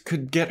vampires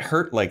could get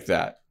hurt like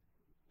that.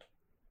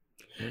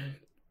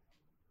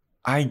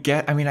 I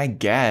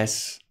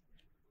guess.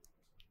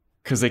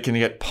 Because they can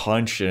get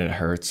punched and it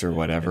hurts or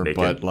whatever.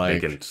 They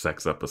can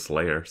sex up a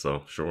Slayer,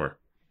 so sure.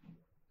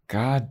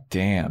 God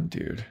damn,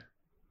 dude.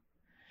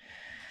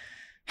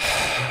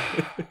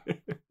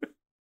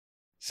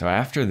 So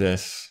after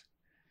this,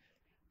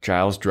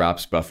 Giles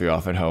drops Buffy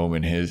off at home,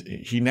 and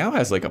he now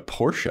has like a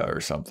Porsche or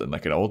something,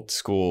 like an old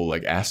school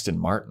like Aston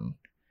Martin.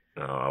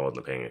 Oh, I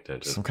wasn't paying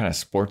attention. Some kind of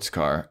sports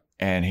car.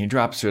 And he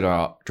drops her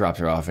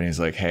off, and he's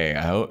like, "Hey,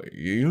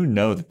 you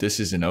know that this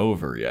isn't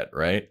over yet,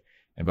 right?"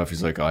 And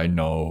Buffy's like, "I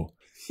know."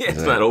 Yeah,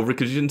 it's not over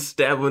because you didn't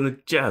stab him in the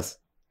chest.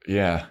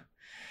 Yeah.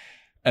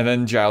 And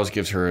then Giles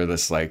gives her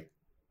this, like,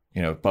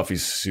 you know,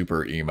 Buffy's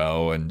super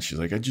emo, and she's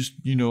like, I just,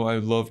 you know, I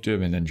loved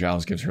him. And then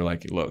Giles gives her,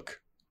 like, look,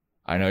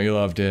 I know you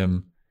loved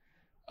him.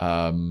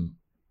 I'm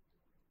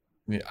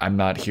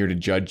not here to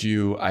judge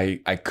you.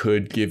 I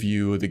could give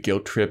you the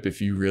guilt trip if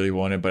you really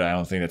wanted, but I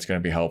don't think that's going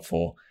to be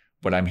helpful.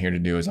 What I'm here to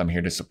do is I'm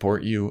here to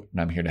support you,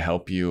 and I'm here to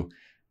help you,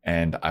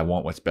 and I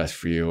want what's best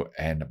for you,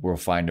 and we'll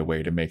find a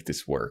way to make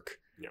this work.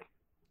 Yeah.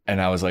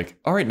 And I was like,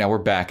 all right, now we're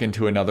back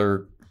into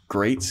another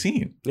great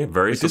scene. Yeah,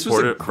 very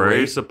supportive,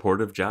 very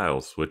supportive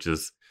Giles, which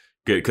is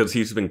good because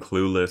he's been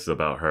clueless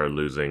about her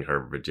losing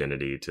her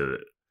virginity to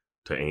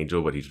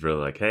Angel, but he's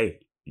really like, hey,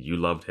 you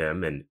loved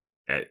him, and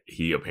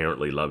he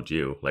apparently loved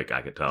you. Like,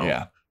 I could tell.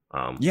 Yeah.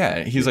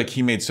 Yeah, he's like,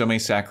 he made so many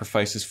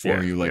sacrifices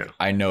for you. Like,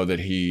 I know that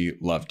he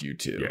loved you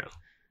too. Yeah.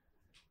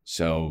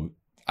 So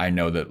I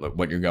know that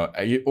what you're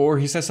going, or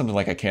he says something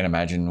like, I can't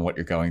imagine what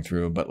you're going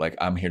through, but like,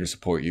 I'm here to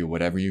support you.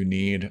 Whatever you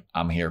need,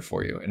 I'm here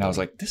for you. And I was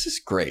like, this is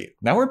great.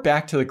 Now we're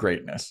back to the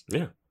greatness.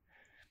 Yeah.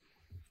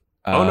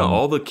 Oh no,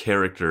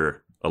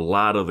 a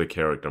lot of the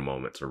character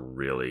moments are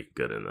really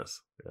good in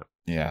this. Yeah.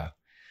 Yeah.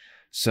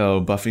 So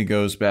Buffy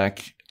goes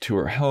back to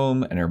her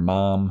home, and her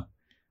mom,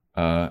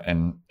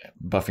 and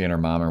Buffy and her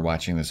mom are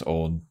watching this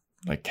old,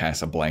 like,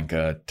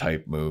 Casablanca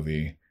type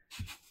movie.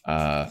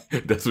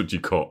 That's what you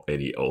call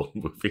any old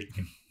movie.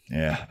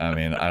 Yeah, I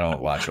mean, I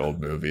don't watch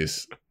old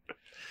movies.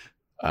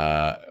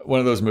 One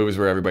of those movies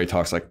where everybody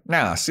talks like,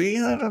 nah,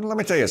 see, let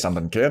me tell you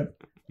something, kid.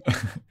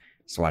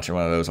 Just watching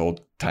one of those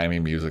old timey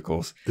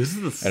musicals. This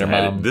is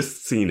sad.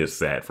 This scene is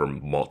sad for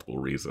multiple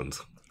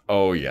reasons.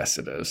 Oh yes,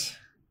 it is.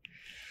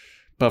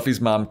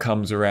 Buffy's mom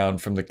comes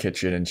around from the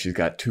kitchen, and she's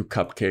got 2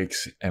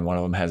 cupcakes, and one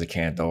of them has a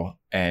candle,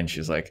 and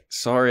she's like,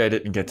 sorry I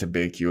didn't get to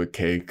bake you a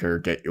cake or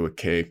get you a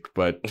cake,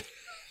 but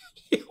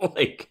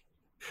like,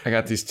 I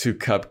got these 2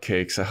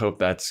 cupcakes. I hope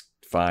that's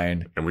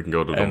fine. And we can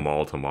go to the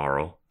mall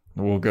tomorrow.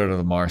 We'll go to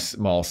the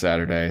mall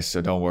Saturday,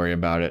 so don't worry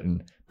about it.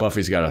 And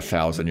Buffy's got a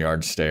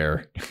 1,000-yard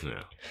stare.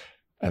 Yeah.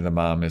 And the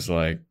mom is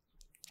like,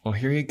 well,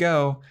 here you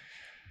go.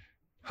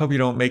 Hope you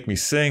don't make me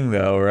sing,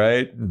 though,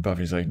 right? And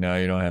Buffy's like, no,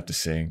 you don't have to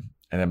sing.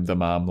 And then the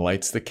mom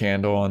lights the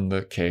candle on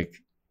the cake,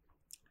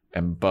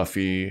 and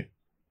Buffy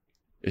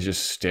is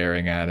just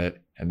staring at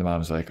it. And the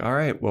mom's like, all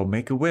right, well,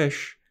 make a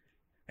wish.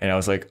 And I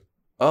was like,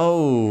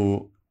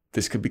 oh,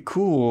 this could be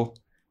cool.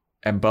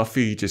 And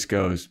Buffy just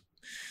goes,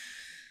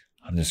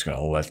 I'm just going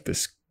to let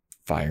this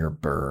fire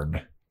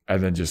burn.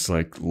 And then just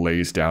like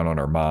lays down on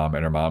her mom.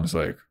 And her mom's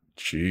like,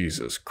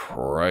 Jesus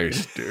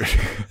Christ, dude.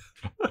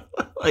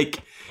 Like,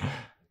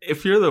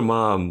 if you're the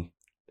mom,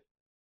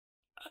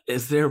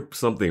 is there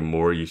something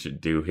more you should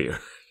do here?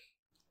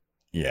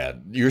 Yeah,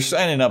 you're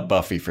signing up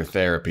Buffy for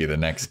therapy the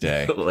next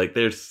day. Like,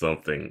 there's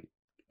something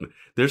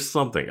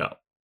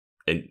up.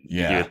 And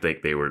you think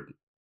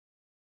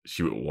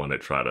she would want to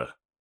try to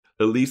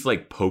at least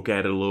like poke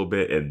at it a little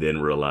bit and then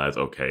realize,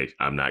 okay,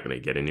 I'm not going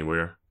to get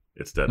anywhere,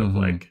 instead of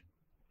like,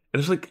 and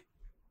it's like,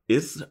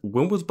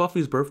 when was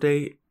Buffy's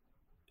birthday?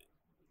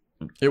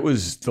 It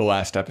was the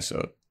last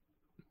episode.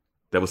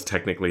 That was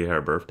technically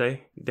her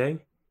birthday day?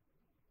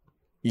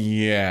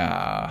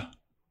 Yeah.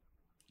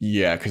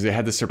 Yeah, because they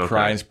had the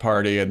surprise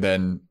party, and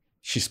then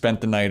she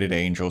spent the night at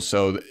Angel.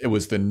 So it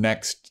was the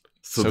next.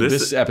 So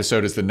this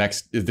episode is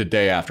the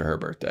day after her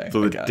birthday.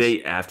 So the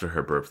day after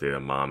her birthday, the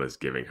mom is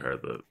giving her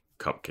the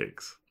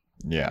cupcakes.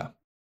 Yeah.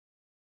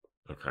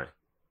 Okay.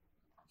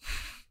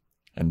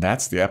 And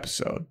that's the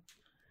episode.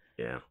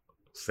 Yeah.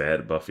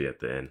 Sad Buffy at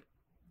the end.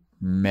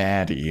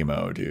 Mad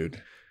emo,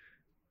 dude.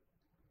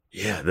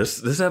 Yeah,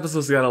 this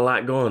episode's got a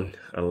lot going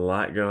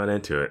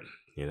into it.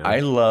 You know? I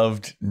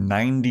loved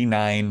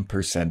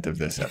 99% of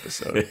this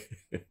episode.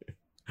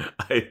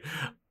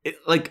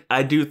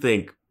 I do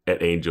think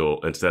at Angel,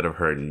 instead of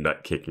her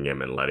nut kicking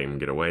him and letting him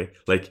get away,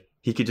 like,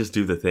 he could just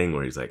do the thing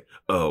where he's like,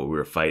 oh, we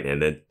were fighting,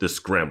 and then just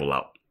scramble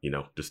out,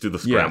 just do the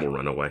scramble,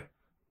 run away.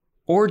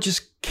 Or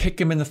just kick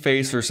him in the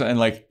face or something,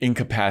 like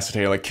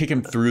incapacitate, like kick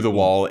him through the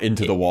wall,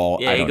 into the wall.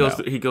 Yeah, he goes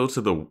to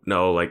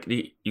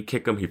you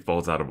kick him, he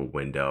falls out of a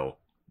window.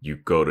 You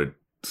go to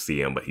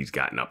see him, but he's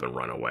gotten up and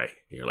run away.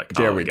 You're like,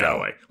 oh, we got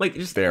away. Like,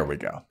 just, there we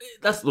go.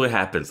 That's what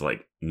happens.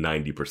 Like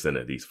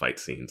 90% of these fight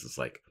scenes. It's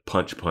like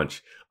punch.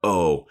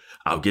 Oh,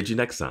 I'll get you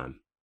next time.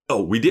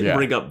 Oh, we didn't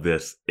bring up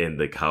this in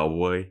the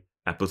cowboy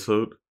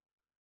episode.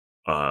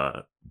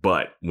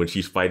 But when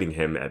she's fighting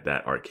him at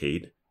that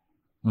arcade,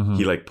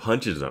 he like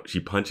punches him.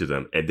 She punches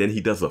him, and then he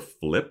does a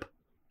flip,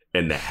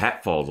 and the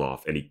hat falls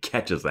off, and he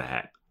catches the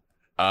hat.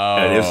 Oh,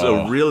 and it's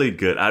a really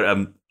good.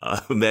 I'm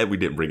mad we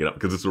didn't bring it up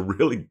because it's a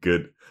really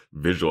good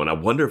visual, and I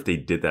wonder if they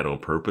did that on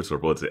purpose or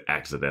was it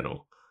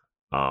accidental.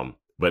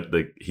 But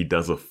he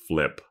does a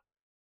flip,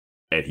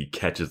 and he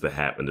catches the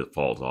hat and it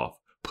falls off,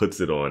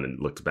 puts it on,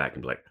 and looks back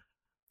and be like,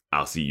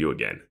 "I'll see you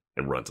again,"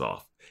 and runs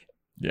off.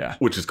 Yeah,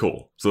 which is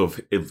cool. So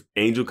if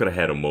Angel could have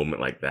had a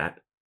moment like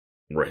that,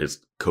 where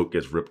his coat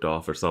gets ripped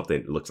off or something.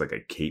 It looks like a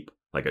cape,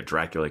 like a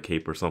Dracula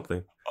cape or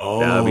something. Oh,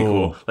 That'd be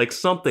cool. Like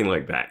something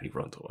like that. He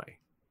runs away.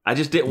 I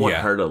just didn't want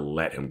her to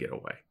let him get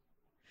away.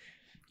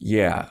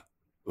 Yeah.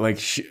 Like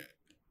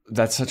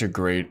that's such a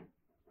great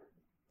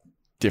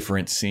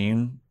different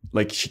scene.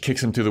 Like she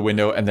kicks him through the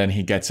window and then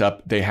he gets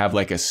up. They have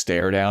like a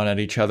stare down at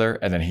each other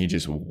and then he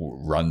just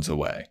runs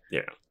away.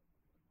 Yeah.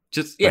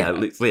 Just,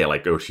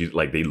 like, oh, she's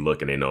like, they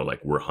look and they know,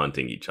 like, we're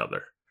hunting each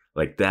other.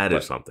 Like, that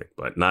is something,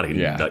 but not a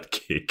nut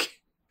kick.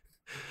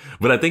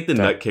 But I think the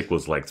nut kick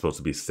was, like, supposed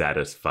to be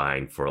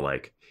satisfying for,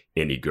 like,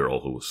 any girl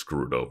who was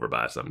screwed over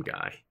by some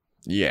guy.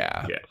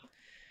 Yeah. Yeah.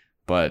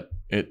 But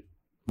it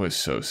was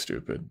so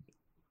stupid.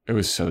 It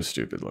was so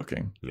stupid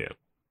looking. Yeah.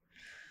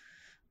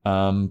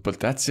 But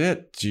that's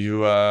it. Do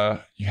you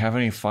have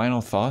any final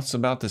thoughts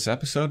about this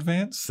episode,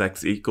 Vance?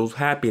 Sex equals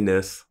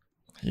happiness.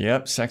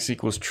 Yep, sex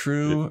equals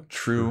true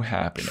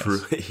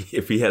happiness.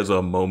 If he has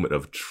a moment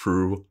of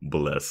true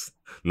bliss,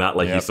 not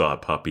like he saw a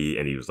puppy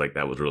and he was like,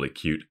 that was really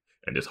cute,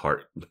 and his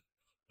heart,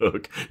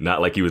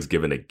 not like he was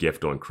given a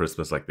gift on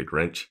Christmas like the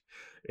Grinch.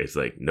 It's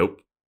like,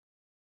 nope.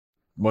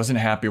 Wasn't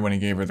happy when he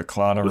gave her the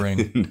Claddagh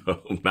ring.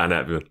 No, not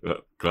happy with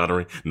Claddagh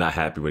ring. Not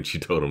happy when she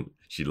told him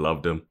she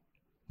loved him.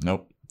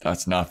 Nope,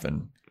 that's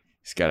nothing.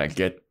 He's got to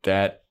get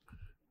that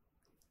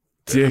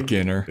dick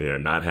in her. Yeah,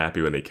 not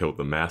happy when they killed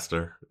the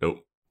master.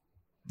 Nope.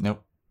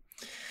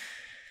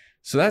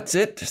 So that's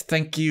it.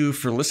 Thank you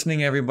for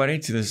listening, everybody,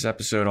 to this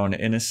episode on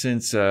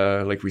Innocence.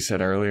 Like we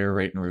said earlier,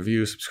 rate and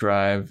review,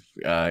 subscribe.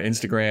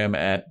 Instagram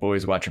at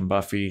Boys Watching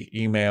Buffy.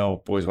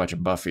 Email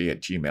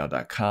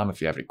boyswatchingbuffy@gmail.com if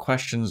you have any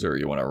questions or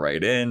you want to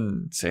write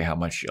in, say how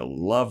much you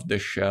love the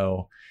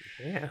show.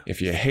 Yeah.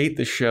 If you hate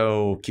the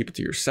show, keep it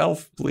to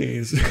yourself,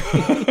 please.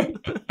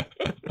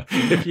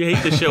 If you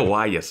hate the show,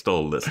 why are you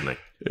still listening?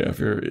 Yeah, if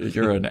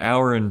you're an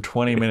hour and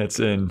 20 minutes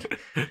in.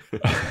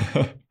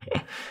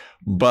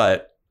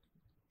 But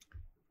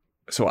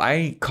so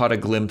I caught a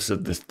glimpse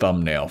of this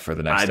thumbnail for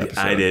the next episode.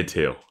 I did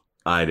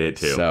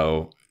too.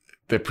 So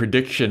the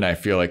prediction I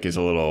feel like is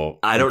a little.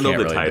 I don't know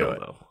the title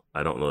though.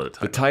 I don't know the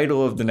title. The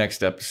title of the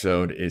next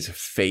episode is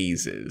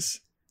Phases.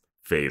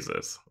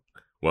 Phases.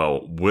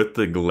 Well, with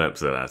the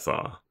glimpse that I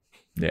saw,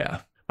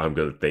 yeah, I'm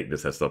gonna think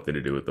this has something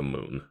to do with the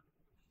moon.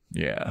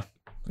 Yeah.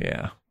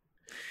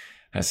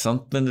 Has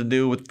something to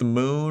do with the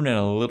moon and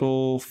a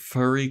little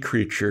furry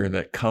creature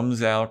that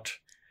comes out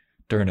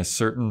during a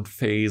certain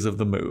phase of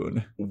the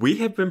moon. We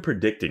have been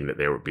predicting that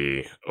there would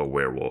be a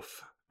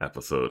werewolf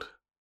episode.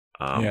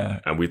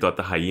 And we thought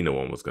the hyena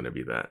one was going to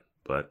be that.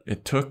 But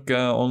it took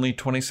only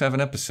 27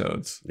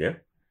 episodes. Yeah.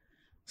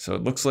 So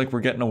it looks like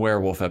we're getting a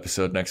werewolf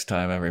episode next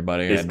time,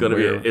 everybody. It's gonna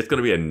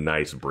be a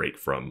nice break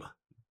from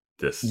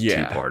this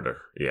two-parter.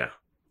 Yeah.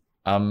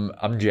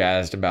 I'm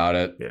jazzed about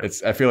it. Yeah.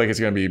 I feel like it's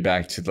going to be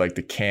back to like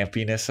the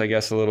campiness, I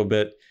guess, a little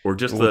bit. Or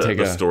just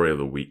the story of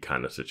the week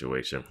kind of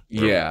situation.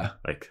 Yeah.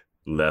 Like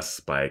less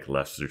Spike,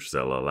 less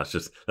Drusilla. Let's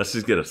just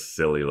get a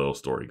silly little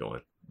story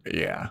going.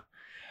 Yeah.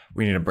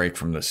 We need a break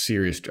from the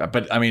serious drama.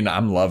 But I mean,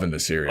 I'm loving the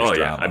serious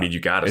drama. I mean, you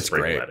got to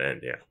sprinkle that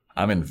in. Yeah.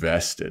 I'm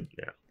invested.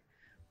 Yeah.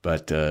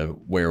 But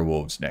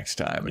werewolves next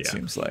time, it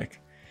seems like.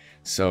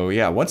 So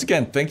yeah, once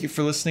again, thank you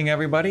for listening,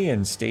 everybody,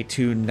 and stay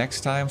tuned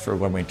next time for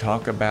when we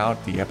talk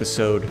about the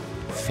episode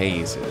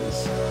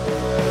Phases.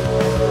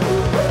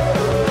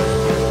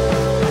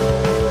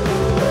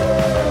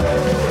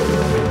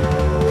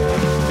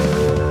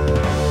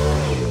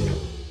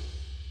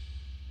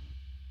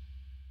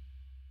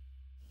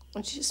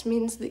 It just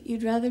means that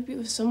you'd rather be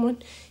with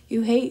someone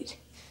you hate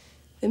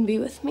than be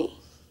with me.